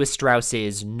who Lewis Strauss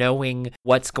is, knowing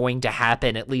what's going to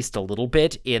happen at least a little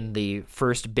bit in the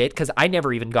first bit, because I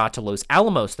never even got to Los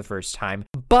Alamos the first time.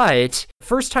 But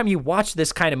first time you watch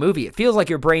this kind of movie, it feels like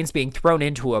your brain's being thrown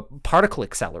into a particle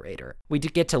accelerator. We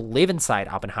get to live inside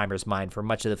Oppenheimer's mind for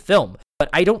much of the film.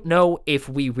 But I don't know if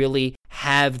we really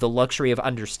have the luxury of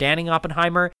understanding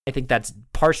Oppenheimer. I think that's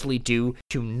partially due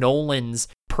to Nolan's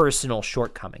personal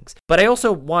shortcomings. But I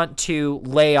also want to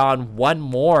lay on one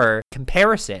more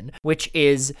comparison, which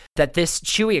is that this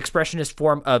chewy expressionist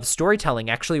form of storytelling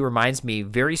actually reminds me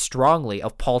very strongly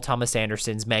of Paul Thomas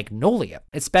Anderson's Magnolia,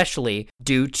 especially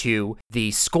due to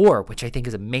the score, which I think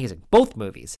is amazing. Both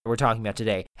movies that we're talking about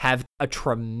today have a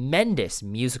tremendous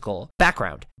musical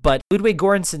background. But Ludwig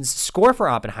Göransson's score for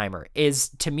Oppenheimer is,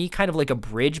 to me, kind of like a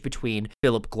bridge between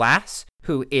Philip Glass,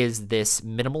 who is this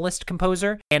minimalist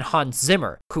composer, and Hans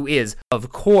Zimmer, who is, of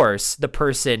course, the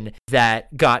person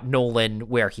that got Nolan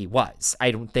where he was. I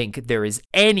don't think there is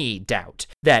any doubt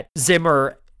that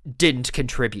Zimmer didn't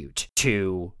contribute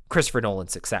to Christopher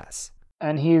Nolan's success.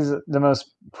 And he's the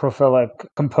most prolific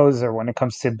composer when it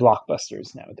comes to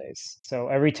blockbusters nowadays. So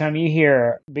every time you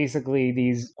hear basically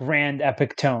these grand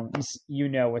epic tones, you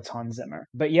know it's Hans Zimmer.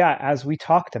 But yeah, as we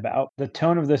talked about, the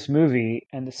tone of this movie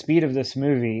and the speed of this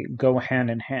movie go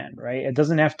hand in hand, right? It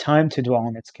doesn't have time to dwell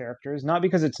on its characters, not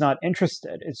because it's not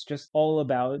interested. It's just all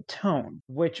about tone,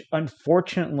 which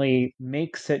unfortunately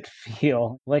makes it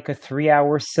feel like a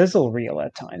 3-hour sizzle reel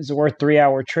at times, or a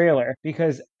 3-hour trailer,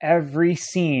 because every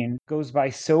scene goes by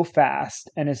so fast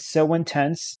and is so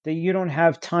intense that you don't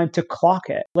have time to clock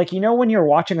it. Like, you know, when you're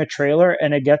watching a trailer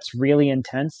and it gets really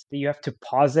intense, that you have to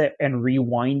pause it and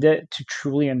rewind it to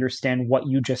truly understand what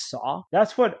you just saw?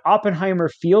 That's what Oppenheimer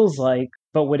feels like,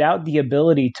 but without the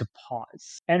ability to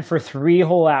pause. And for 3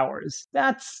 whole hours.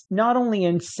 That's not only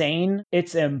insane,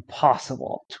 it's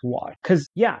impossible to watch. Because,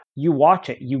 yeah, you watch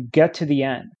it, you get to the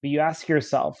end, but you ask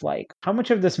yourself, like, how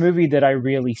much of this movie did I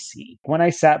really see? When I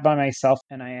sat by myself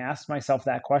and I asked myself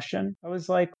that question, I was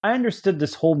like, I understood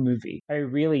this whole movie. I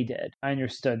really did. I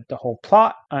understood the whole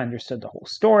plot. I understood the whole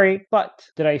story. But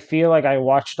did I feel like I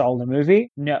watched all the movie?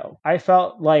 No. I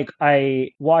felt like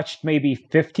I watched maybe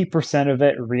 50% of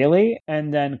it really, and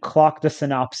then clock the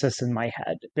synopsis in my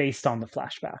head based on the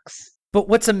flashbacks. But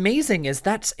what's amazing is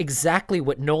that's exactly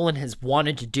what Nolan has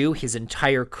wanted to do his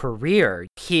entire career.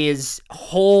 His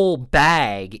whole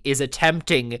bag is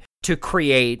attempting to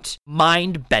create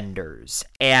mind benders.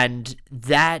 And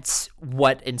that's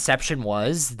what Inception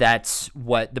was. That's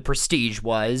what The Prestige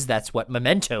was. That's what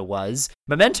Memento was.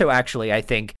 Memento, actually, I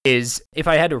think, is, if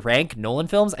I had to rank Nolan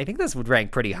films, I think this would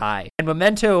rank pretty high. And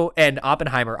Memento and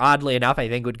Oppenheimer, oddly enough, I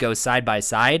think would go side by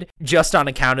side, just on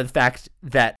account of the fact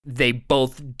that they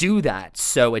both do that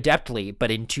so adeptly, but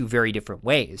in two very different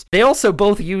ways. They also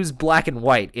both use black and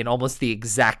white in almost the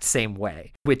exact same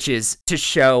way, which is to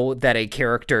show that a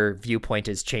character viewpoint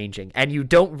is changing. And you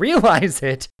don't realize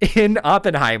it in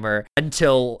Oppenheimer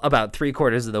until about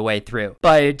 3/4 of the way through.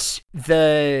 But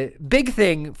the big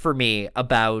thing for me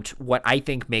about what I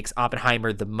think makes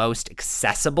Oppenheimer the most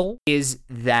accessible is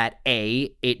that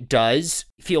it does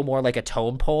feel more like a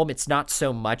tone poem. It's not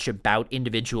so much about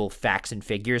individual facts and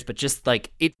figures, but just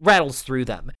like it rattles through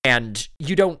them. And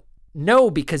you don't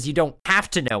know because you don't have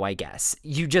to know, I guess.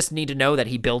 You just need to know that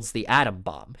he builds the atom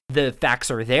bomb. The facts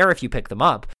are there if you pick them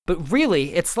up, but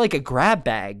really, it's like a grab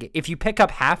bag. If you pick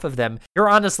up half of them, you're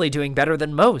honestly doing better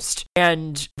than most.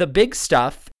 And the big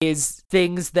stuff is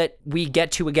things that we get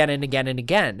to again and again and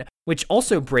again, which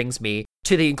also brings me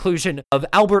to the inclusion of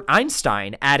Albert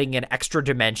Einstein adding an extra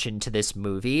dimension to this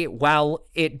movie. While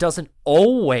it doesn't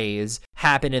always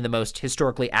happen in the most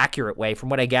historically accurate way, from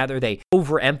what I gather, they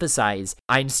overemphasize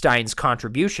Einstein's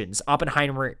contributions.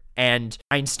 Oppenheimer and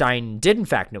Einstein did in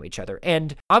fact know each other.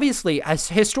 And obviously, as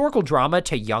historical drama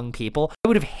to young people, I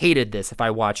would have hated this if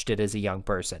I watched it as a young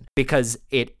person, because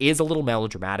it is a little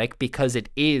melodramatic, because it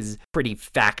is pretty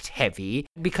fact heavy,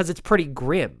 because it's pretty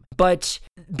grim. But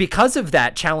because of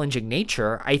that challenging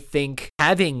nature, I think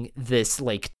having this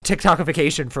like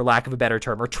TikTokification, for lack of a better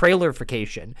term, or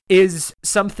trailerification is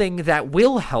something that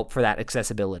will help for that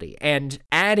accessibility. And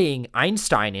adding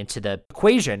Einstein into the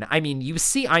equation, I mean, you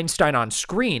see Einstein on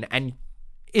screen and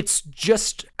it's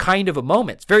just kind of a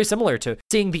moment. It's very similar to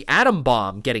seeing the atom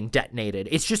bomb getting detonated.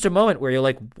 It's just a moment where you're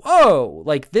like, whoa,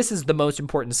 like this is the most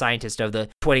important scientist of the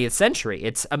 20th century.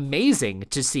 It's amazing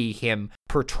to see him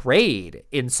portrayed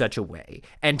in such a way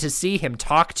and to see him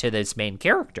talk to this main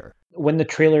character. When the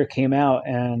trailer came out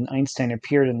and Einstein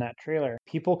appeared in that trailer,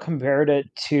 people compared it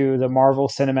to the Marvel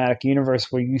Cinematic Universe,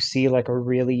 where you see like a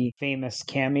really famous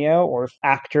cameo or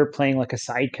actor playing like a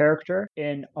side character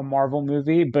in a Marvel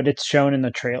movie, but it's shown in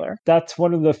the trailer. That's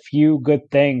one of the few good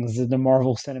things that the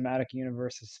Marvel Cinematic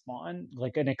Universe has spawned,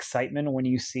 like an excitement when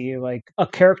you see like a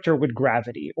character with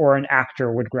gravity or an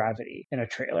actor with gravity in a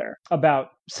trailer about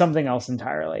something else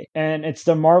entirely. And it's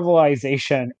the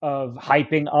Marvelization of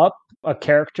hyping up a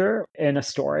character in a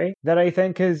story that I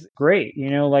think is great. You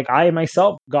know, like I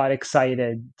myself got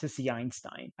excited to see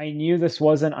Einstein. I knew this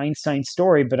wasn't Einstein's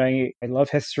story, but I love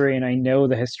history and I know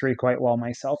the history quite well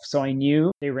myself. So I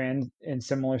knew they ran in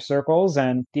similar circles,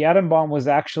 and the atom bomb was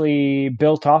actually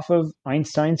built off of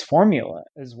Einstein's formula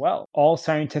as well. All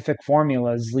scientific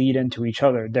formulas lead into each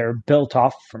other. They're built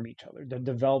off from each other. They're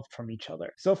developed from each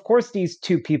other. So of course these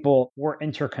two people were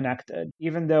interconnected,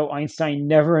 even though Einstein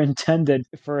never intended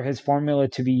for his formula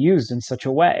to be used in such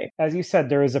a way. As you said,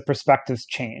 there is a perspective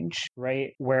change, right?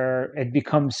 Where it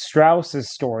becomes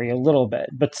Strauss's story a little bit,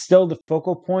 but still the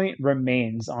focal point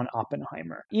remains on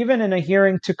Oppenheimer. Even in a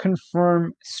hearing to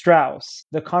confirm Strauss,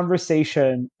 the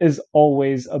conversation is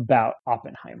always about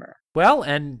Oppenheimer. Well,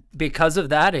 and because of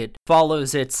that, it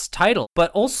follows its title. But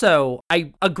also,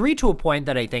 I agree to a point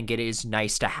that I think it is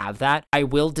nice to have that. I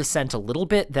will dissent a little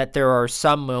bit that there are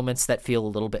some moments that feel a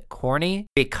little bit corny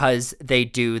because they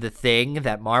do the thing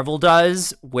that Marvel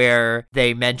does where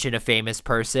they mention a famous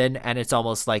person and it's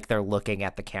almost like they're looking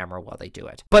at the camera while they do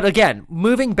it. But again,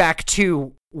 moving back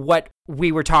to what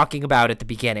we were talking about at the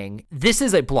beginning, this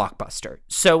is a blockbuster.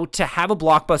 So to have a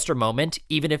blockbuster moment,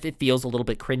 even if it feels a little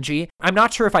bit cringy, I'm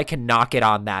not sure if I can knock it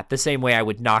on that the same way I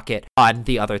would knock it on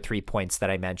the other 3 points that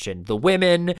I mentioned: the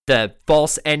women, the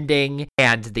false ending,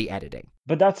 and the editing.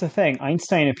 But that's the thing.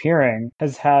 Einstein appearing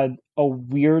has had a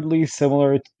weirdly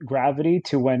similar gravity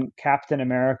to when Captain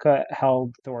America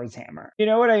held Thor's hammer. You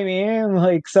know what I mean?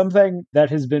 Like something that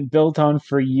has been built on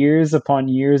for years upon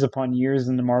years upon years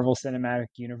in the Marvel Cinematic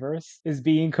Universe is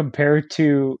being compared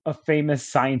to a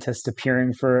famous scientist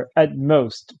appearing for at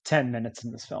most 10 minutes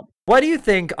in this film. Why do you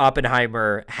think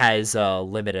Oppenheimer has a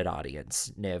limited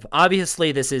audience, Niv?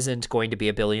 Obviously, this isn't going to be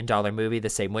a billion-dollar movie the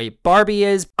same way Barbie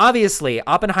is. Obviously,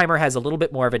 Oppenheimer has a little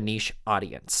bit more of a niche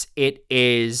audience. It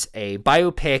is a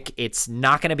biopic. It's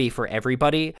not going to be for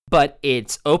everybody, but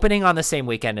it's opening on the same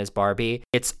weekend as Barbie.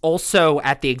 It's also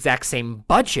at the exact same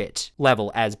budget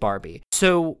level as Barbie.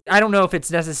 So I don't know if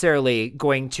it's necessarily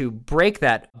going to break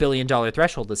that billion-dollar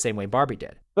threshold the same way Barbie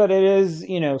did. But it is,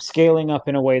 you know, scaling up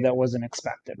in a way that wasn't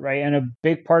expected, right? And a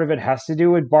big part of it has to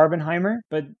do with Barbenheimer.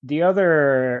 But the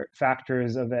other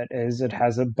factors of it is it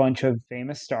has a bunch of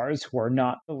famous stars who are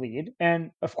not the lead.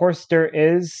 And of course, there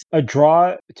is a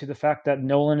draw to the fact that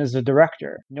Nolan is the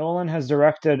director. Nolan has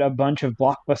directed a bunch of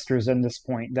blockbusters in this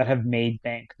point that have made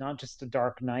bank, not just the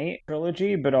Dark Knight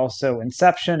trilogy, but also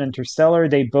Inception, Interstellar.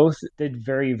 They both did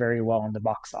very, very well in the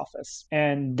box office.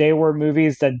 And they were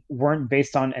movies that weren't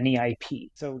based on any IP.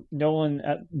 So Nolan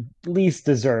at least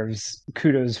deserves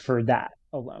kudos for that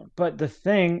alone. But the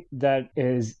thing that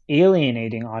is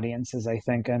alienating audiences, I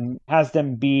think, and has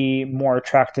them be more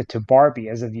attracted to Barbie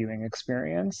as a viewing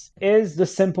experience is the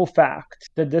simple fact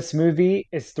that this movie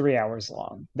is 3 hours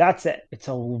long. That's it. It's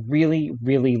a really,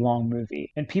 really long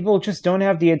movie. And people just don't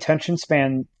have the attention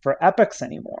span for epics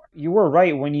anymore. You were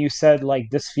right when you said,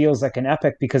 like, this feels like an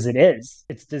epic because it is.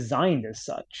 It's designed as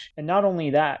such. And not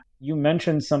only that, you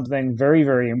mentioned something very,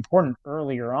 very important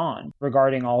earlier on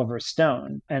regarding Oliver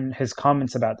Stone and his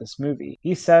comments about this movie.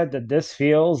 He said that this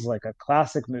feels like a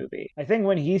classic movie. I think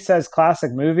when he says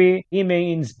classic movie, he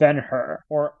means Ben-Hur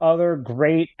or other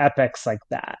great epics like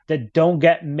that don't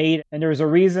get made. And there's a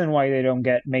reason why they don't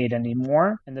get made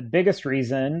anymore. And the biggest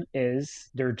reason is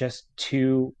they're just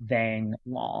too dang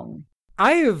long.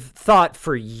 I have thought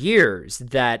for years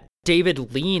that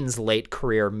David Lean's late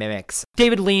career mimics.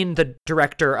 David Lean, the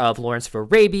director of Lawrence of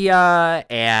Arabia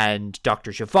and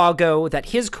Dr. Zhivago, that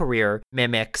his career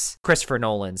mimics Christopher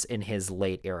Nolan's in his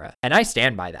late era. And I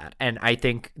stand by that. And I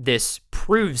think this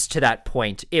proves to that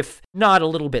point, if not a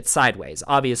little bit sideways.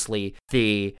 Obviously,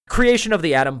 the creation of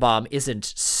the atom bomb isn't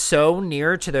so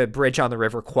near to the bridge on the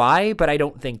River Kwai, but I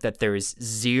don't think that there's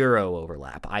zero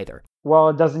overlap either. Well,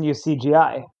 it doesn't use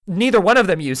CGI. Neither one of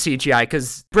them used CGI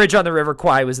because Bridge on the River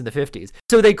Kwai was in the 50s.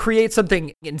 So they create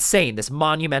something insane, this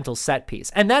monumental set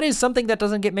piece. And that is something that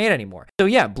doesn't get made anymore. So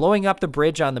yeah, blowing up the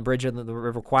bridge on the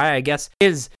River Kwai, I guess,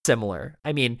 is similar.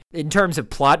 I mean, in terms of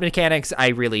plot mechanics, I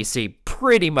really see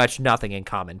pretty much nothing in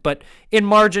common. But in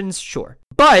margins, sure.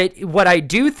 But what I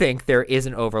do think there is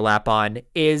an overlap on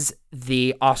is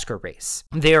the Oscar race.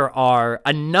 There are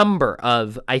a number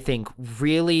of, I think,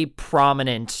 really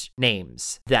prominent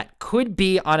names that could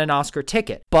be on an Oscar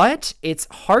ticket, but it's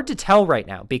hard to tell right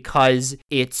now because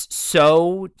it's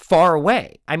so far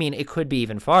away. I mean, it could be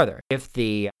even farther if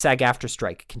the SAG-AFTRA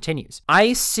strike continues.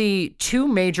 I see two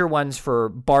major ones for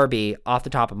Barbie off the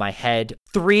top of my head,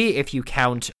 three if you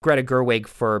count Greta Gerwig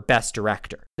for Best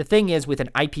Director. The thing is, with an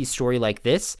IP story like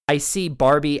this, I see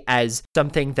Barbie as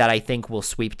something that I think will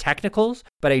sweep technicals,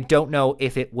 but I don't know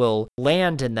if it will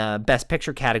land in the Best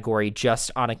Picture category just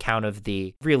on account of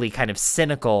the really kind of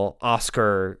cynical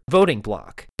Oscar voting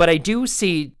block. But I do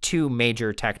see two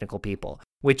major technical people,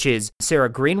 which is Sarah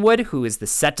Greenwood, who is the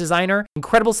set designer.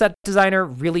 Incredible set designer,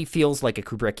 really feels like a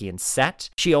Kubrickian set.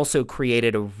 She also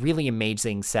created a really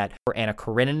amazing set for Anna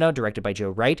Karenina, directed by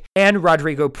Joe Wright, and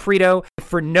Rodrigo Prieto,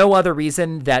 for no other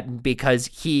reason that because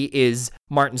he is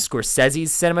Martin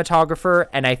Scorsese's cinematographer,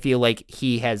 and I feel like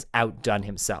he has outdone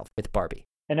himself with Barbie.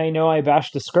 And I know I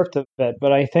bashed the script a bit,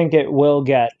 but I think it will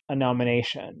get a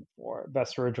nomination for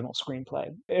Best Original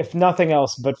Screenplay, if nothing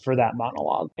else but for that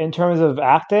monologue. In terms of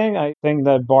acting, I think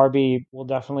that Barbie will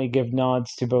definitely give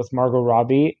nods to both Margot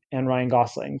Robbie and Ryan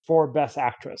Gosling for Best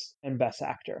Actress and Best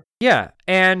Actor. Yeah,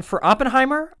 and for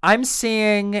Oppenheimer, I'm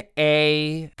seeing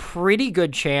a pretty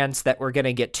good chance that we're going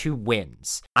to get two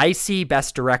wins. I see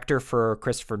Best Director for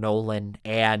Christopher Nolan,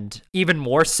 and even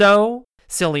more so,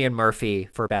 Cillian Murphy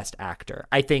for Best Actor.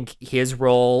 I think his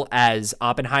role as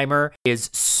Oppenheimer is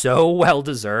so well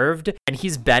deserved, and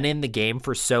he's been in the game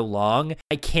for so long.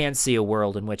 I can't see a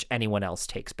world in which anyone else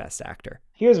takes Best Actor.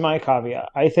 Here's my caveat.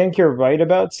 I think you're right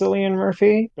about Cillian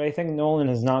Murphy, but I think Nolan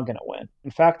is not going to win.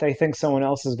 In fact, I think someone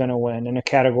else is going to win in a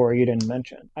category you didn't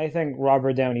mention. I think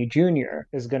Robert Downey Jr.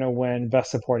 is going to win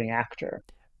Best Supporting Actor.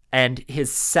 And his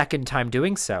second time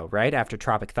doing so, right? After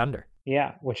Tropic Thunder.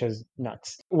 Yeah, which is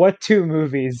nuts. What two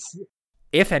movies?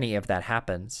 If any of that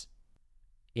happens,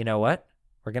 you know what?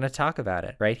 We're going to talk about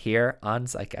it right here on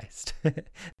Zeitgeist.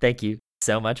 Thank you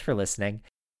so much for listening,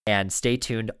 and stay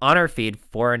tuned on our feed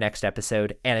for our next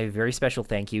episode. And a very special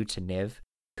thank you to Niv,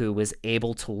 who was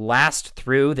able to last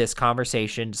through this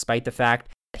conversation despite the fact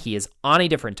that he is on a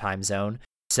different time zone.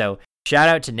 So shout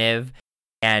out to Niv,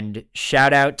 and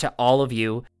shout out to all of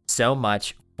you so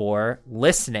much for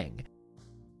listening.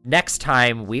 Next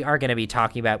time, we are going to be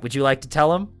talking about, would you like to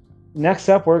tell them? Next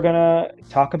up, we're going to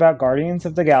talk about Guardians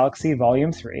of the Galaxy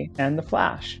Volume 3 and The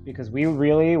Flash, because we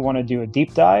really want to do a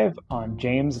deep dive on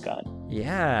James Gunn.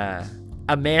 Yeah,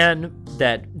 a man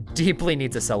that deeply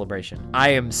needs a celebration. I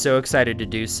am so excited to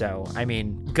do so. I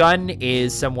mean, Gunn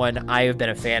is someone I have been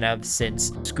a fan of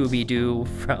since Scooby-Doo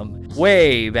from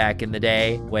way back in the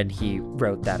day when he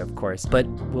wrote that, of course. But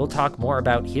we'll talk more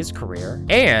about his career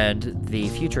and the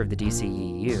future of the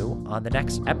DCEU on the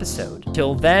next episode.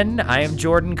 Till then, I am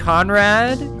Jordan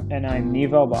Conrad. And I'm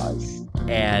Niv Elbaz.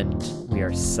 And we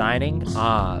are signing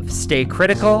off. Stay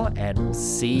critical, and we'll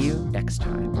see you next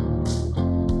time.